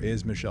writer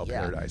is Michelle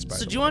Paradise. By the way.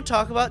 So do you want to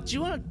talk about? Do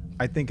you want to?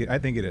 I think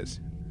it is.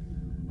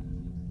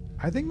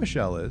 I think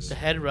Michelle is the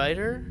head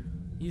writer.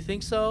 You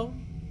think so?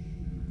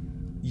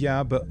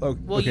 Yeah, but well,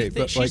 okay, you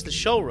think she's the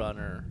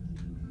showrunner?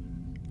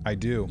 I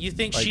do. You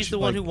think she's the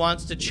one who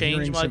wants to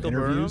change Michael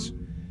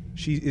Burnham?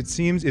 It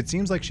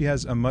seems like she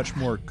has a much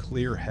more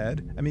clear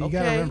head. I mean, you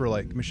got to remember,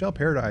 like, Michelle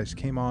Paradise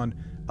came on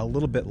a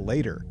little bit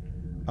later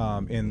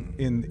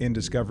in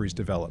Discovery's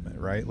development,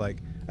 right? Like,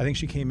 I think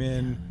she came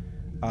in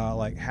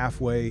like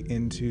halfway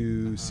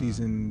into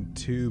season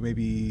 2,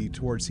 maybe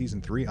towards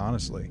season 3,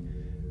 honestly.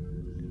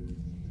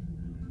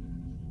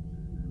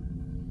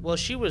 Well,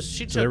 she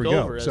took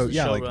over as the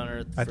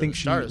showrunner I think for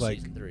the start of like,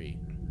 season 3.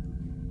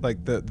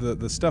 Like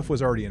the stuff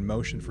was already in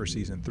motion for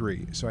season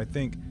 3. So I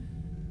think,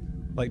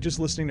 like, just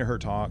listening to her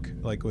talk,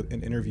 like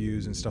in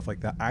interviews and stuff like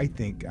that, I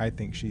think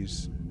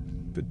she's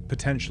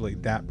potentially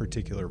that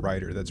particular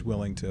writer that's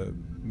willing to,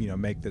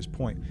 make this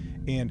point.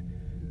 And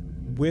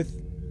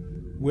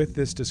with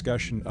this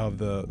discussion of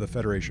the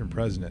Federation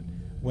president,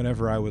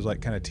 whenever I was like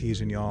kind of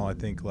teasing y'all, I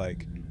think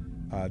like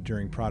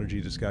during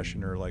Prodigy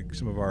discussion or like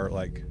some of our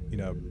like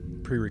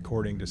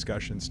pre-recording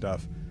discussion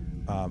stuff,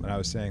 and I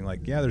was saying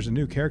like, yeah, there's a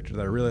new character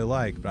that I really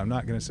like, but I'm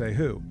not going to say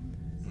who.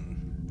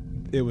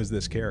 It was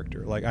this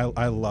character. Like,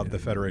 I love the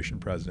Federation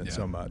president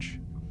so much.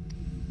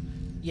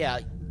 Yeah.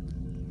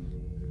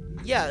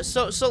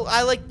 So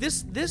I like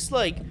this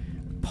like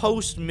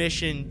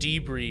post-mission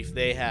debrief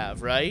they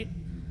have, right?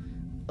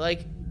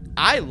 Like,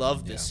 I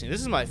love this scene.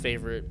 This is my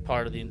favorite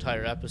part of the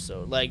entire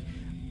episode. Like,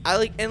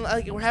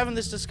 we're having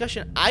this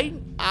discussion.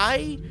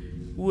 I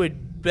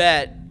would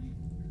bet,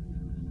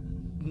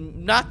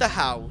 not the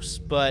house,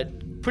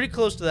 but pretty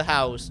close to the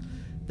house,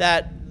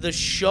 that the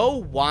show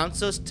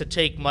wants us to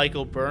take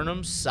Michael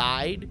Burnham's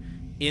side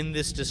in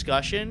this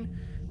discussion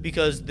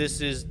because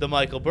this is the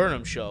Michael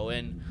Burnham show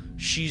and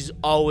she's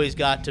always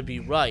got to be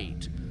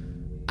right.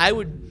 I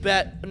would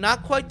bet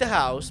not quite the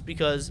house,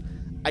 because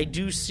I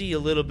do see a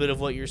little bit of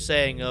what you're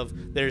saying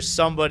of there's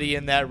somebody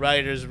in that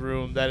writer's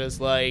room that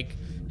is like,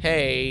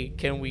 hey,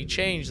 can we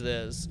change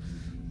this?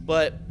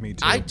 But Me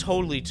too. I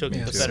totally took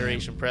the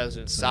Federation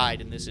president's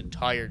side in this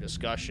entire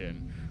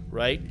discussion,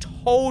 right?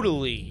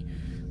 Totally.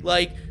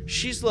 Like,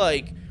 she's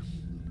like,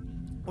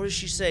 what does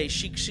she say?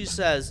 She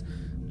says,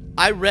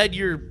 I read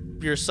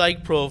your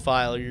psych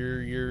profile,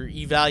 your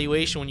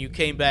evaluation when you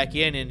came back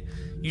in, and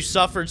you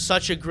suffered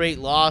such a great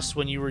loss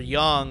when you were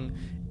young,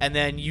 and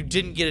then you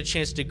didn't get a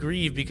chance to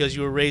grieve because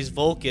you were raised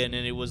Vulcan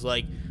and it was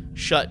like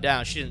shut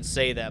down. She didn't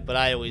say that, but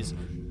I always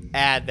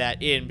add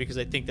that in because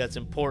I think that's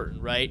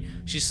important, right?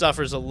 She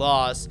suffers a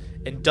loss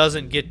and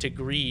doesn't get to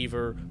grieve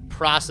or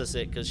process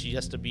it because she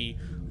has to be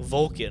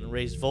Vulcan,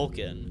 raised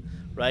Vulcan,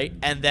 right?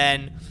 And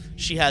then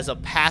she has a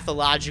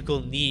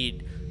pathological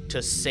need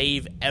to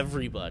save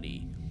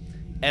everybody.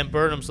 And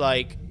Burnham's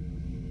like,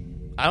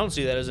 I don't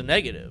see that as a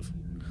negative.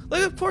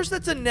 Like, of course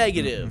that's a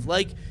negative. Mm-hmm.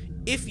 Like,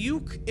 if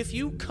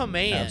you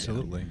command,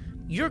 absolutely,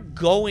 you're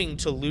going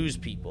to lose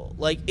people.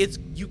 Like,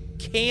 you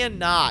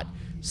cannot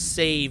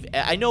save.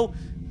 I know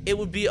it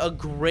would be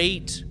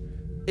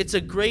it's a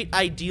great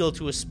ideal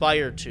to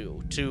aspire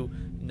to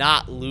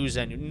not lose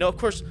any. No, of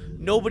course,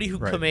 nobody who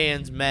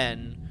commands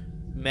men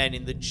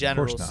in the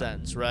general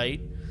sense,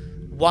 right,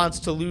 wants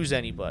to lose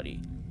anybody.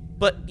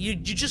 But you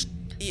just,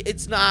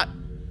 it's not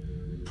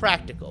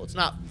practical. It's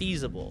not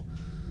feasible.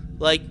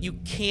 Like, you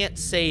can't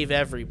save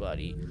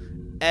everybody.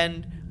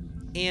 And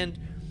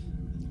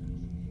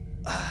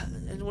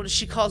what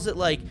she calls it,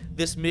 like,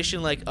 this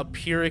mission, like a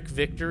Pyrrhic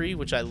victory,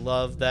 which I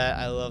love that.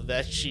 I love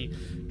that she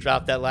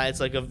dropped that line. It's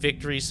like a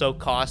victory so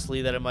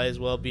costly that it might as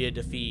well be a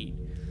defeat.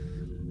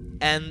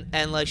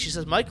 And like she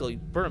says, Michael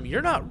Burnham,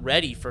 you're not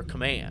ready for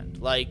command.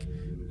 Like,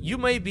 you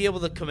may be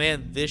able to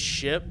command this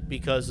ship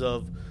because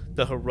of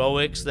the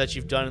heroics that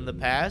you've done in the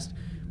past,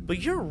 but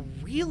you're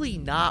really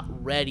not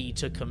ready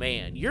to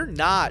command. You're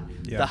not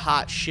the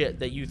hot shit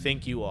that you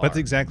think you are. That's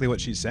exactly what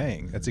she's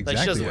saying. That's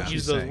exactly like, she what doesn't she's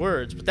use saying. those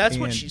words, but that's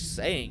what she's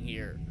saying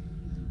here,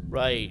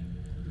 right?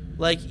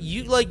 Like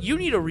you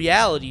need a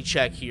reality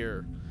check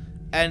here,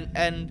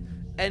 and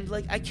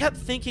like I kept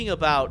thinking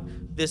about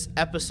this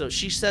episode.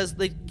 She says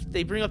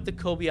they bring up the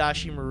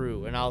Kobayashi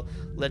Maru, and I'll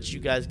let you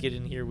guys get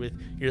in here with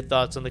your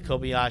thoughts on the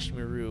Kobayashi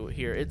Maru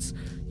here. It's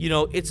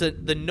it's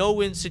the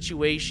no-win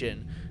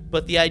situation,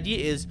 but the idea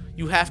is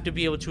you have to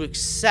be able to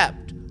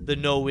accept the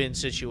no-win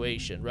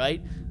situation,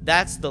 right?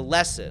 That's the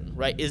lesson,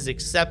 right? Is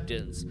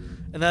acceptance,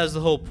 and that is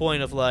the whole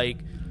point of like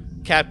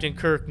Captain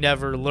Kirk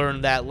never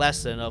learned that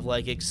lesson of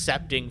like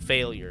accepting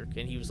failure,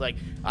 and he was like,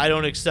 I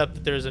don't accept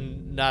that there's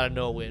not a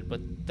no-win,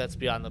 but that's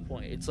beyond the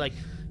point. It's like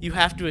you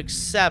have to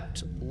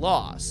accept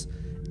loss.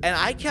 And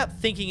I kept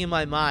thinking in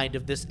my mind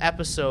of this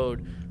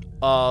episode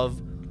of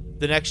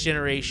The Next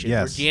Generation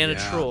where Deanna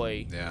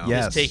Troi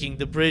is taking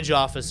the bridge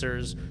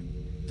officer's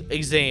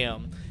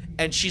exam,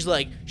 and she's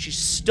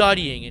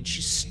studying and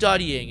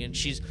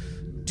she's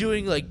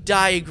doing like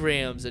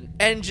diagrams and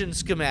engine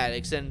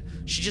schematics, and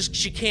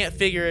she can't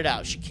figure it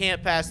out. She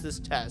can't pass this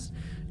test.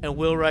 And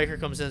Will Riker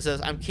comes in and says,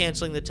 I'm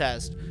canceling the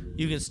test.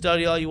 You can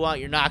study all you want,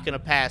 you're not going to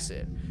pass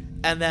it.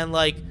 And then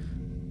like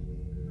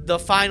the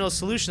final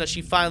solution that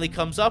she finally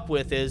comes up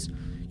with is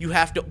you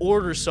have to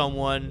order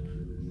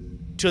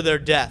someone to their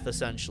death,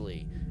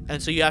 essentially.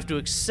 And so you have to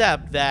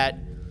accept that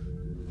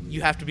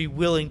you have to be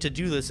willing to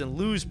do this and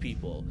lose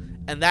people.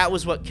 And that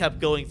was what kept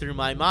going through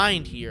my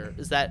mind here,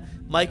 is that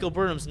Michael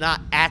Burnham's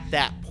not at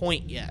that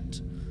point yet.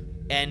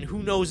 And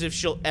who knows if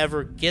she'll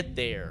ever get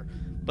there.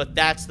 But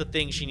that's the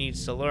thing she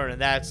needs to learn,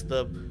 and that's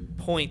the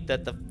point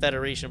that the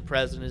Federation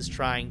president is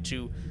trying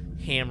to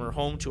hammer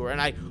home to her.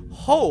 And I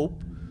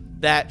hope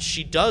that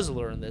she does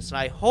learn this, and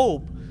I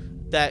hope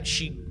that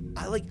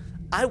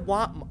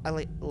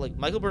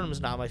Michael Burnham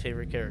is not my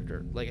favorite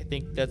character. Like, I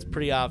think that's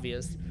pretty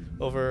obvious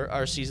over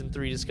our season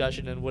 3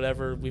 discussion and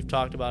whatever we've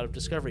talked about of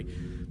Discovery.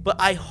 But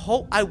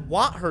I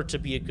want her to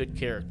be a good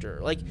character.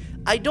 Like,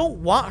 I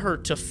don't want her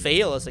to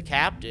fail as a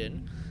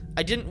captain.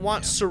 I didn't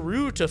want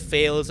Saru to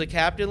fail as a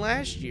captain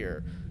last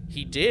year.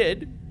 He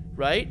did,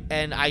 right?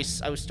 And I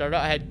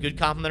had good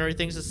complimentary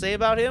things to say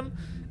about him.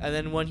 And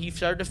then when he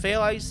started to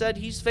fail, I said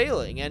he's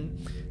failing.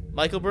 And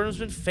Michael Burnham's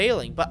been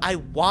failing. But I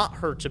want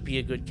her to be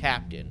a good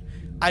captain.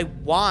 I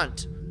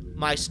want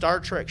my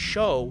Star Trek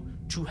show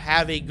to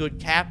have a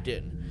good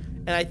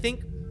captain. And I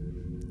think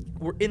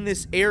we're in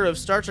this era of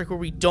Star Trek where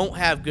we don't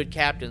have good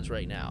captains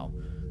right now,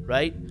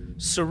 right?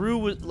 Saru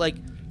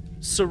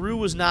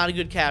was not a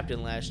good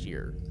captain last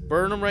year.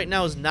 Burnham right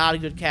now is not a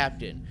good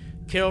captain.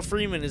 Carol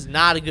Freeman is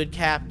not a good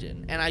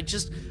captain. And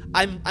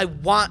I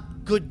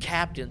want good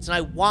captains, and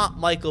I want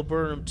Michael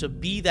Burnham to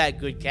be that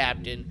good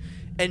captain,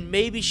 and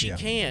maybe she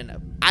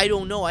can. I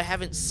don't know. I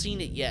haven't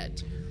seen it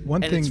yet.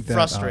 One thing it's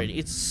frustrating.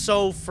 It's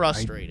so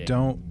frustrating.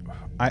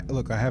 I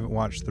haven't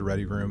watched the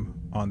Ready Room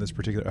on this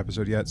particular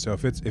episode yet, so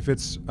if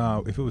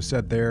it was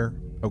said there,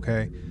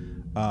 okay.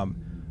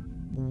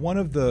 One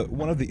of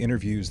the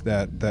interviews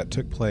that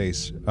took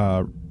place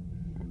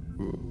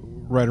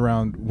right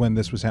around when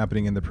this was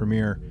happening in the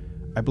premiere,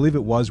 I believe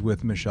it was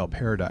with Michelle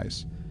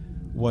Paradise,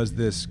 was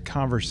this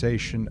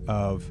conversation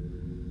of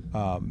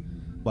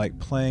like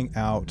playing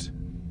out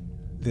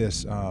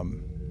this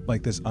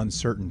this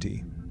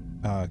uncertainty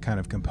kind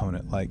of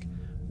component. Like,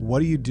 what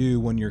do you do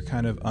when you're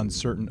kind of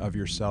uncertain of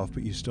yourself,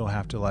 but you still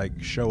have to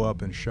like show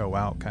up and show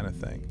out kind of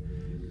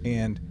thing?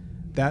 And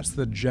that's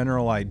the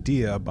general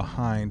idea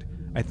behind,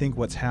 I think,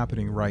 what's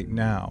happening right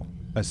now,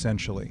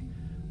 essentially,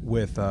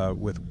 with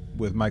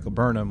Michael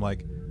Burnham.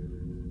 Like,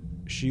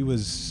 she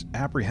was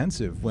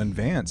apprehensive when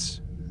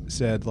Vance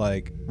said,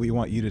 like, we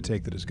want you to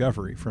take the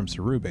Discovery from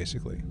Saru,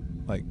 basically.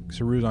 Like,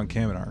 Saru's on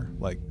Kaminar.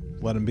 Like,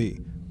 let him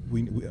be.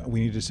 We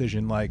need a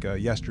decision like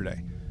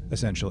yesterday,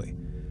 essentially.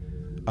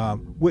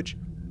 Which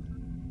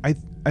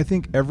I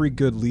think every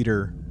good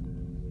leader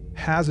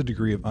has a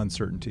degree of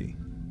uncertainty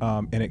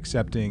in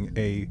accepting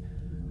a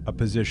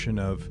position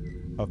of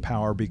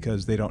power,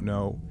 because they don't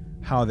know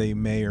how they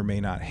may or may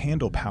not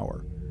handle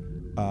power,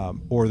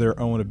 or their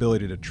own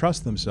ability to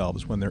trust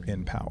themselves when they're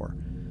in power.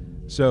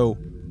 So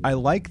I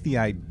like the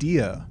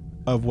idea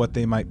of what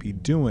they might be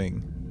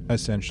doing,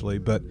 essentially,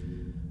 but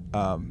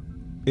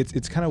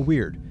it's kind of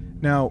weird.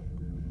 Now,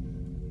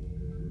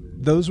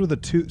 those were the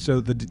two.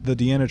 So the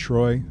Deanna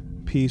Troi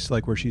piece,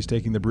 like where she's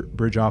taking the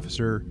bridge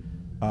officer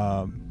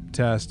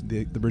test,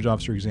 the bridge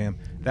officer exam,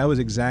 that was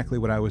exactly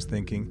what I was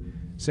thinking.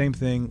 Same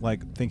thing,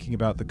 like thinking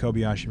about the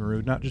Kobayashi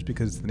Maru, not just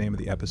because it's the name of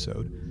the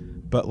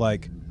episode, but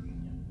like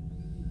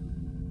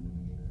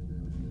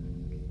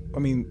I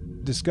mean,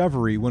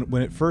 Discovery,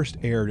 when it first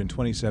aired in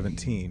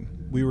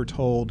 2017, we were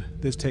told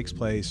this takes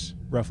place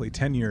roughly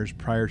 10 years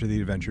prior to the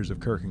adventures of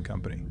Kirk and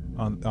company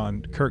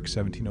on Kirk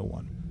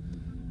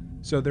 1701.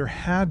 So there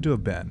had to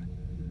have been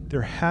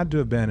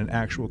an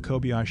actual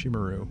Kobayashi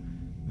Maru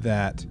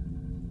that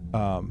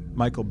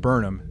Michael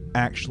Burnham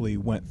actually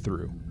went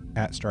through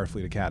at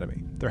Starfleet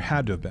Academy. There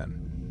had to have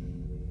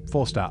been.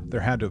 Full stop.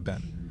 There had to have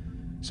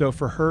been. So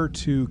for her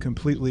to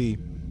completely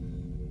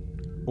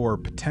or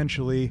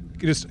potentially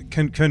just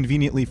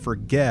conveniently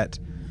forget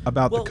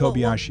about the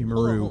Kobayashi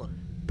Maru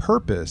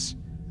purpose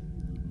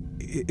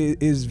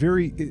is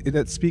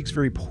that speaks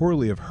very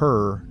poorly of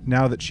her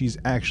now that she's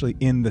actually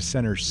in the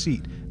center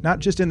seat. Not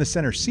just in the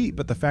center seat,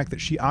 but the fact that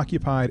she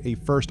occupied a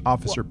first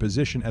officer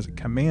position as a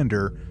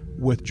commander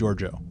with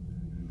Giorgio.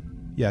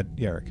 Yeah,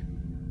 Eric.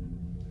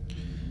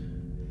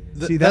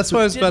 See, that's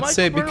what I was about to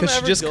say, Michael because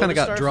she Burnham just ever kind of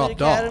go to got Starfleet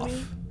dropped Academy?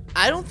 off.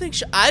 I don't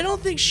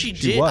think she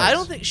did. was. I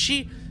don't think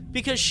she,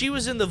 because she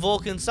was in the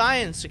Vulcan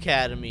Science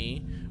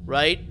Academy,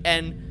 right?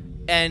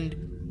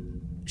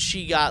 And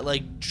she got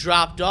like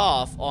dropped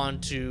off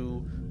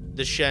onto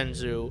the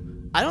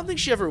Shenzhou. I don't think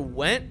she ever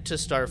went to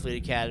Starfleet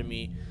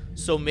Academy.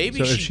 So maybe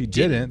So if she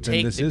didn't, then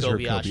take this the is her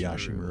Kobayashi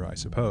Kobayashi Maru, I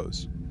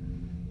suppose.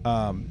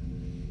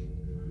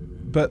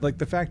 But like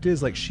the fact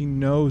is, like, she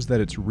knows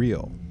that it's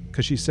real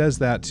because she says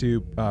that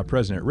to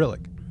President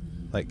Rillick.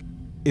 Like,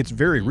 it's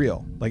very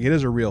real. Like, it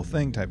is a real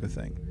thing, type of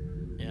thing.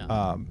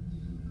 Yeah.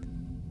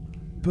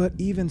 But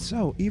even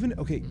so,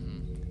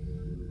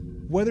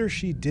 whether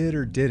she did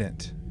or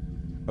didn't,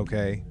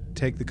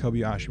 take the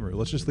Kobayashi Maru.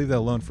 Let's just leave that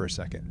alone for a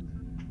second.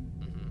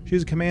 She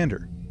was a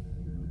commander.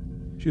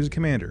 She was a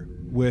commander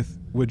with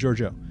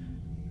Giorgio.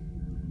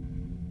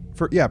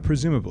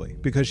 Presumably,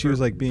 because she was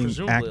like being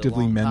presumably a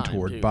actively long time,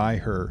 mentored too. by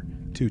her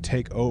to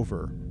take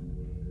over.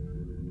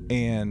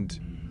 And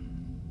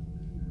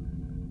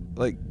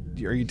like,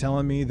 are you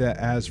telling me that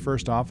as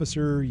first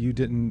officer you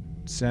didn't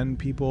send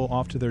people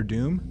off to their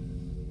doom?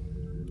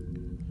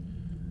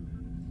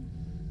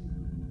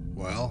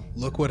 Well,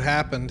 look what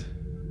happened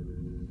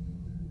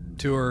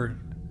to her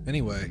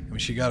anyway. I mean,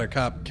 she got her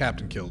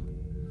captain killed.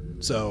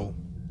 So,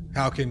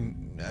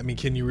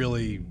 can you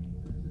really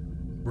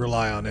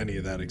rely on any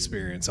of that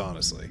experience,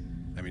 honestly?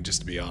 I mean, just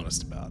to be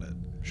honest about it.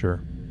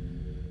 Sure.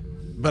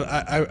 But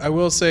I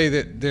will say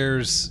that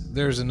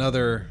there's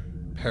another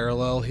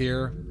parallel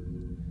here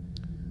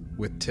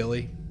with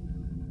Tilly.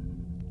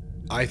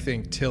 I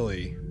think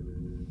Tilly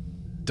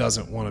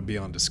doesn't want to be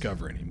on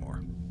Discovery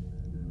anymore.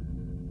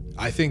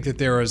 I think that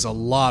there is a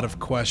lot of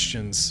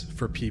questions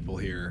for people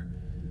here,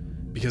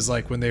 because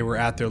like when they were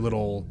at their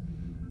little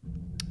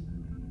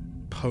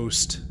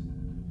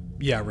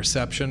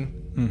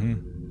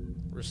reception,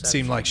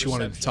 seemed like she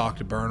wanted to talk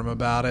to Burnham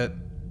about it.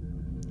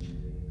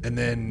 And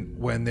then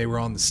when they were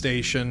on the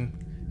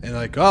station and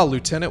like, oh,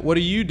 Lieutenant, what are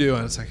you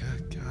doing? It's like, oh,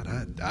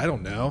 God, I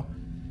don't know.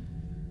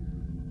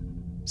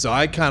 So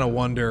I kind of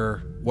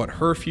wonder what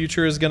her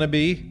future is going to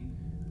be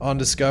on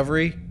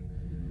Discovery.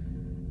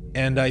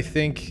 And I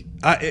think,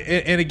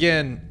 and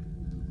again,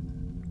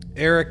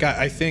 Eric,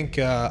 I think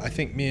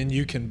me and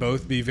you can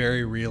both be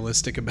very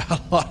realistic about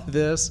a lot of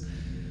this.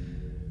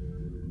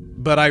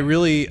 But I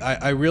really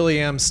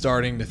am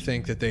starting to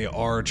think that they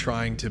are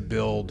trying to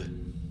build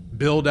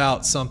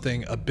out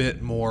something a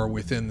bit more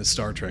within the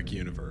Star Trek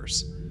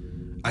universe.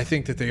 I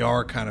think that they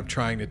are kind of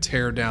trying to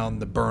tear down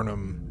the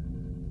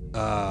Burnham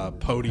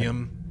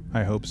podium.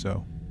 I hope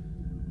so.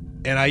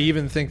 And I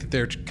even think that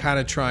they're kind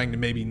of trying to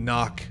maybe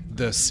knock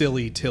the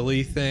silly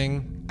Tilly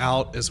thing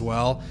out as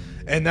well.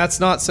 And that's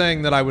not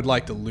saying that I would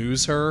like to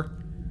lose her.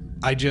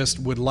 I just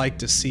would like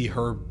to see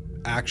her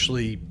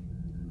actually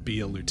be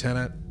a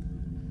lieutenant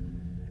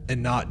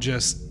and not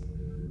just...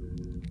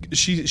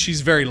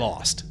 She's very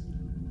lost.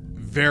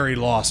 Very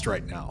lost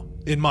right now,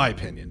 in my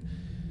opinion.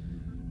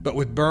 But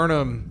with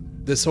Burnham,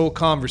 this whole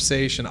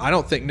conversation, I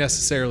don't think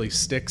necessarily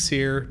sticks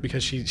here,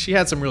 because she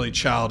had some really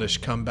childish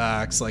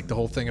comebacks, like the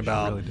whole thing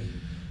about... Really did.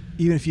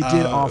 Even if you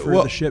did offer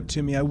the ship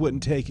to me, I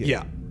wouldn't take it.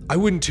 Yeah, I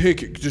wouldn't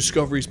take it.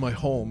 Discovery's my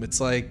home. It's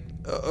like,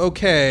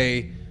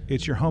 okay.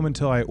 It's your home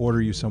until I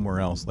order you somewhere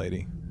else,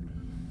 lady.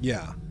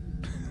 Yeah.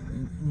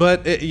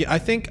 But I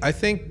think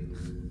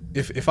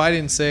if I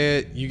didn't say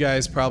it, you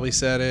guys probably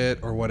said it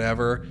or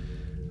whatever.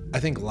 I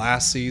think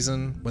last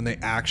season, when they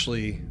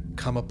actually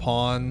come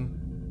upon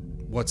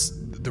what's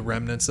the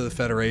remnants of the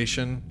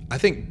Federation, I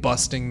think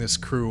busting this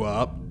crew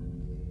up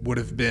would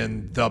have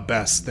been the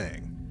best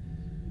thing.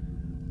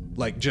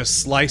 Like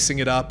just slicing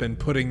it up and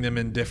putting them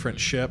in different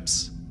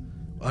ships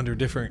under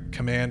different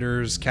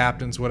commanders,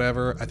 captains,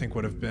 whatever, I think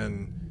would have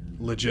been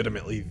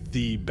legitimately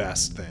the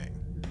best thing.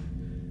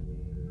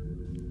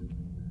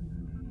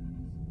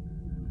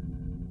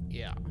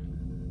 Yeah.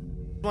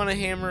 I want to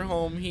hammer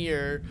home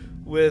here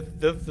with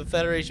the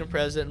Federation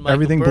president, Michael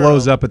Everything Burnham.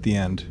 blows up at the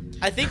end.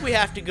 I think we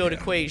have to go to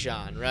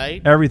Quajon,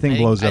 right? Everything I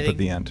think- blows I up think- at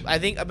the end. I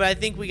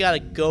think we got to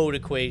go to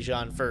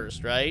Quajon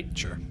first, right?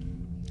 Sure.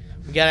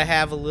 We got to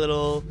have a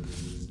little,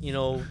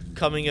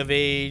 coming of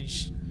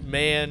age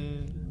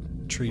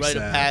man Tree rite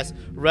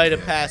sap.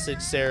 of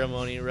passage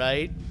ceremony,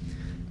 right?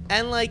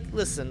 And like,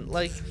 listen,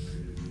 like,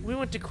 we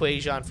went to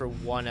Quajon for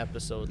one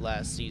episode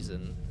last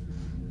season,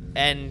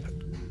 and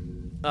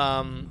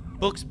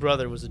Book's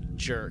brother was a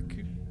jerk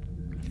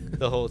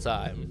the whole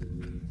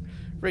time.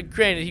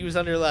 Granted, he was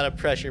under a lot of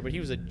pressure, but he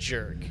was a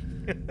jerk.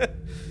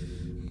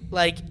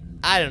 Like,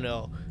 I don't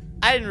know.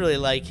 I didn't really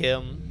like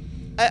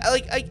him.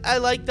 I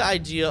like the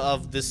idea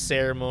of this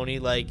ceremony.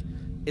 Like,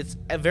 it's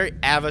a very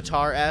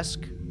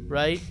Avatar-esque,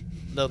 right?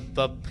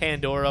 The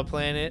Pandora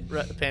planet,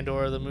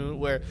 Pandora the moon,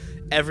 where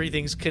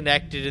everything's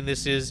connected, and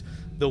this is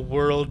the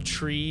world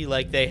tree.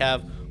 Like, they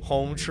have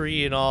home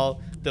tree, and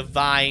all the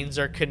vines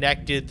are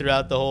connected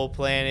throughout the whole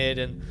planet,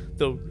 and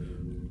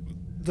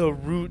the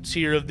roots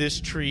here of this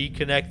tree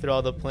connect through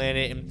all the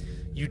planet, and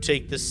you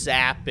take the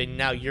sap, and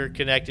now you're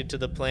connected to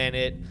the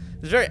planet.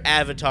 It's very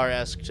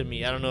Avatar-esque to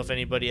me. I don't know if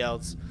anybody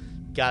else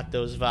got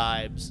those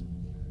vibes.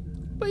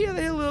 But yeah,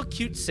 they had a little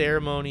cute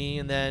ceremony,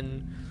 and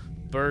then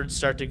birds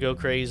start to go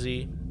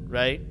crazy,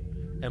 right?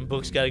 And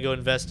Book's got to go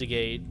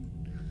investigate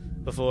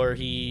before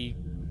he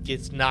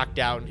gets knocked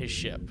out in his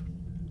ship.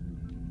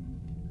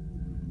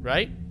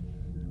 Right?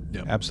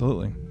 Yep.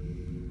 Absolutely.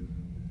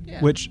 Yeah.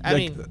 Which, I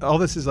like, mean, all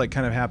this is like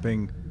kind of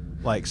happening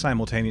like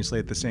simultaneously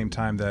at the same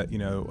time that, you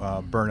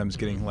know, Burnham's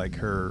getting like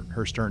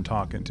her stern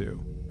talking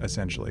to,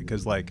 essentially,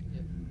 because like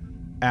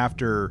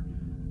after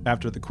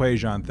the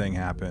Quajon thing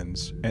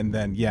happens, and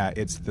then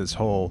it's this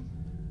whole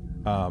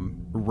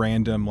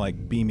random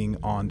like beaming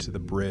onto the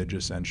bridge,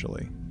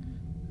 essentially.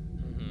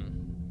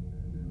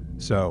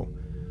 So,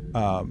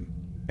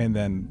 and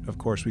then of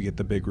course we get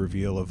the big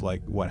reveal of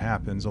like what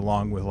happens,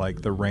 along with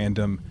like the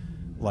random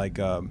like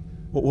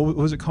what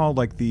was it called,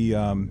 like the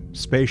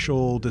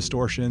spatial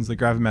distortions, the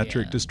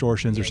gravimetric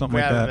distortions or something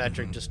like that.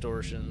 Gravimetric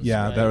distortions.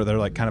 Yeah, right? they're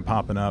like kind of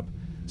popping up.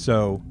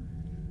 So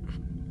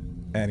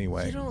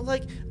anyway, You know,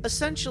 like,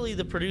 essentially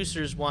the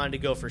producers wanted to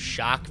go for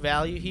shock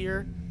value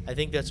here. I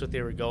think that's what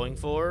they were going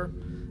for.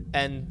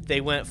 And they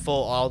went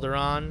full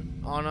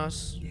Alderaan on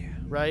us. Yeah.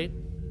 Right?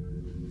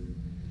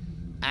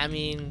 I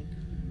mean,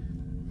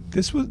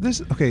 this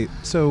okay,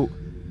 so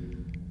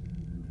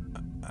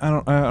I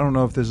don't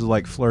know if this is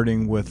like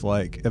flirting with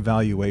like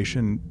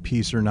evaluation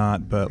piece or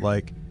not, but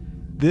like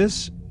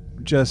this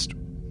just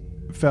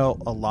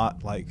felt a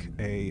lot like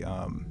a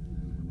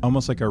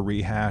almost like a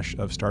rehash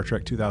of Star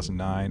Trek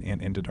 2009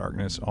 and Into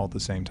Darkness all at the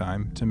same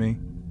time to me.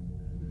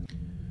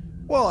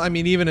 Well, I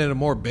mean, even at a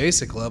more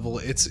basic level,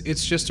 it's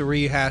just a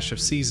rehash of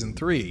season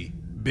 3.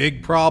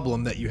 Big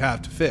problem that you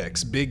have to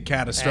fix. Big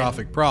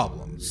catastrophic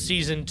problem.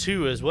 season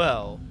 2 as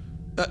well.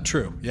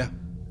 True. Yeah.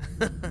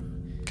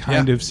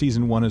 Kind of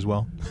season 1 as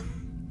well.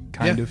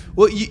 Kind of.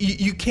 Well,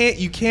 you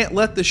can't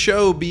let the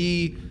show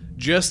be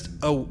just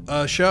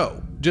a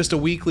show, just a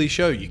weekly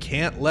show. You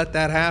can't let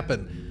that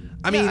happen.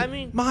 I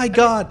mean, my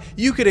God,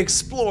 you could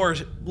explore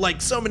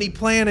like so many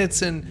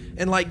planets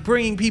and like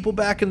bringing people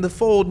back in the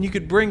fold, and you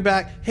could bring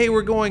back, hey,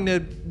 we're going to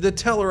the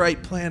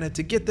Tellarite planet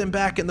to get them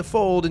back in the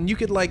fold, and you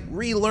could like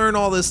relearn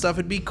all this stuff.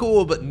 It'd be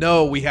cool, but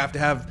no, we have to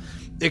have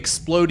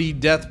explodey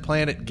death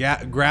planet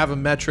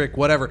gravimetric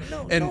whatever.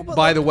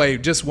 By the way,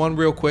 just one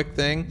real quick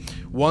thing,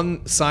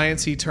 one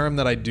sciencey term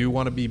that I do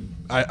want to be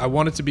I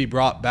want it to be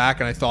brought back,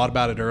 and I thought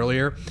about it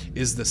earlier,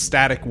 is the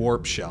static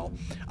warp shell.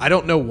 I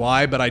don't know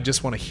why, but I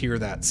just want to hear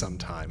that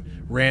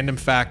sometime. Random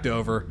fact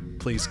over.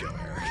 Please go,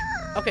 Eric.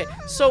 Okay,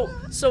 so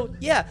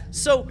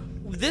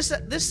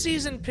this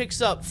season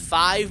picks up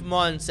 5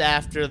 months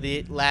after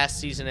the last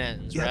season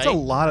ends, Yeah, right? that's a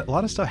lot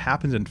of stuff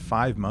happens in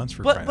 5 months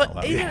for crying out But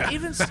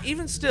loud.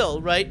 even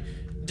still, right?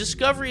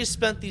 Discovery has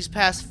spent these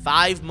past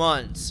 5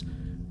 months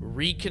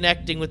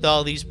reconnecting with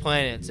all these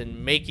planets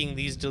and making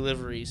these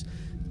deliveries.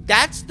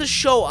 That's the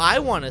show I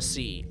want to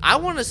see. I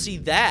want to see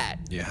that.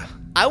 Yeah.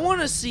 I want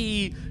to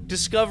see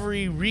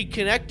Discovery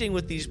reconnecting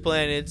with these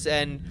planets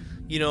and,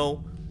 you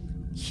know,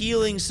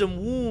 healing some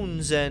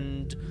wounds,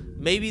 and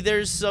maybe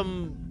there's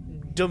some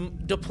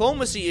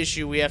diplomacy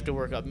issue we have to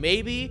work up.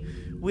 Maybe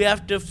we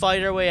have to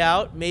fight our way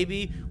out.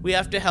 Maybe we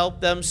have to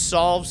help them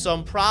solve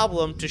some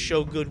problem to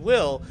show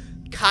goodwill,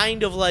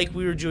 kind of like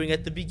we were doing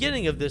at the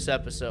beginning of this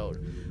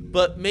episode.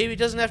 But maybe it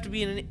doesn't have to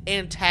be in an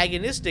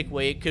antagonistic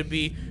way. It could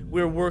be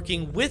we're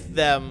working with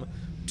them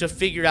to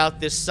figure out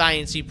this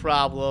sciencey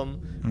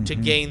problem to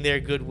gain their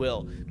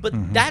goodwill.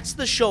 But that's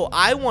the show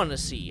I want to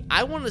see.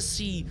 I want to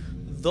see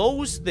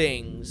those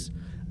things.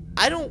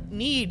 I don't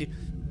need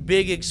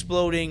big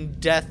exploding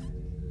death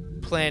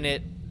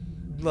planet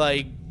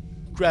like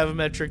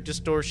gravimetric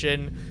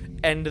distortion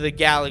end of the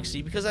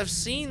galaxy, because I've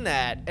seen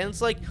that, and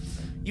it's like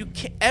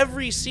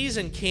every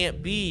season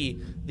can't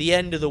be the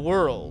end of the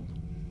world.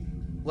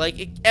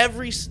 Like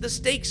the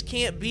stakes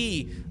can't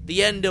be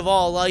the end of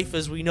all life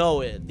as we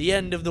know it, the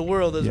end of the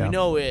world as we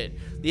know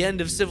it, the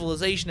end of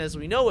civilization as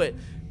we know it,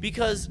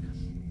 because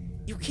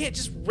you can't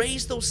just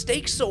raise those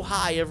stakes so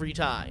high every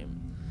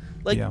time.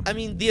 Like, I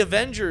mean, the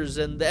Avengers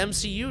and the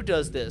MCU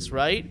does this,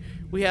 right?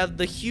 We have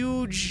the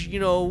huge,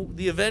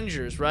 the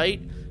Avengers, right?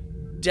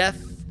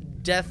 Death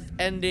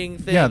ending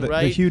thing, Yeah, the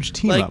right? huge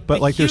team up.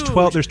 But like there's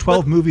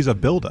 12 movies of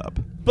build up.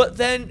 But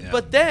then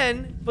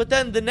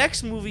the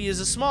next movie is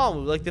a small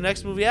movie. Like the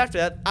next movie after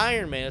that,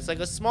 Iron Man. It's like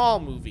a small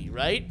movie,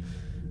 right?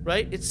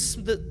 Right? It's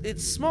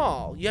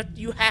small.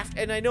 You have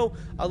to, and I know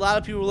a lot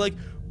of people are like,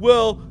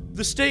 well,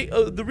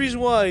 the reason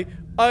why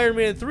Iron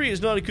Man 3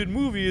 is not a good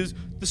movie is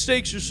the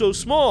stakes are so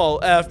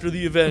small after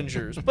the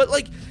Avengers. But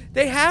like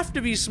they have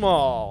to be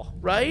small,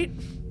 right?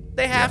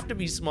 They have to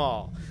be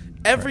small.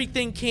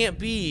 Everything can't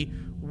be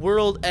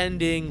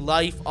world-ending,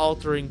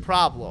 life-altering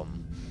problem.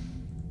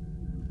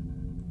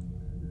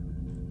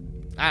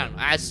 I don't know.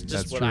 That's just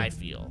That's what true. I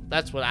feel.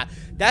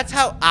 That's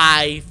how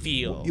I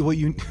feel. Well,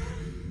 you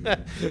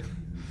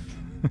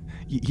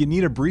you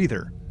need a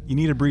breather. You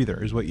need a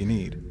breather is what you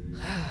need.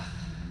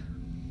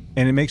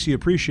 And it makes you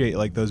appreciate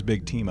like those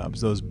big team ups,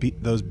 those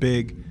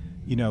big,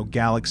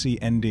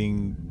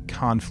 galaxy-ending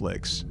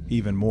conflicts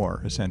even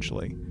more.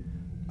 Essentially,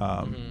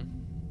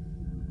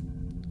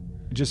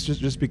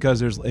 just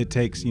because it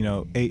takes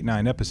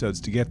 8-9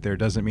 episodes to get there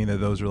doesn't mean that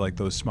those are like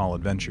those small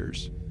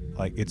adventures.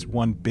 Like it's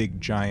one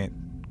big giant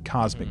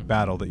cosmic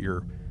battle that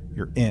you're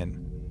in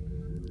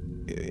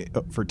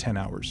for 10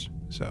 hours.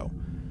 So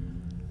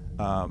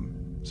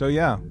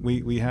yeah,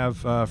 we have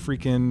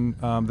freaking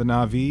the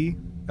Na'vi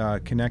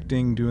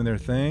connecting, doing their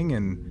thing,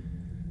 and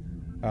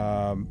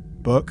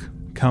Book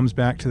comes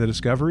back to the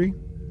Discovery,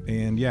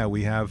 and yeah,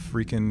 we have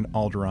freaking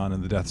Alderaan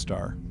and the Death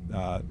Star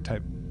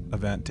type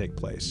event take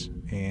place,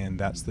 and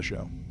that's the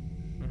show.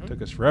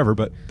 Took us forever,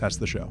 but that's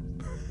the show.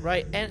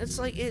 Right, and it's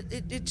like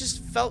it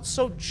just felt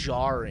so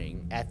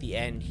jarring at the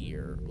end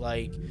here.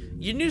 Like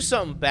you knew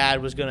something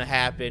bad was gonna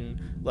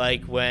happen.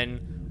 Like when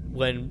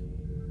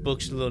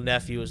Book's little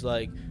nephew was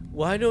like,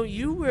 "Why don't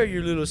you wear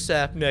your little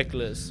sap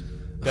necklace?"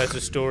 That's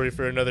a story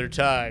for another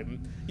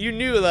time. You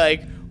knew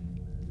like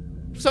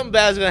something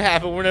bad's gonna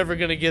happen. We're never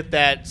gonna get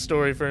that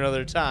story for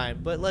another time.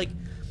 But like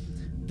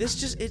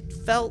this it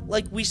felt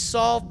like we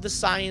solved the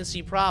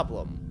science-y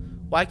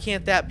problem. Why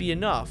can't that be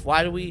enough?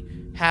 Why do we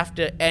have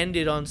to end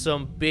it on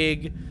some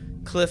big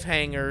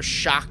cliffhanger,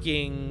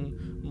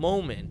 shocking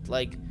moment?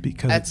 Like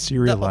Because it's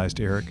serialized,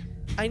 Eric.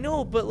 I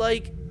know, but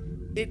like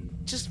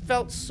it just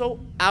felt so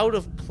out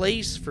of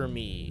place for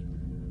me.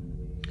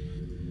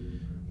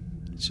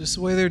 It's just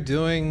the way they're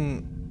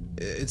doing.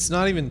 It's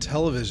not even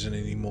television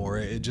anymore.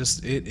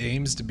 It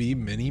aims to be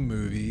mini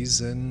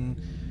movies, and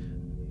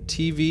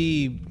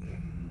TV.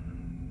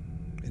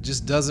 It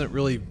just doesn't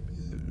really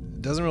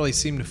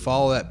seem to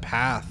follow that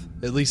path.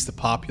 At least the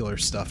popular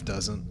stuff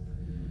doesn't.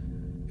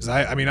 Because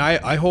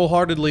I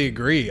wholeheartedly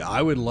agree.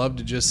 I would love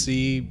to just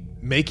see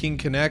making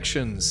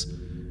connections,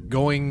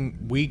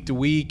 going week to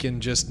week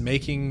and just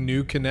making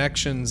new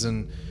connections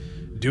and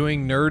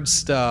doing nerd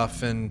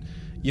stuff, and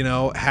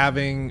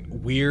having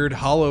weird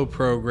holo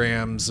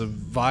programs of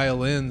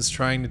violins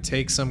trying to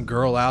take some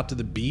girl out to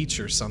the beach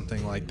or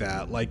something like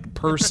that. Like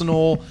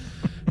personal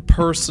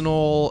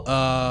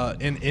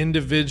and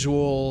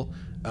individual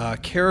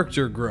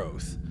character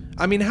growth.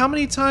 I mean, how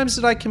many times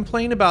did I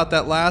complain about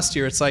that last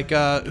year? It's like,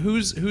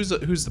 who's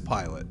the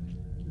pilot?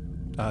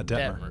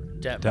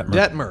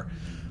 Detmer.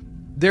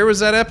 There was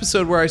that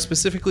episode where I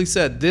specifically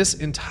said this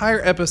entire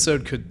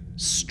episode could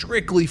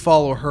strictly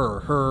follow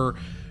her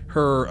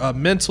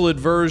mental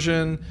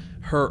aversion,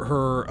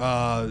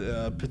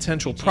 her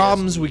potential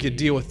problems. We could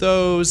deal with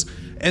those,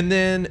 and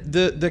then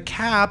the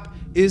cap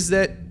is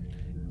that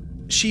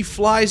she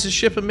flies the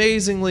ship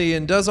amazingly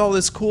and does all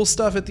this cool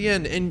stuff at the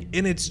end, and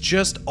it's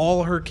just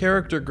all her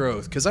character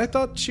growth, because I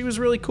thought she was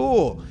really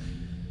cool.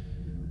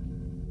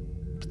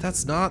 But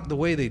that's not the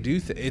way they do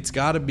things. It's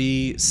got to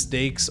be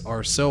stakes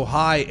are so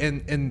high,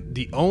 and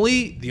the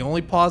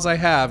only pause I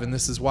have, and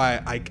this is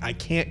why I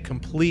can't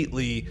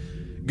completely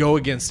go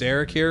against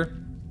Eric here,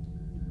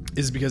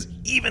 is because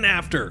even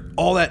after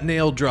all that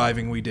nail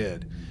driving we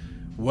did,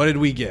 what did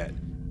we get?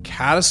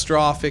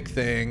 Catastrophic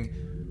thing.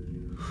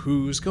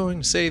 Who's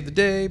going to save the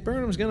day?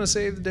 Burnham's going to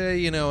save the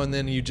day, and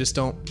then you just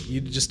don't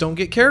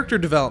get character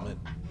development.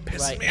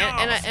 Pisses me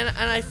off.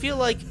 And I feel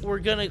like we're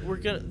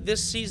gonna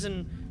this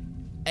season,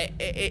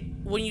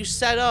 when you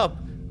set up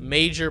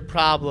major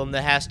problem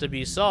that has to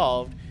be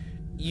solved,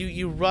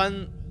 you don't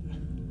run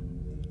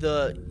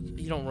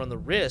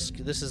the risk.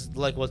 This is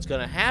like what's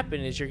gonna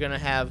happen is you're gonna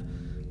have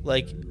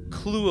like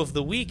clue of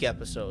the week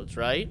episodes,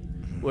 right?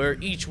 Where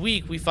each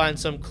week we find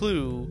some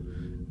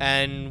clue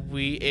and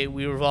we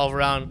revolve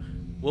around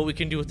what we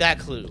can do with that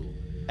clue,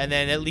 and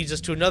then it leads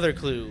us to another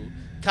clue.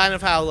 Kind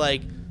of how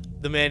like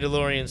the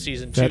Mandalorian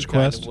season 2 Fetch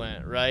kind quest. of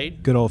went,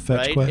 right? Good old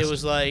fetch quest. It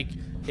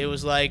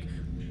was like,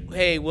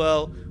 hey,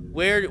 well,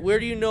 where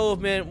do you know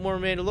of more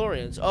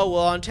Mandalorians? Oh,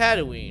 well, on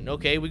Tatooine.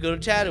 Okay, we go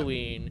to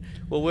Tatooine.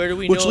 Well, where do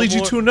we know? Which leads you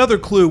more? to another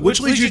clue.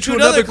 Which leads you to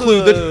another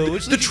clue.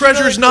 The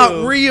treasure's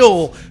not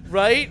real.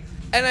 Right?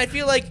 And I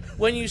feel like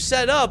when you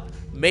set up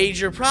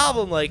major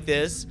problem like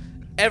this,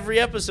 every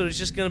episode is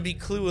just going to be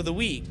clue of the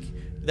week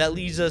that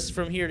leads us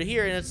from here to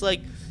here, and it's like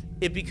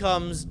it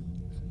becomes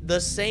the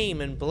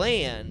same and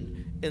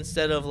bland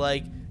instead of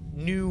like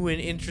new and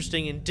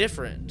interesting and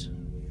different.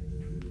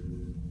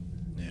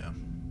 Yeah.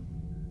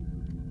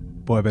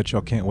 Boy, I bet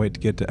y'all can't wait to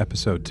get to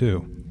episode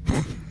 2.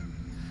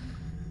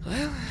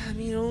 Well,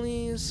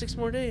 6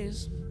 more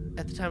days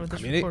at the time of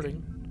this mean,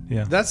 recording.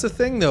 Yeah. That's the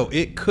thing, though.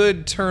 It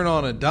could turn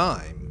on a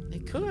dime.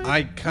 It could.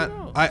 I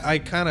Who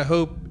kind of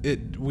hope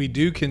we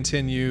do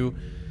continue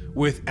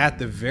with, at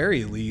the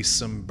very least,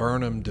 some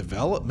Burnham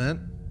development.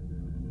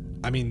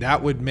 I mean,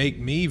 that would make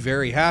me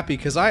very happy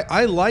because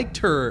I liked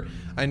her.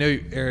 I know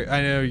Eric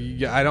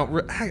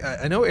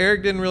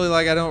didn't really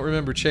like. I don't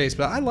remember Chase,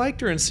 but I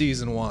liked her in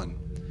season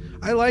 1.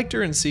 I liked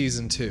her in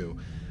season 2.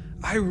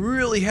 I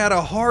really had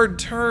a hard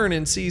turn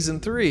in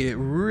season 3. It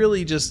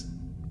really just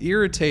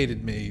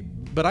irritated me.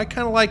 But I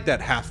kind of liked that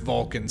half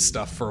Vulcan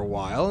stuff for a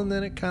while, and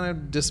then it kind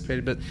of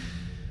dissipated. But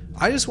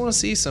I just want to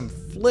see some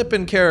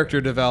flippin' character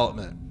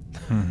development.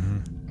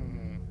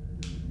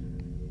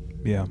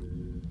 Yeah.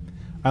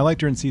 I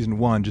liked her in season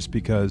 1 just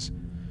because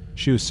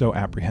she was so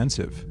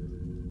apprehensive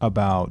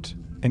about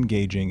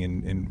engaging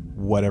in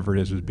whatever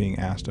it is was being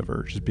asked of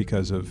her, just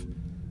because of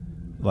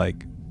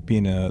like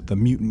being the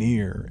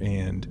mutineer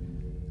and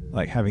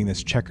like having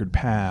this checkered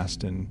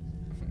past and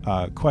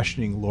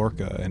questioning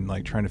Lorca and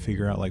like trying to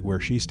figure out like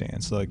where she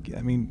stands. So, like,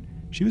 I mean,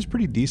 she was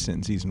pretty decent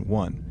in season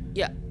 1.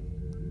 Yeah.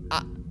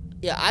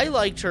 I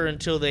liked her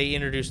until they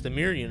introduced the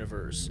Mirror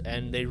Universe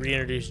and they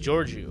reintroduced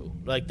Georgiou.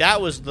 Like, that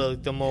was the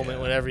moment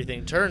when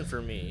everything turned for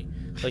me.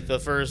 Like, the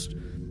first,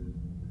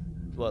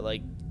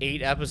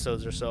 8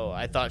 episodes or so,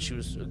 I thought she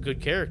was a good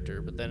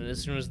character. But then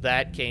as soon as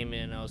that came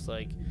in, I was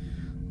like,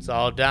 it's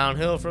all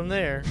downhill from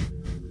there.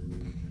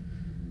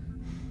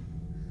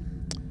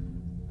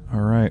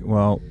 All right.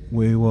 Well,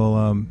 we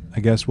will.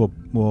 I guess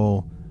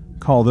we'll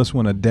call this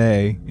one a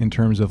day in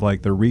terms of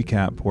like the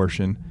recap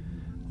portion.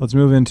 Let's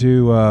move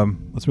into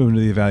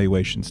the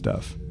evaluation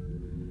stuff.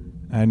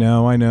 I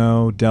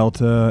know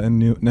Delta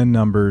and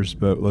numbers,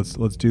 but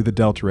let's do the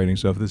Delta rating.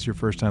 So if this is your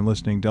first time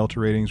listening, Delta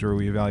ratings, where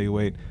we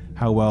evaluate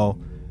how well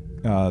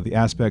the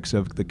aspects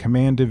of the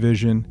command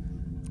division,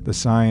 the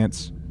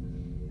science,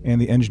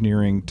 and the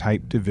engineering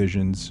type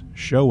divisions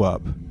show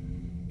up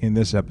in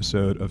this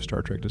episode of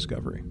Star Trek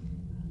Discovery.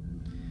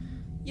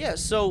 Yeah,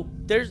 so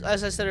there's,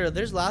 as I said earlier,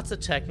 there's lots of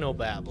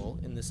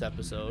technobabble in this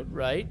episode,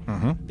 right?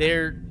 Mm-hmm.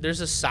 There's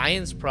a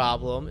science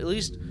problem. At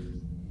least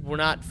we're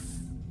not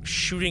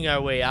shooting our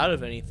way out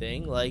of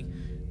anything. Like,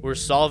 we're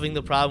solving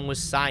the problem with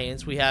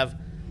science. We have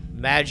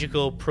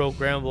magical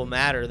programmable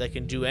matter that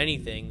can do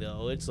anything,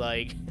 though. It's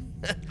like,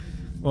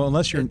 well,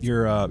 unless you're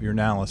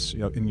Nallus,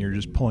 and you're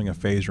just pulling a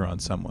phaser on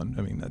someone.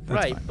 I mean, that's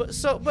right.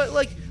 fine. But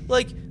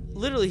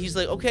literally, he's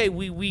like, okay,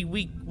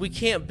 we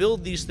can't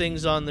build these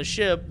things on the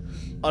ship.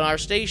 On our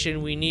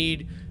station, we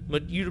need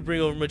you to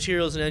bring over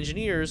materials and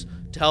engineers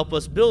to help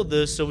us build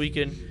this so we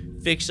can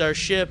fix our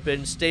ship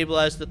and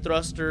stabilize the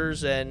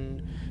thrusters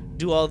and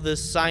do all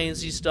this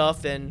sciencey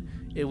stuff, and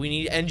we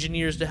need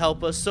engineers to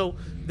help us. So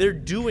they're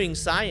doing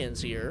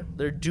science here.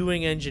 They're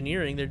doing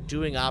engineering. They're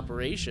doing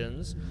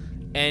operations,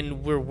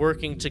 and we're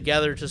working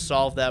together to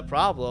solve that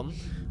problem,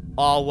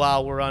 all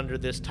while we're under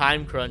this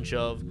time crunch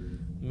of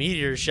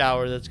meteor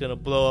shower that's going to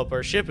blow up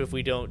our ship if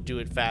we don't do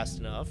it fast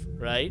enough,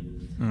 right?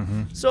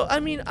 Mm-hmm. So I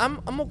mean,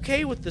 I'm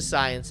okay with the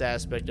science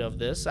aspect of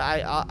this.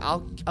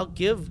 I'll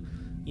give,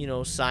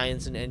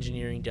 science and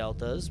engineering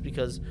deltas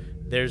because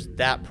there's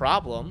that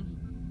problem.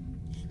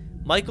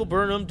 Michael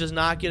Burnham does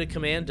not get a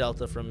command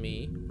delta from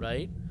me,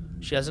 right?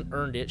 She hasn't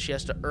earned it. She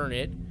has to earn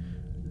it.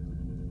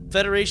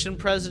 Federation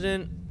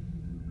president,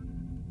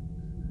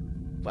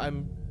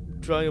 I'm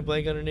drawing a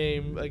blank on her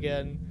name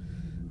again.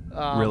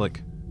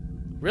 Rillick.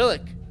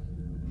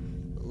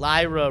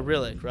 Lyra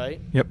Rillick,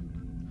 right? Yep.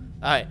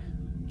 All right.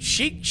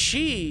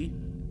 She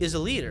is a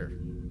leader.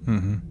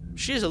 Mm-hmm.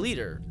 She is a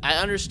leader. I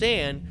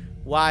understand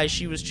why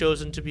she was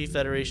chosen to be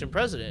Federation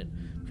president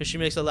because she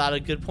makes a lot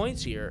of good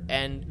points here,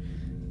 and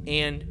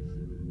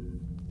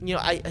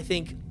I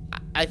think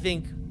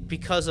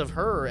because of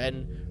her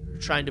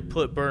and trying to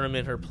put Burnham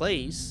in her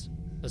place,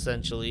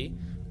 essentially,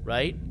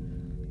 right?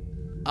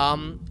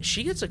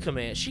 She gets a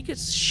command. She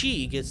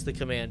gets the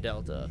command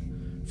delta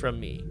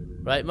from me,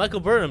 right? Michael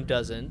Burnham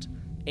doesn't,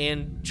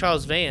 and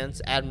Charles Vance,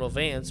 Admiral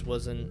Vance,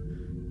 wasn't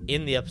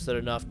in the episode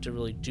enough to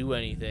really do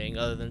anything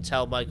other than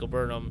tell Michael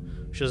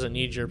Burnham she doesn't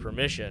need your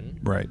permission.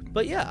 Right.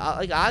 But yeah,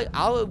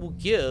 I will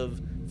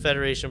give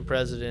Federation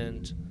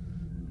President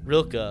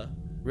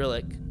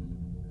Rillick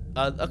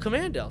a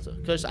command delta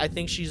because I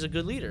think she's a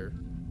good leader,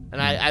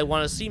 and I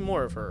want to see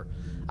more of her.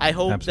 I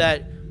hope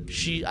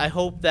Absolutely. I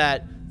hope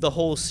that the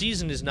whole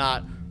season is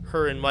not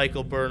her and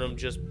Michael Burnham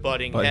just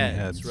butting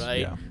heads,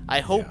 right? Yeah.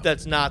 I hope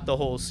that's not the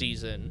whole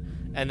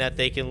season, and that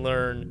they can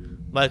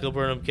learn. Michael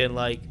Burnham can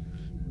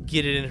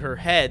get it in her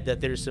head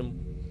that there's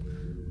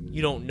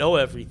you don't know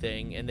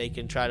everything, and they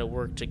can try to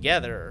work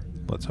together.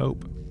 Let's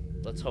hope.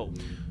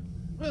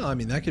 Well, I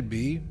mean, that could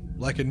be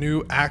like a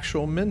new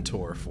actual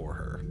mentor for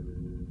her.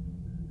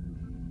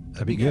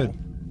 That'd be good.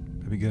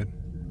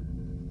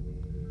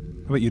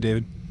 How about you,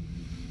 David?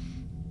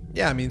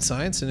 Yeah, I mean,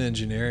 science and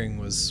engineering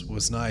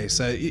was nice.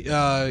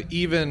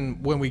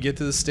 Even when we get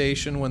to the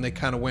station, when they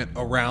kind of went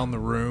around the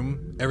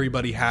room,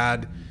 everybody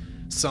had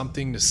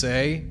something to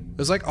say. It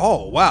was like,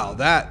 oh, wow,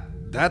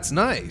 that's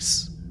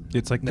nice.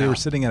 It's like they No. were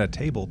sitting at a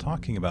table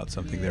talking about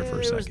something there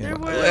for a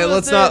second.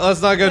 Let's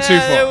not go too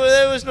far.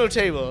 There was no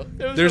table.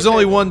 There's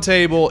only one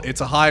table.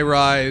 It's a high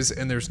rise,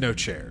 and there's no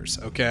chairs.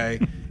 Okay,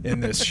 in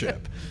this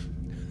ship.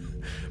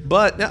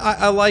 But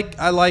I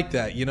like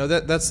that. You know,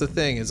 that's the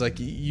thing. Is like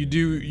you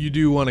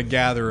do want to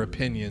gather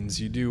opinions.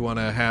 You do want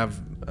to have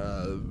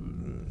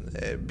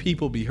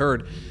people be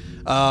heard.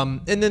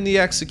 And then the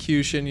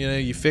execution. You know,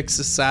 you fix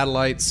the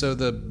satellite so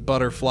the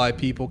butterfly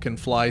people can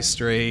fly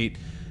straight.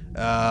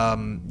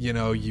 You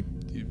know,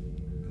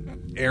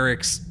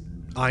 Eric's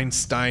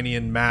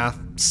Einsteinian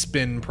math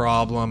spin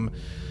problem,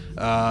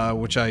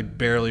 which I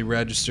barely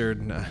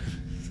registered.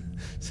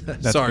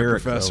 Sorry,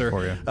 Eric, Professor. though,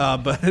 for you.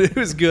 But it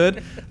was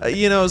good.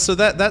 You know, so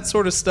that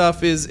sort of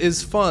stuff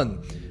is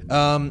fun.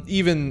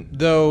 Even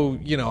though,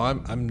 you know,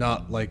 I'm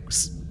not like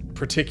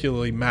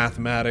particularly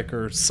mathematic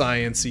or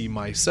sciencey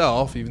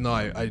myself, even though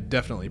I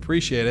definitely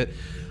appreciate it.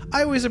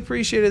 I always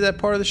appreciated that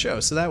part of the show,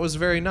 so that was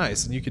very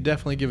nice, and you could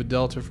definitely give a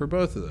delta for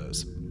both of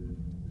those.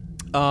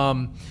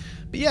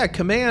 But yeah,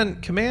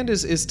 command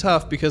is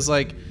tough because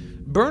like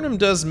Burnham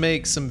does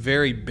make some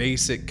very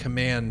basic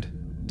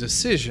command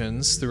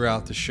decisions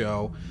throughout the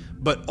show,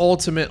 but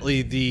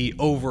ultimately the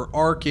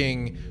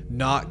overarching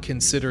not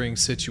considering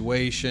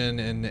situation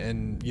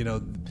and you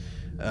know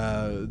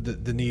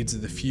the needs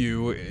of the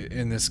few,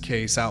 in this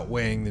case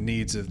outweighing the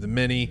needs of the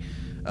many.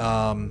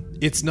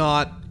 It's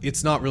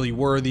not really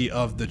worthy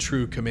of the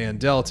true command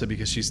delta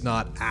because she's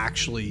not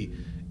actually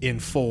in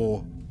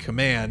full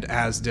command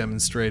as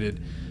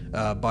demonstrated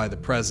by the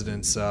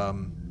president's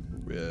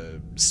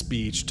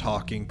speech,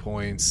 talking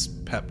points,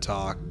 pep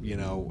talk, you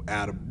know,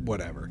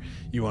 whatever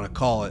you want to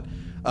call it.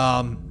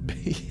 But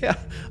yeah,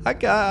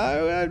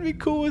 I'd be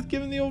cool with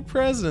giving the old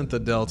president the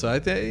delta. I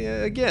think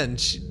again,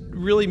 she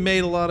really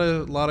made a lot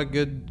of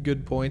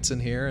good points in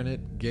here, and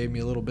it gave me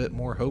a little bit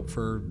more hope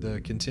for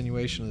the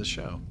continuation of the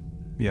show.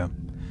 Yeah,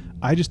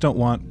 I don't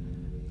want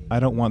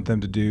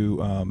them to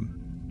do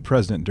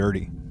president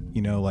dirty.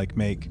 You know, like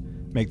make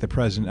the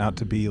president out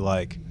to be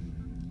like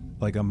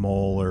a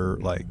mole or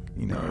like,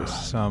 you know,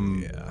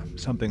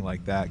 something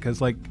like that.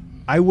 Because like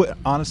I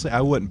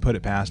wouldn't put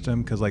it past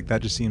him because like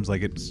that just seems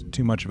like it's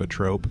too much of a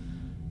trope.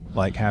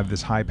 Like have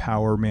this high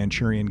power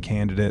Manchurian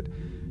candidate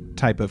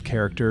type of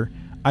character.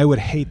 I would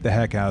hate the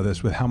heck out of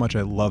this with how much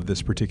I love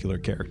this particular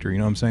character. You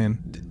know what I'm saying?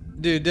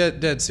 Dude,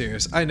 dead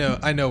serious. I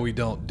know we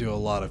don't do a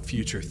lot of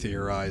future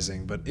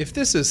theorizing, but if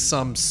this is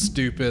some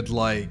stupid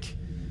like,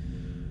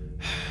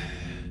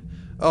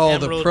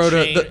 Emerald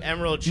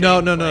chain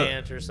no,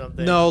 plant or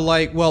something. No,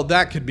 like, well,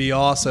 that could be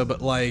also,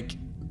 but like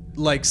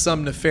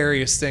some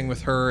nefarious thing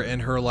with her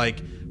and her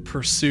like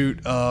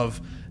pursuit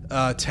of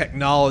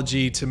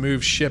technology to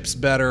move ships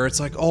better. It's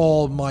like,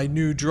 oh, my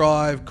new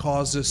drive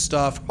causes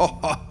stuff.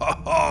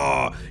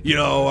 You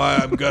know,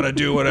 I'm gonna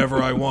do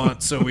whatever I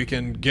want so we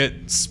can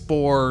get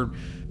Spore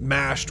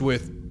mashed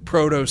with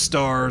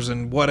protostars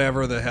and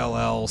whatever the hell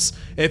else.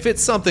 If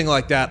it's something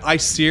like that, I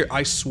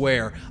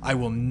swear I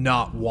will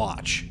not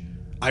watch.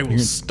 I will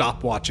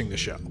stop watching the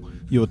show.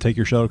 You will take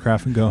your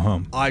shuttlecraft and go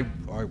home.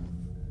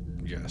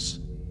 Yes,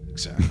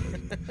 exactly.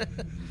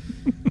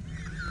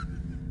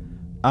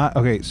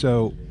 Okay,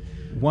 so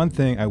one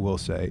thing I will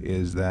say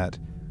is that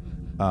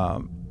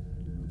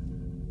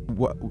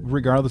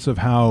regardless of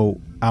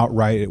how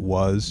outright it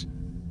was,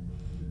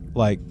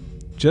 like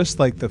just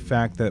like the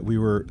fact that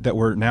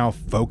we're now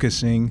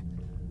focusing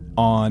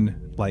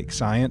on like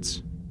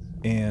science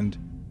and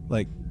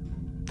like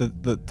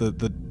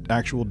the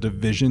actual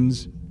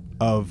divisions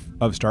of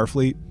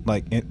Starfleet,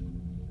 like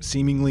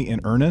seemingly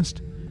in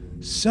earnest,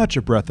 such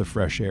a breath of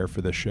fresh air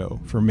for this show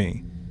for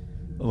me.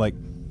 Like,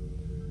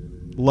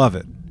 love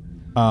it.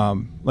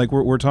 Like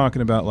we're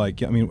talking about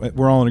like, I mean,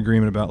 we're all in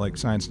agreement about like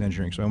science and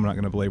engineering, so I'm not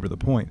going to belabor the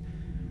point.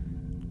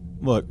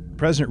 Look,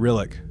 President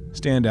Rillick,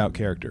 standout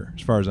character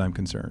as far as I'm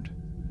concerned.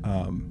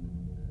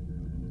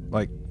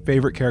 Like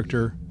favorite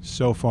character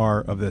so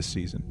far of this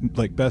season,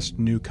 like best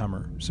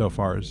newcomer so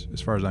far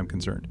as far as I'm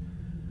concerned.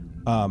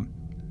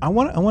 I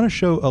want to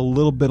show a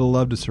little bit of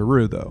love to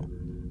Saru though,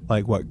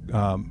 like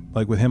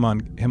like with him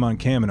on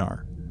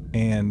Kaminar,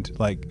 and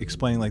like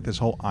explaining like this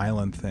whole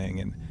island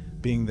thing and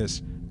being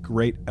this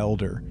great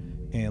elder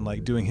and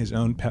like doing his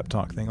own pep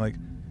talk thing. Like,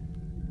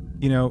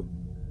 you know,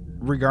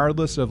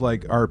 regardless of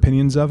like our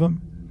opinions of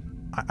him,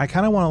 I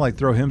kind of want to like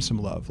throw him some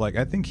love. Like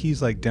I think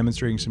he's like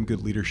demonstrating some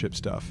good leadership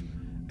stuff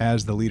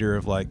as the leader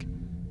of like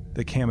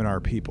the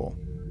Kaminar people,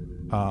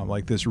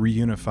 like this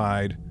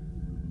reunified,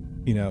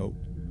 you know,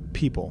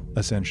 people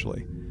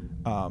essentially.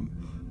 I'm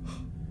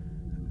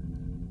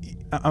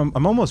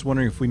almost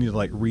wondering if we need to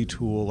like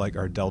retool like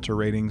our Delta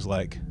ratings,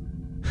 like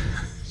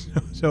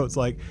so it's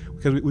like,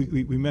 because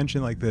we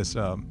mentioned like this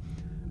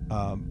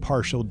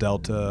partial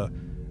Delta,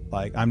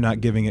 like I'm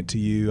not giving it to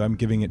you, I'm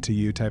giving it to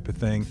you type of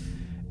thing,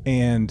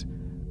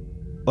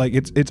 and like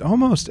it's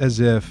almost as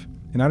if,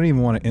 and I don't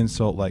even want to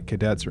insult like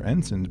cadets or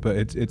ensigns, but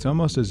it's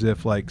almost as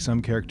if like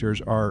some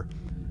characters are,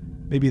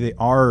 maybe they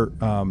are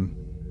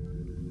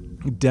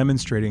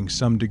demonstrating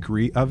some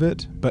degree of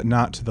it, but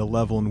not to the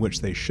level in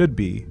which they should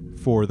be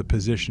for the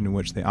position in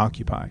which they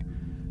occupy.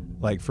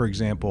 Like, for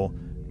example,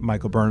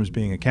 Michael Burnham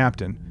being a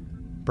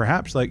captain,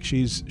 perhaps like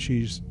she's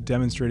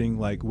demonstrating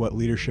like what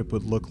leadership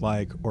would look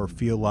like or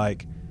feel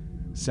like,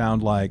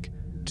 sound like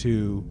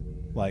to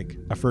like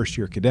a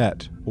first-year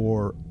cadet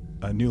or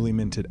a newly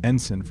minted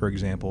ensign, for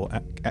example,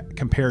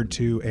 compared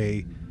to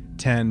a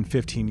 10,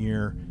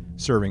 15-year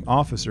serving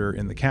officer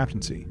in the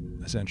captaincy,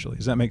 essentially.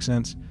 Does that make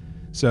sense?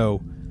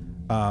 So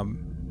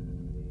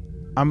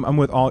I'm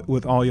with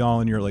all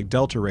y'all in your like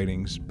Delta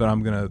ratings, but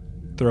I'm gonna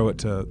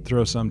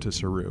throw some to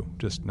Saru,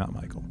 just not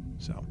Michael.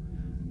 So,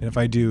 and if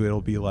I do,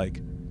 it'll be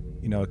like,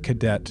 a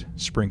cadet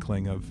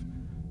sprinkling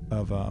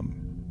of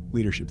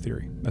leadership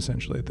theory,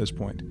 essentially at this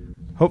point.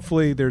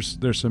 Hopefully, there's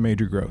some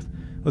major growth.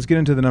 Let's get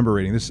into the number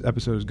rating. This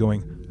episode is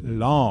going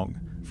long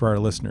for our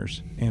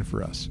listeners and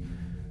for us.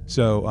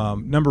 So,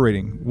 number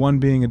rating: 1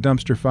 being a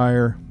dumpster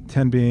fire,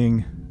 10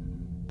 being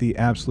the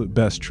absolute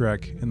best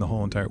Trek in the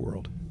whole entire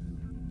world.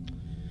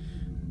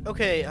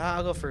 Okay,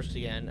 I'll go first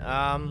again.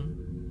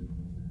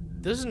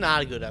 This is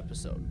not a good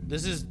episode.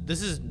 This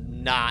is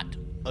not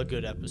a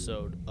good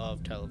episode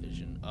of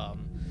television.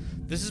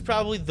 This is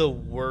probably the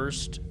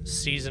worst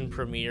season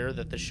premiere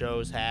that the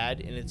show's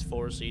had in its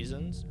 4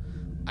 seasons,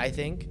 I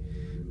think.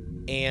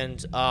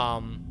 And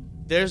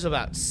there's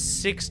about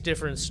 6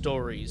 different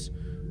stories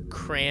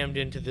crammed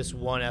into this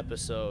one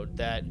episode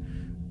that,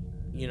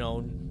 I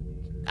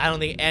don't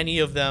think any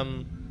of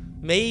them,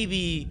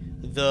 maybe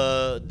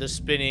the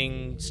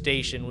spinning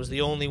station was the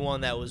only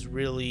one that was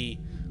really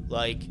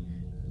like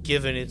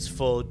given its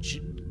full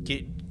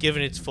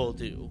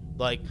due,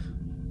 like,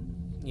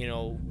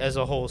 as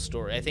a whole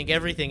story. I think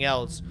everything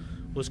else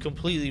was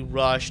completely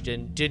rushed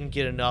and didn't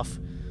get enough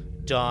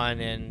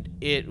done, and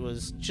it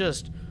was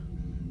just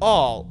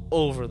all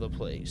over the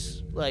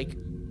place, like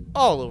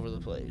all over the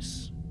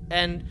place.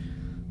 And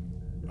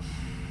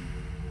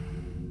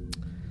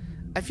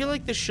I feel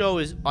like the show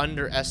is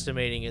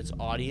underestimating its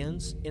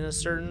audience in a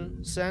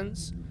certain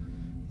sense.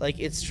 Like,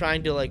 it's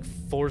trying to like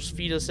force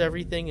feed us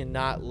everything and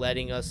not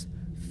letting us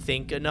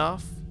think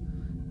enough.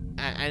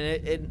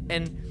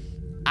 And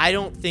I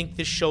don't think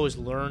this show has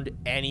learned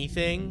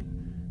anything.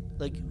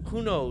 Like,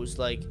 who knows,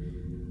 like,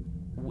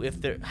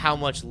 if they're how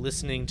much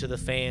listening to the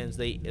fans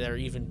they're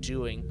even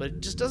doing, but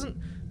it just doesn't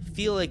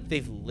feel like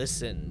they've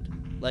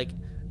listened. Like,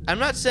 I'm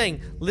not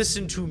saying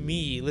listen to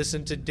me,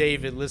 listen to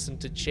David, listen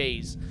to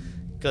Chase,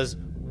 because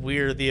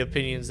we're the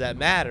opinions that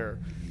matter.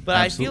 But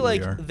Absolutely I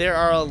feel like there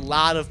are a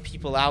lot of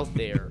people out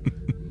there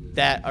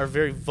that are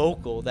very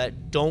vocal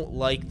that don't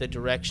like the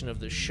direction of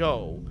the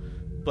show,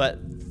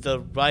 but the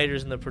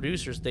writers and the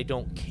producers, they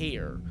don't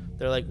care.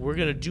 They're like, we're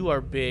going to do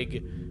our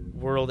big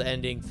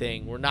world-ending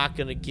thing. We're not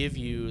going to give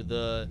you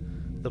the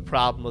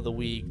problem of the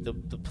week, the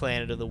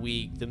planet of the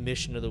week, the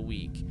mission of the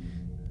week.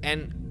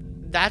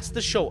 And that's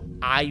the show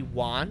I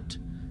want,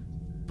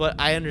 but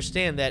I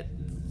understand that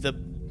the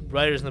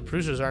writers and the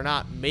producers are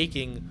not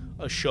making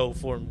a show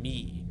for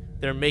me.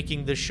 They're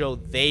making the show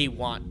they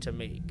want to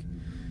make.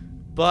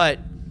 But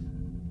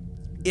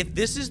if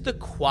this is the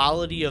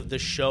quality of the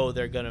show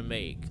they're going to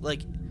make,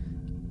 like,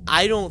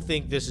 I don't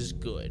think this is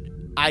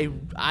good.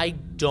 I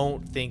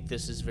don't think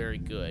this is very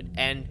good.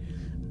 And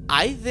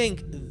I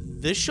think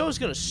this show is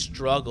going to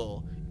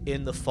struggle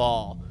in the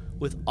fall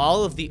with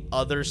all of the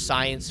other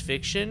science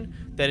fiction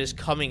that is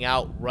coming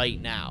out right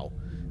now.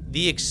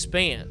 The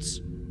Expanse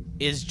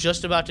is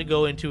just about to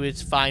go into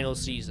its final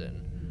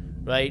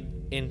season, right,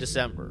 in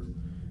December.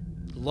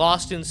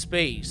 Lost in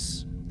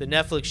Space, the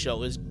Netflix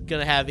show, is going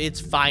to have its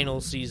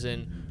final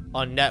season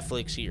on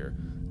Netflix here.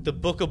 The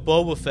Book of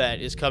Boba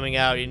Fett is coming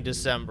out in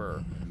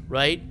December,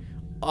 right?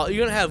 You're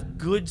going to have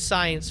good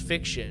science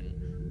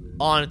fiction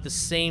on at the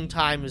same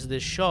time as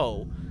this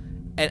show.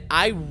 And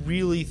I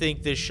really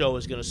think this show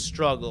is going to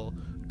struggle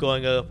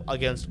going up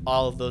against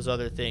all of those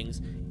other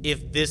things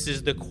if this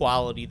is the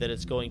quality that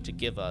it's going to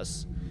give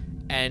us.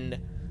 And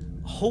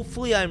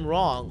hopefully I'm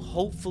wrong.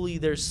 Hopefully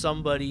there's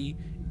somebody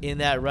in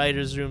that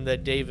writer's room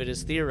that David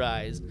has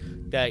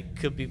theorized that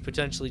could be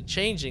potentially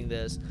changing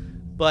this.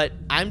 But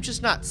I'm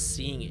just not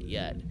seeing it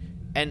yet.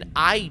 And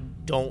I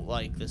don't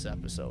like this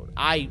episode.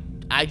 I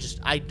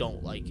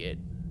don't like it.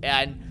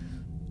 And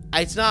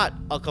it's not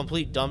a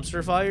complete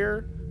dumpster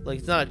fire. Like,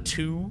 it's not a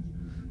 2.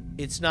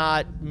 It's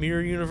not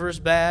Mirror Universe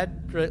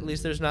bad. Or at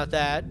least there's not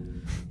that.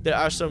 There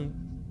are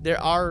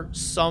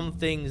some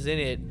things in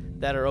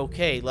it that are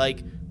okay,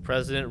 like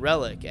President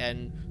Relic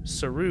and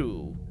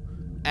Saru.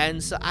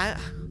 And so I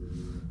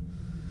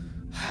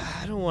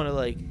don't want to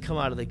like come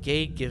out of the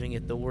gate giving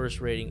it the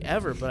worst rating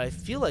ever, but I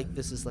feel like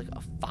this is like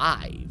a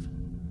 5.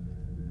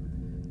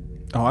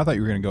 Oh, I thought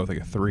you were going to go with like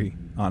a 3,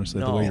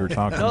 honestly, the way you were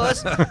talking. No,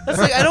 that's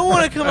like, I don't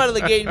want to come out of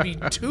the gate and be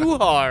too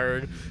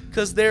hard,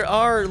 because there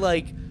are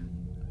like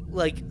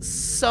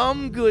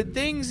some good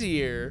things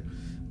here,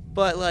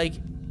 but like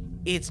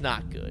it's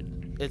not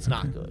good. It's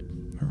not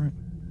good. All right.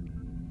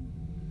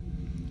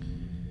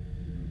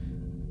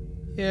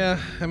 Yeah,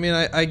 I mean,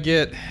 I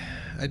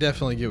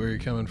definitely get where you're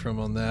coming from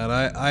on that.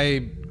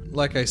 I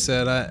like I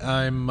said,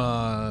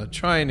 I'm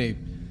trying to.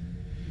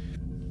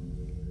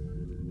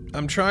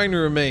 I'm trying to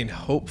remain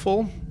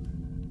hopeful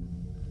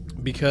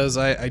because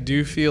I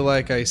do feel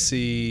like I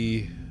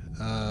see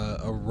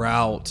a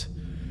route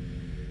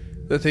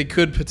that they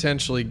could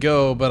potentially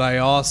go, but I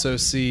also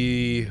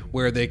see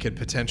where they could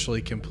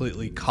potentially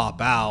completely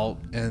cop out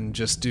and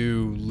just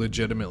do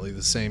legitimately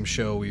the same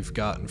show we've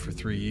gotten for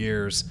 3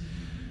 years.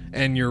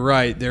 And you're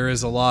right,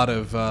 there's a lot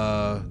of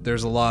television.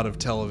 There's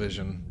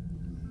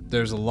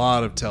a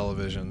lot of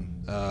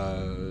television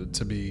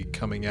to be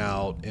coming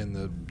out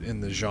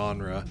in the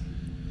genre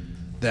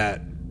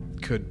that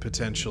could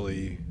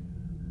potentially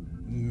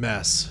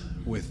mess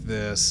with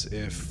this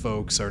if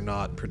folks are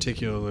not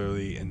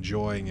particularly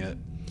enjoying it.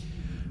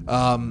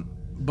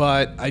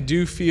 But I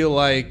do feel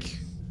like,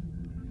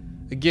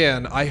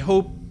 again, I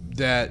hope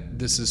that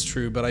this is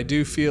true, but I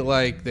do feel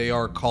like they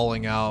are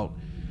calling out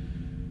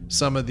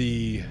some of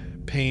the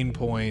pain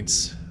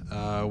points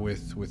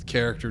with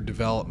character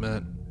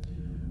development,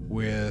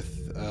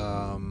 with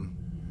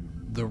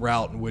the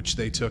route in which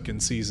they took in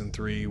season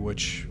 3,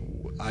 which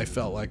I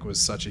felt like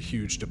was such a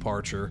huge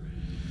departure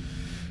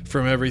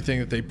from everything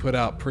that they put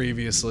out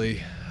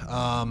previously.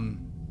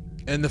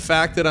 And the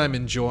fact that I'm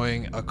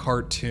enjoying a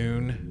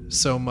cartoon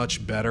so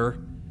much better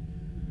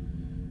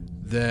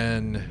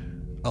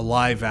than a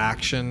live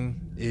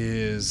action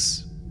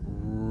is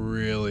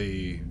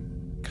really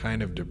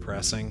kind of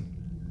depressing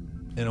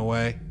in a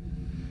way.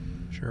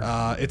 Sure.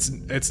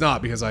 It's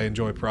not because I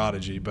enjoy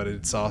Prodigy, but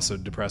it's also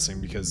depressing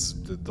because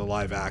the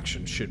live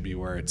action should be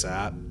where it's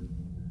at.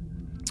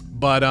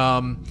 But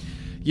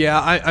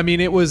yeah, I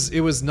mean, it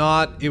was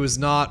not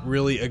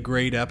really a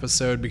great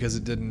episode because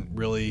it didn't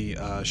really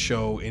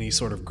show any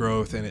sort of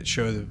growth, and it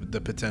showed the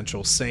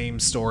potential same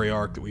story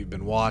arc that we've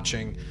been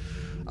watching.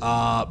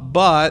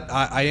 But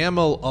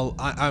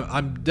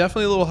I'm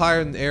definitely a little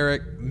higher than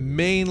Eric,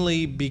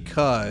 mainly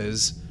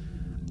because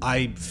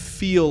I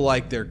feel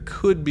like there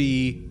could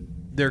be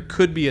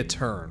a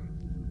turn,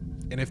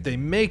 and if they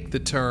make the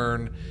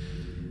turn,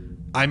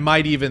 I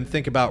might even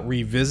think about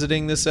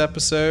revisiting this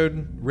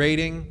episode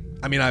rating.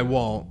 I mean, I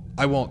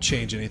won't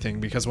change anything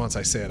because once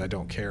I say it, I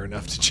don't care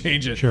enough to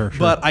change it. Sure.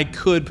 But I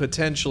could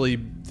potentially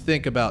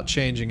think about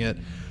changing it.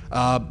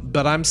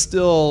 But I'm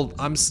still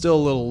a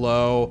little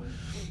low.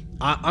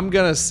 I'm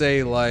gonna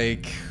say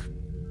like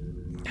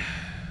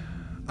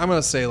a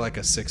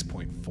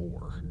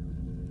 6.4.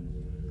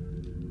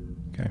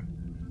 Okay.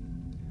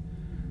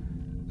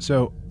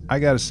 So I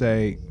gotta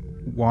say,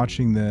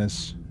 watching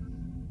this,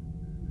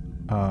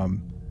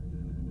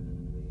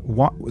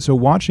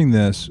 watching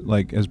this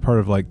like as part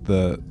of like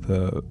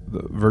the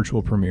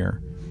virtual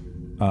premiere,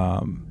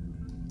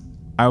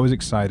 I was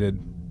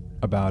excited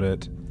about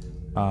it.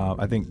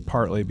 I think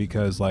partly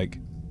because like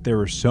there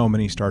were so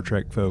many Star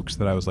Trek folks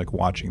that I was like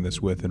watching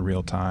this with in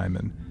real time,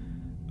 and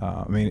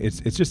I mean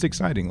it's just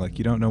exciting. Like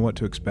you don't know what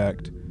to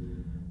expect,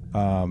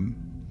 and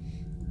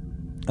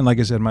like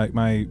I said,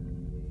 my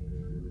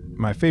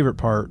favorite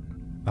part,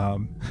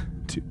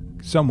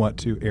 somewhat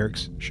to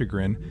Eric's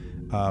chagrin,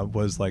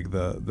 was like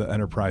the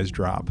Enterprise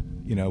drop,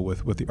 you know,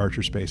 with the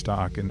Archer space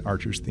dock and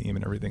Archer's theme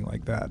and everything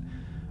like that.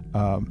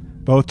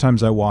 Both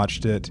times I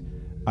watched it,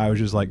 I was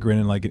just like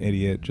grinning like an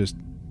idiot, just,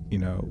 you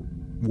know,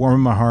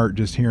 warming my heart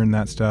just hearing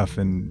that stuff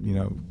and, you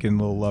know, getting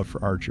a little love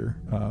for Archer.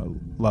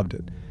 Loved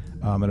it.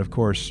 And of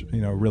course,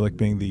 you know, Rillick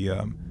being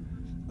the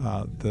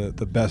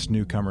best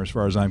newcomer as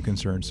far as I'm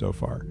concerned so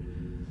far.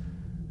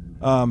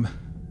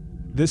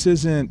 This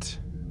isn't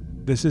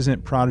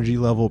Prodigy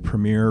level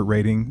premiere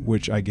rating,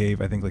 which I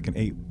gave, I think, like an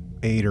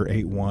 8 or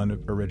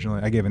 8.1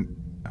 originally. I gave an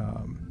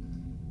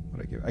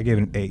I gave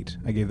it an 8.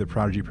 I gave the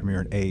Prodigy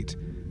premiere an 8,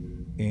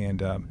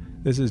 and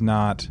this is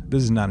not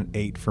an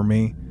 8 for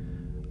me.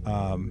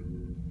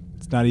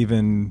 It's not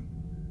even,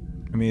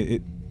 I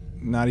mean,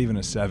 not even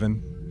a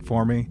 7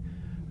 for me,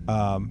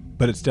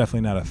 but it's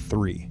definitely not a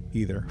 3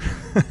 either.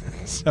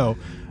 So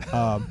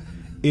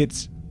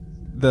it's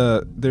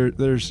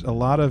there's a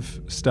lot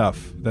of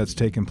stuff that's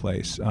taken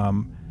place,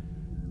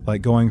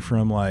 like going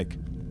from like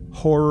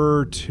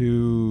horror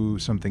to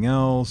something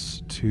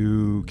else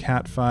to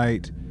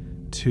catfight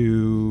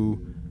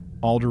to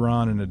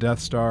Alderaan and a Death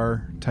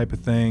Star type of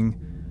thing.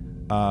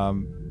 I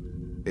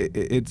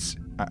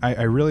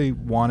really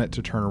want it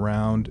to turn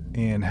around,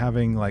 and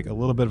having like a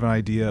little bit of an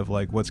idea of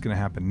like what's going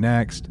to happen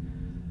next.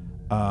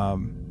 I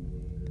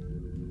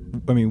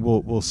mean,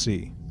 we'll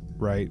see,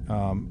 right?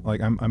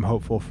 Like I'm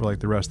hopeful for like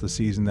the rest of the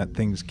season that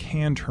things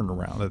can turn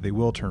around, that they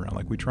will turn around.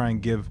 Like we try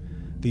and give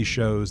these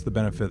shows the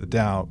benefit of the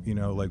doubt, you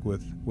know, like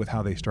with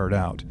how they start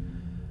out.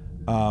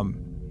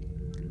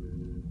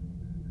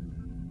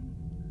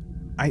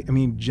 I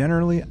mean,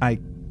 generally, I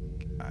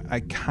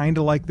kind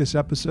of like this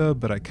episode,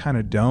 but I kind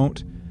of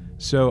don't.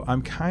 So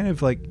I'm kind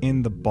of like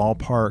in the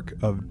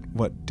ballpark of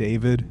what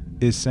David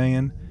is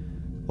saying.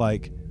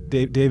 Like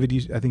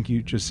David, I think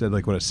you just said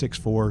like what, a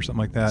 6.4 or something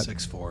like that.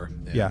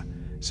 6.4. Yeah.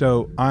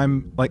 So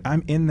I'm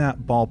in that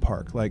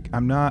ballpark. Like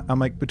I'm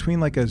like between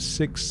like a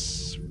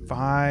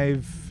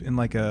 6.5 and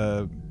like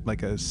a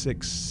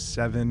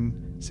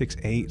 6.7,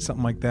 6.8,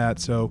 something like that.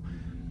 So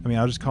I mean,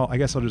 I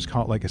guess I'll just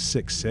call it like a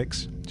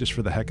 6.6 just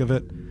for the heck of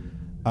it.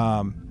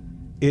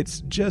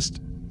 it's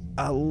just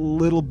a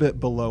little bit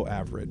below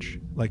average.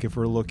 Like if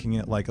we're looking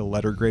at like a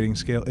letter grading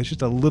scale, it's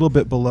just a little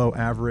bit below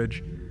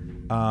average.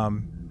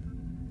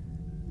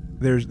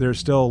 There's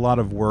still a lot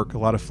of work, a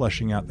lot of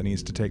fleshing out that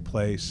needs to take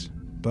place,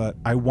 but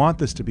I want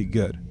this to be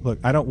good. Look,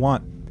 I don't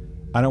want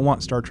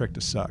Star Trek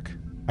to suck.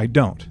 I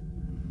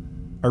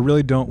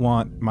really don't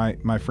want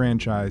my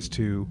franchise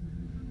to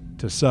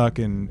suck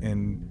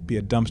and be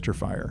a dumpster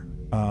fire.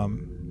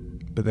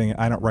 But then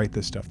I don't write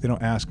this stuff. They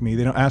don't ask me.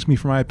 They don't ask me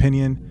for my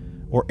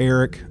opinion, or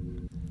Eric,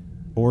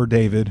 or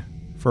David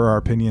for our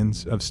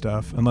opinions of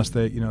stuff, unless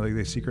they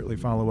secretly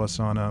follow us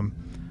on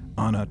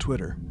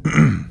Twitter.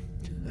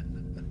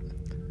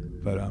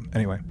 But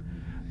anyway,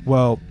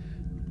 well,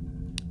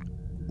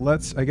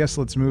 let's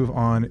move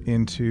on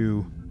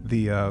into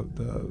the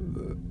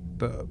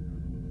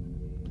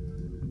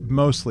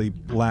mostly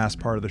last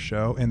part of the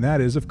show, and that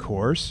is, of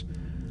course,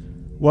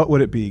 what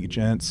would it be,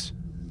 gents?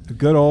 A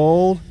good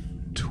old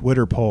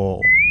Twitter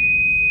poll.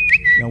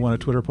 Y'all want a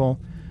Twitter poll?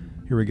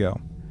 Here we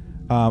go.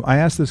 I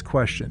asked this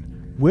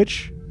question: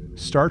 which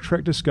Star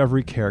Trek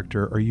Discovery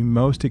character are you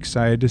most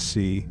excited to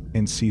see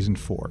in Season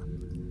 4?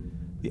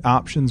 The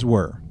options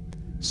were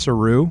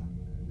Saru,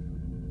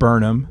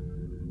 Burnham,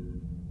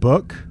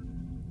 Book,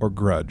 or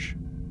Grudge.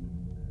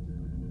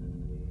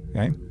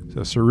 Okay,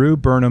 so Saru,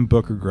 Burnham,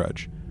 Book, or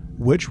Grudge.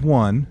 Which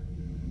one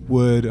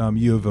would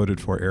you have voted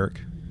for,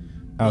 Eric,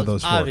 out of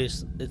those four?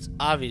 It's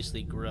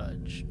obviously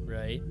Grudge,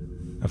 right?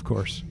 Of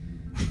course.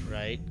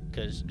 Right?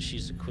 Because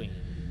she's a queen.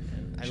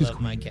 And I She's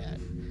love my cat.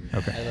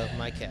 Okay. I love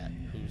my cat,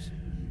 who's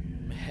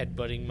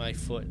headbutting my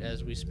foot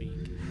as we speak.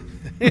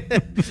 Is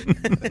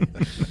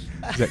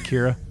that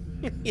Kira?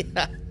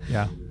 Yeah.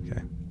 Yeah.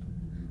 Okay.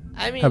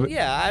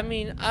 I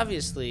mean,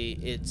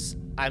 obviously,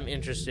 I'm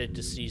interested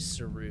to see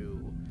Saru.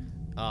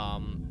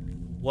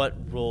 What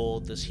role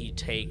does he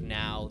take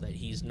now that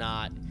he's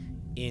not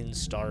in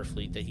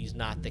Starfleet, that he's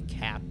not the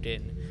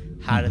captain?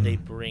 How do they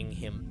bring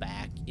him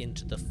back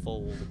into the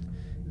fold?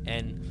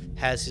 And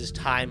has his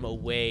time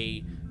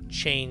away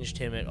changed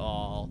him at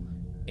all?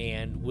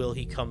 And will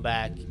he come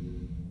back?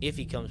 If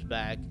he comes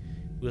back,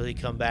 will he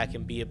come back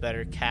and be a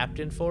better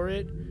captain for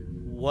it?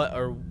 What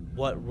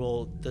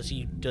role does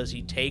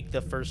he take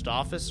the first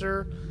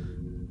officer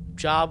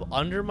job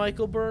under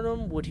Michael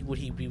Burnham? Would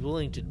he be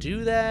willing to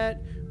do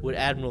that? Would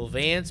Admiral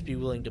Vance be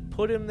willing to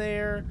put him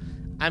there?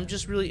 I'm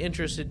just really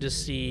interested to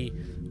see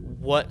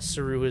what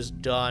Saru has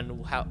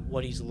done,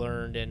 what he's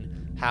learned,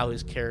 and how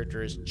his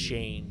character has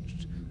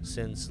changed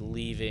since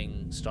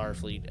leaving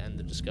Starfleet and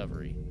the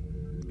Discovery.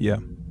 Yeah.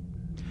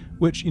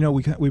 Which,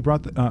 we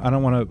brought I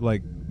don't want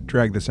to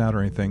drag this out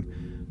or anything,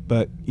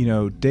 but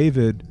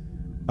David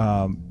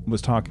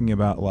was talking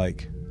about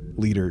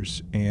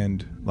leaders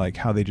and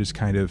how they just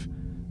kind of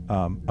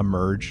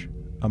emerge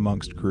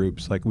amongst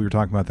groups. We were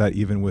talking about that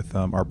even with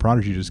our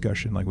Prodigy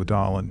discussion, with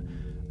Dal and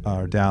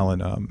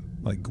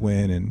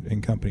Gwyn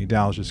and company.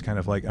 Dal's just kind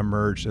of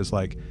emerged as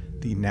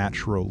the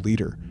natural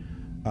leader,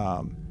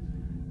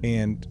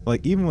 and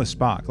even with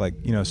Spock,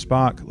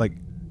 Spock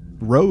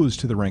rose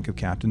to the rank of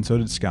captain. So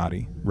did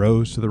Scotty,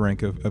 rose to the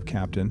rank of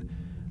captain,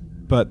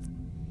 but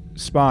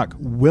Spock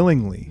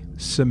willingly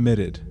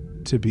submitted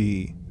to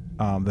be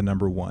the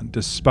number one,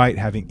 despite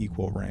having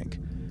equal rank.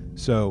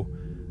 So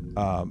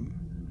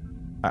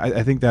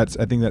I think that's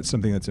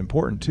something that's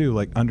important too.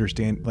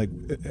 Understand,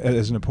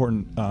 as an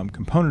important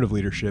component of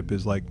leadership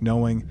is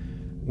knowing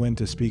when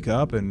to speak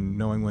up and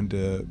knowing when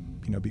to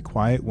be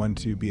quiet, when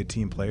to be a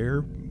team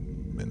player,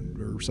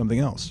 or something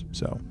else.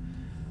 So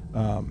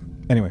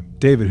anyway,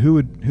 David, who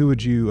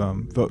would you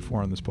vote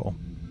for on this poll?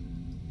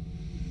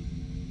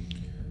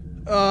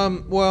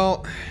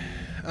 Well,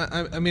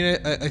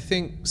 I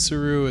think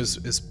Saru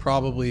is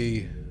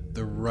probably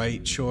the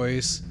right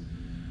choice.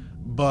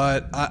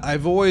 But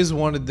I've always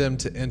wanted them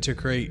to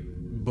integrate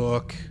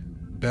Book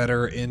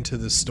better into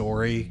the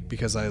story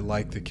because I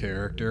like the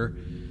character.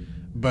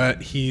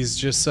 But he's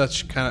just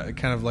such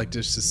kind of like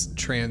just this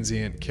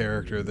transient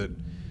character that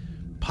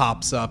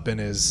pops up in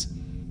his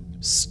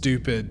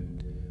stupid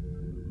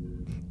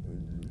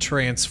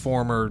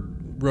Transformer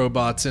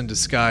robots in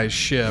disguise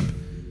ship.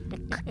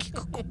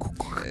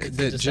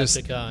 That just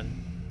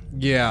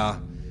yeah.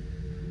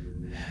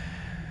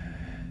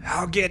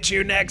 I'll get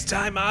you next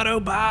time,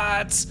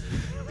 Autobots.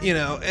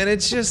 And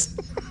it's just,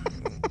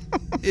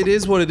 it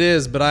is what it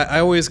is. But I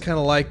always kind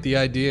of like the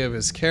idea of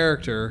his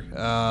character.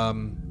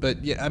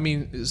 But yeah,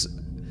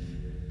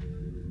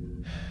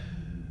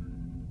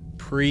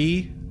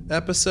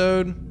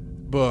 pre-episode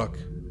Book,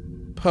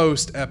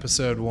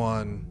 post-episode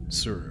 1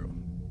 Saru.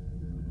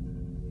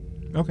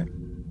 Okay.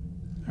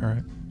 All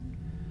right.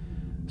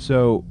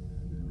 So,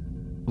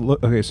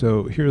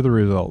 so here are the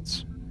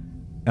results.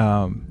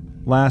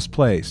 Last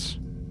place,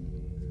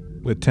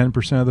 with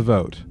 10% of the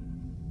vote,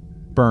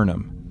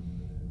 Burnham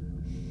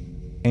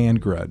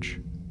and Grudge.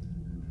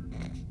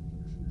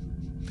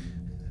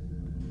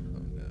 Oh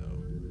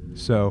no.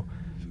 So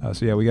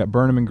yeah, we got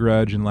Burnham and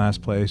Grudge in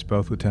last place,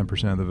 both with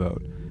 10% of the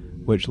vote,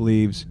 which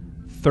leaves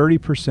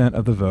 30%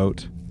 of the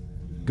vote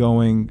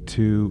going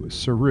to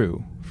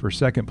Saru for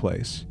second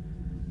place,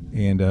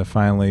 And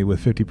finally,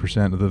 with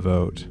 50% of the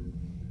vote,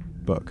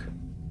 book.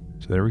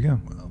 So there we go.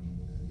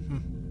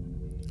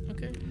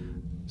 Okay.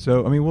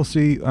 So, I mean, we'll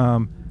see.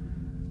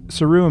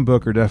 Saru and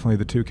Book are definitely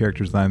the two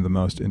characters that I'm the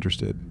most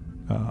interested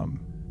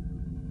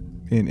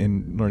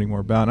in learning more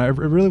about. And I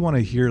really want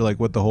to hear like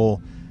what the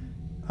whole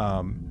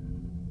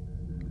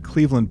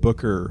Cleveland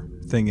Booker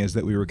thing is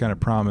that we were kind of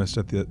promised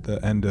at the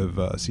end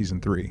of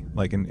season 3.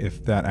 Like, and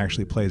if that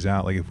actually plays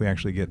out, like if we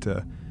actually get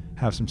to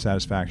have some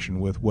satisfaction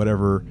with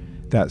whatever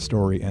that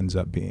story ends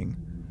up being.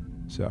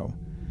 So,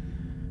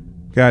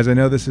 guys, I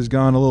know this has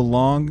gone a little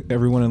long.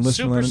 Everyone in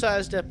Listerland,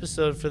 Supersized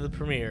episode for the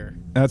premiere.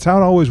 that's how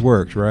it always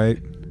works, right?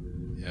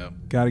 Yeah.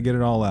 Got to get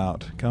it all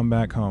out. Come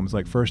back home. It's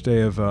like first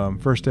day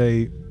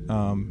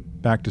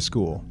back to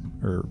school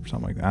or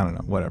something like that. I don't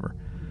know. Whatever.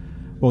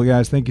 Well,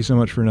 guys, thank you so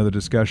much for another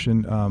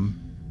discussion.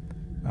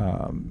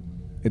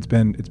 It's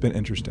been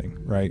interesting,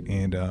 right?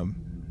 And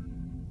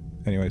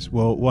anyways,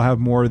 we'll have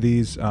more of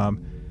these.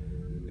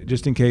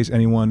 Just in case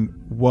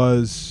anyone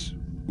was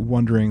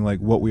wondering, like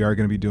what we are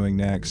going to be doing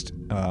next.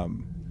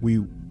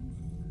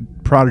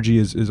 Prodigy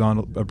is on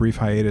a brief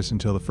hiatus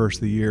until the first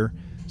of the year.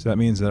 So that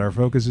means that our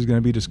focus is going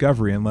to be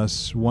Discovery,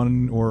 unless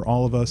one or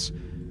all of us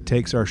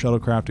takes our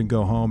shuttlecraft and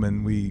go home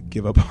and we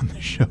give up on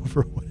the show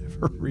for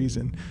whatever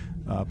reason.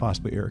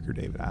 Possibly Eric or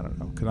David. I don't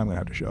know, because I'm going to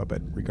have to show up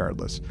at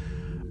regardless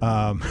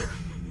to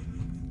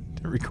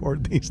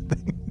record these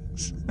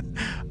things.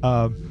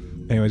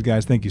 Anyways,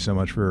 guys, thank you so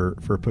much for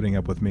putting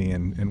up with me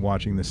and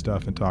watching this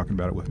stuff and talking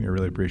about it with me. I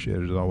really appreciate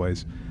it as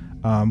always.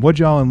 What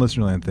y'all in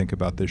Listenerland think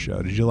about this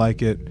show? Did you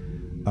like it?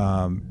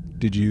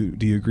 Do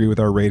you agree with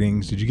our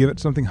ratings? Did you give it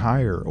something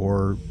higher,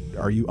 or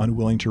are you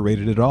unwilling to rate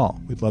it at all?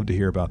 We'd love to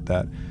hear about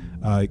that.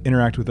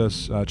 Interact with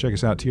us. Check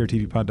us out,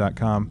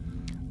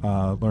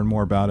 trtvpod.com. Learn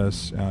more about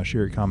us.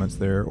 Share your comments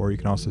there, or you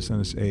can also send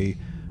us an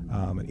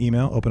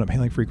email. Open up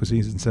Hailing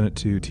Frequencies and send it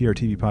to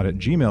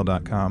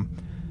trtvpod@gmail.com.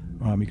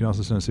 You can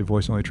also send us a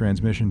voice-only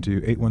transmission to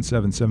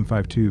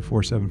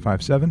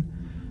 817-752-4757.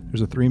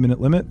 There's a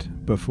 3-minute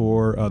limit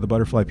before the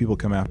butterfly people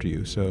come after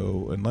you.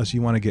 So unless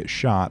you want to get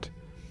shot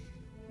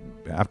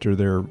after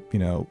their,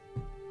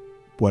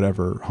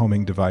 whatever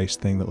homing device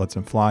thing that lets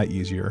them fly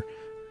easier,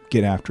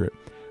 get after it.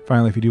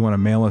 Finally, if you do want to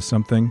mail us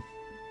something,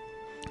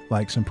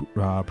 like some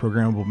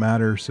programmable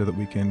matter so that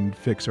we can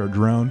fix our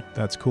drone,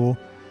 that's cool.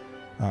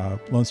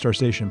 Lone Star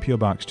Station, P.O.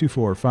 Box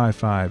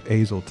 2455,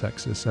 Azle,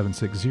 Texas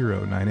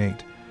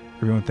 76098.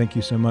 Everyone, thank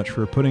you so much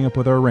for putting up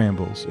with our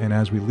rambles. And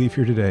as we leave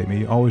here today, may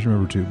you always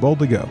remember to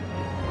boldly go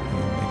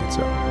and make it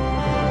so.